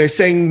 No, they're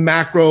saying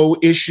macro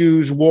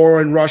issues,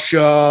 war in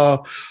Russia,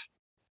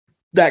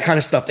 that kind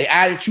of stuff. They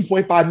added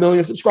 2.5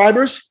 million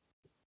subscribers,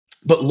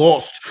 but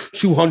lost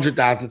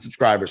 200,000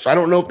 subscribers. So I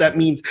don't know if that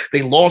means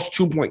they lost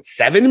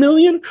 2.7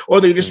 million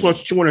or they just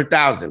lost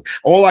 200,000.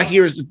 All I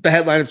hear is the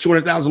headline of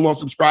 200,000 lost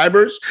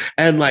subscribers,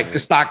 and like the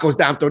stock goes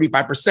down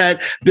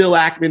 35%. Bill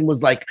Ackman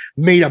was like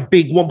made a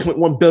big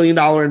 $1.1 billion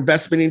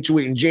investment into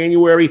it in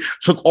January,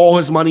 took all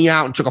his money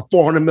out and took a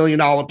 $400 million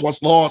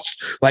plus loss,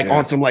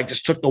 on some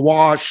just took the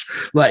wash.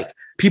 Like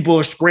people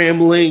are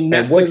scrambling.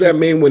 And what does that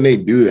mean when they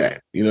do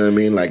that? You know what I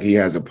mean? Like he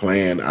has a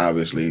plan,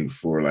 obviously,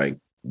 for like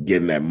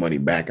getting that money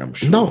back, I'm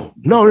sure.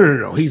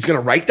 No. He's going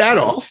to write that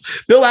off.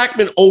 Bill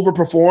Ackman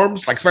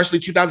overperforms, like especially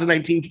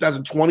 2019,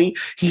 2020.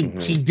 He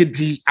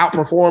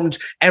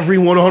outperformed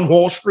everyone on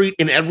Wall Street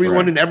and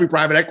everyone in every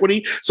private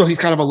equity. So he's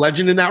kind of a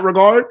legend in that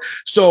regard.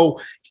 So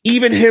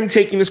even him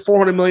taking this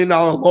 $400 million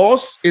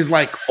loss is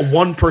like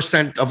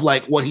 1% of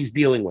like what he's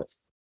dealing with.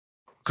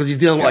 Because he's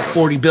dealing with like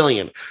 40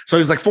 billion. So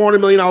he's like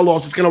 $400 million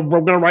loss. We're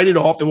gonna write it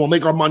off and we'll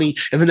make our money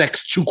in the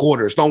next 2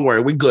 quarters. Don't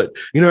worry, we good.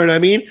 You know what I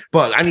mean?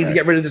 But I need to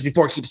get rid of this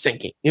before it keeps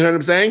sinking. You know what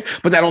I'm saying?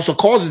 But that also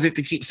causes it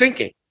to keep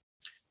sinking.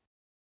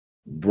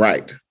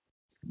 Right.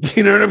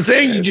 You know what I'm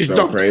saying? You just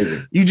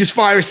crazy. You just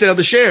fire sale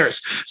the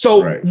shares.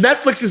 So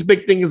Netflix's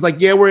big thing is like,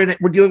 we're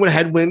dealing with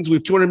headwinds. We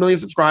have 200 million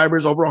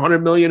subscribers, over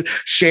 100 million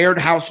shared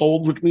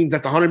households, which means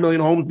that's 100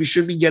 million homes we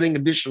should be getting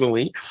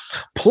additionally.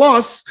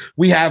 Plus,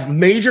 we have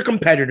major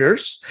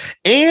competitors,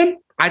 and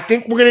I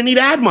think we're going to need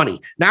ad money.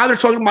 Now they're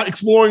talking about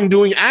exploring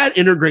doing ad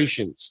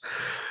integrations.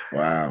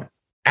 Wow.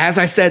 As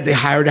I said, they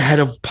hired a head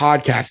of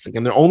podcasting,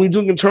 and they're only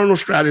doing internal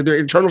strategy. Their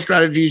internal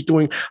strategy is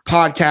doing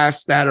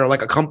podcasts that are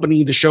like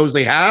accompany the shows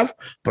they have.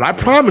 But I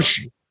promise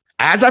you,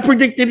 as I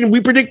predicted, and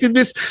we predicted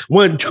this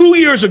 2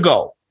 years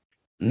ago,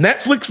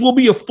 Netflix will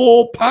be a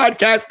full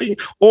podcasting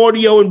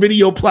audio and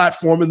video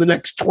platform in the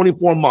next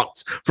 24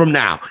 months from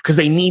now, because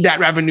they need that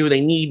revenue.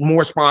 They need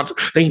more sponsors.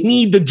 They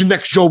need the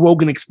next Joe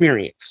Rogan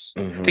experience.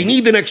 Mm-hmm. They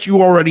need the next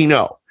You Already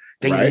Know.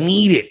 They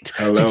need it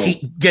to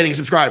keep getting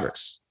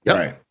subscribers. Yep.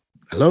 Right.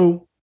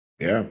 Hello.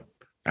 Yeah.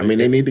 I mean,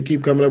 they need to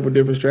keep coming up with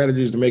different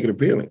strategies to make it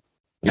appealing.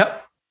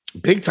 Yep.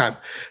 Big time.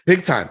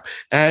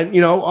 And,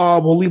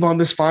 we'll leave on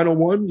this final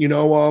one.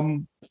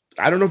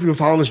 I don't know if you've been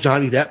following this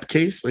Johnny Depp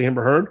case with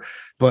Amber Heard,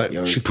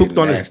 but she pooped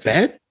on his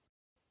bed.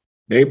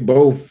 They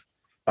both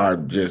are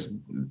just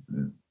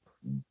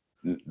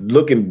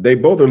looking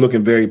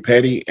very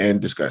petty and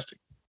disgusting.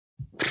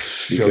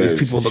 These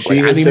people look like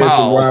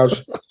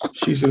animals.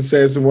 She's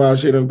said some wild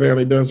shit and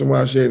apparently done some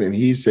wild shit, and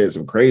he said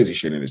some crazy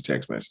shit in his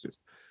text messages.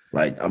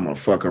 Like, I'm gonna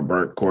fuck her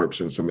burnt corpse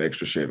and some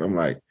extra shit. I'm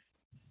like,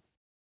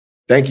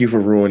 thank you for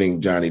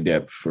ruining Johnny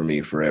Depp for me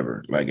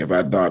forever. Like, if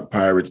I thought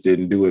Pirates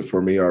didn't do it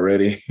for me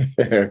already,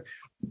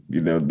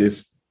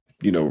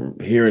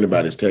 hearing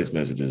about his text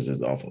messages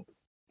is awful.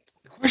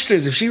 The question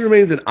is, if she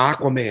remains an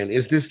Aquaman,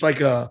 is this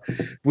like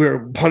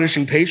we're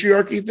punishing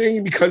patriarchy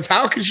thing? Because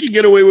how can she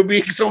get away with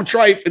being so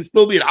trite and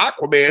still be an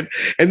Aquaman?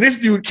 And this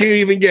dude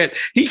can't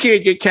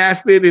get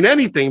casted in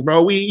anything,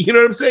 bro. You know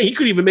what I'm saying? He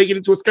couldn't even make it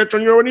into a sketch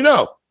on You Already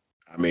Know.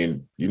 I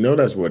mean,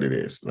 that's what it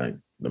is. Like,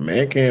 the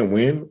man can't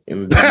win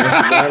in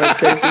domestic violence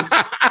cases.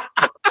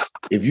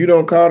 If you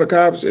don't call the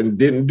cops and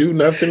didn't do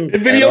nothing,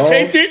 and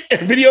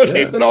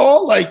videotaped it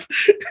all, like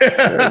you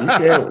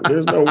can't.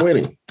 There's no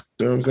winning.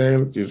 You know what I'm saying?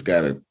 You just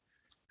gotta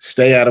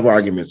stay out of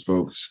arguments,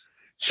 folks.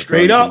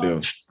 Straight up,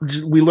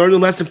 we learned a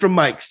lesson from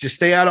Mike's. Just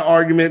stay out of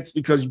arguments,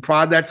 because you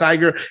prod that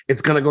tiger,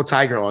 it's gonna go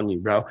tiger on you,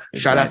 bro. Exactly.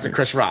 Shout out to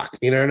Chris Rock.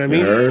 You know what I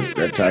mean?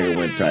 That tiger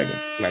went tiger.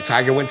 That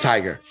tiger went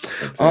tiger.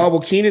 Well,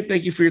 Kenan,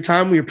 thank you for your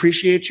time. We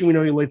appreciate you. We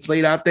know it's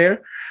late out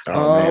there.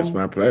 Oh, man, it's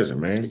my pleasure,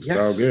 man. It's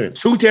all good.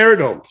 2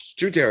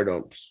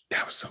 Terrordomes.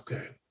 That was so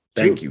good.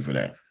 Thank you for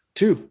that.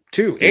 2.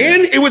 Yeah.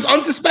 And it was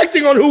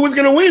unsuspecting on who was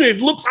gonna win.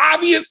 It looks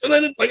obvious, and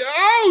then it's like,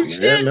 oh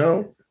shit. Yeah,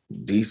 no.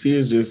 DC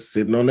is just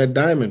sitting on that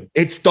diamond.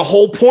 It's the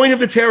whole point of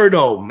the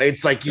Terrordome.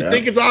 It's like you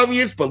think it's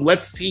obvious, but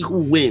let's see who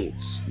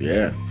wins.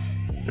 Yeah.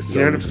 It's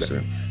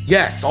 100%.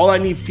 Yes, all I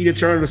need is Tina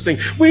Turner to sing,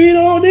 "We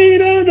don't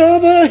need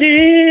another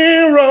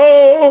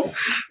hero.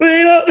 We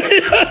don't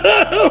need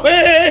another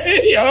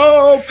way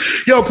home."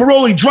 Yo,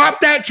 Paroli, drop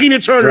that Tina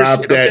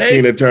Turner.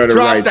 Tina Turner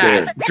right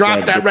there.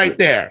 Drop that right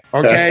there.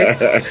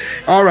 Okay.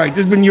 All right.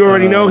 This has been You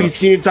Already Know. He's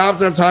Kenan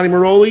Thompson. I'm Tony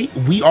Maroli.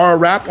 We are a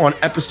wrap on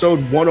episode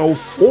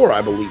 104,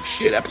 I believe.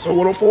 Episode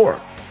 104.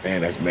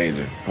 Man, that's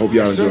major. Hope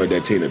y'all enjoyed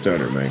that Tina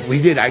Turner, man.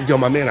 We did.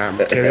 My man, I'm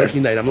karaoke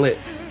night. I'm lit.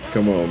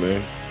 Come on,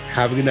 man.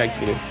 Have a good night,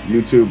 Kenan.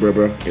 You too, bro.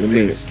 In a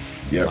minute.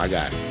 Yeah, I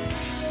got it.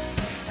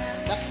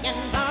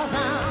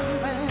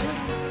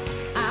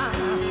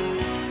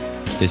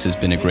 This has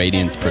been a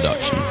Greidiens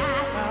production.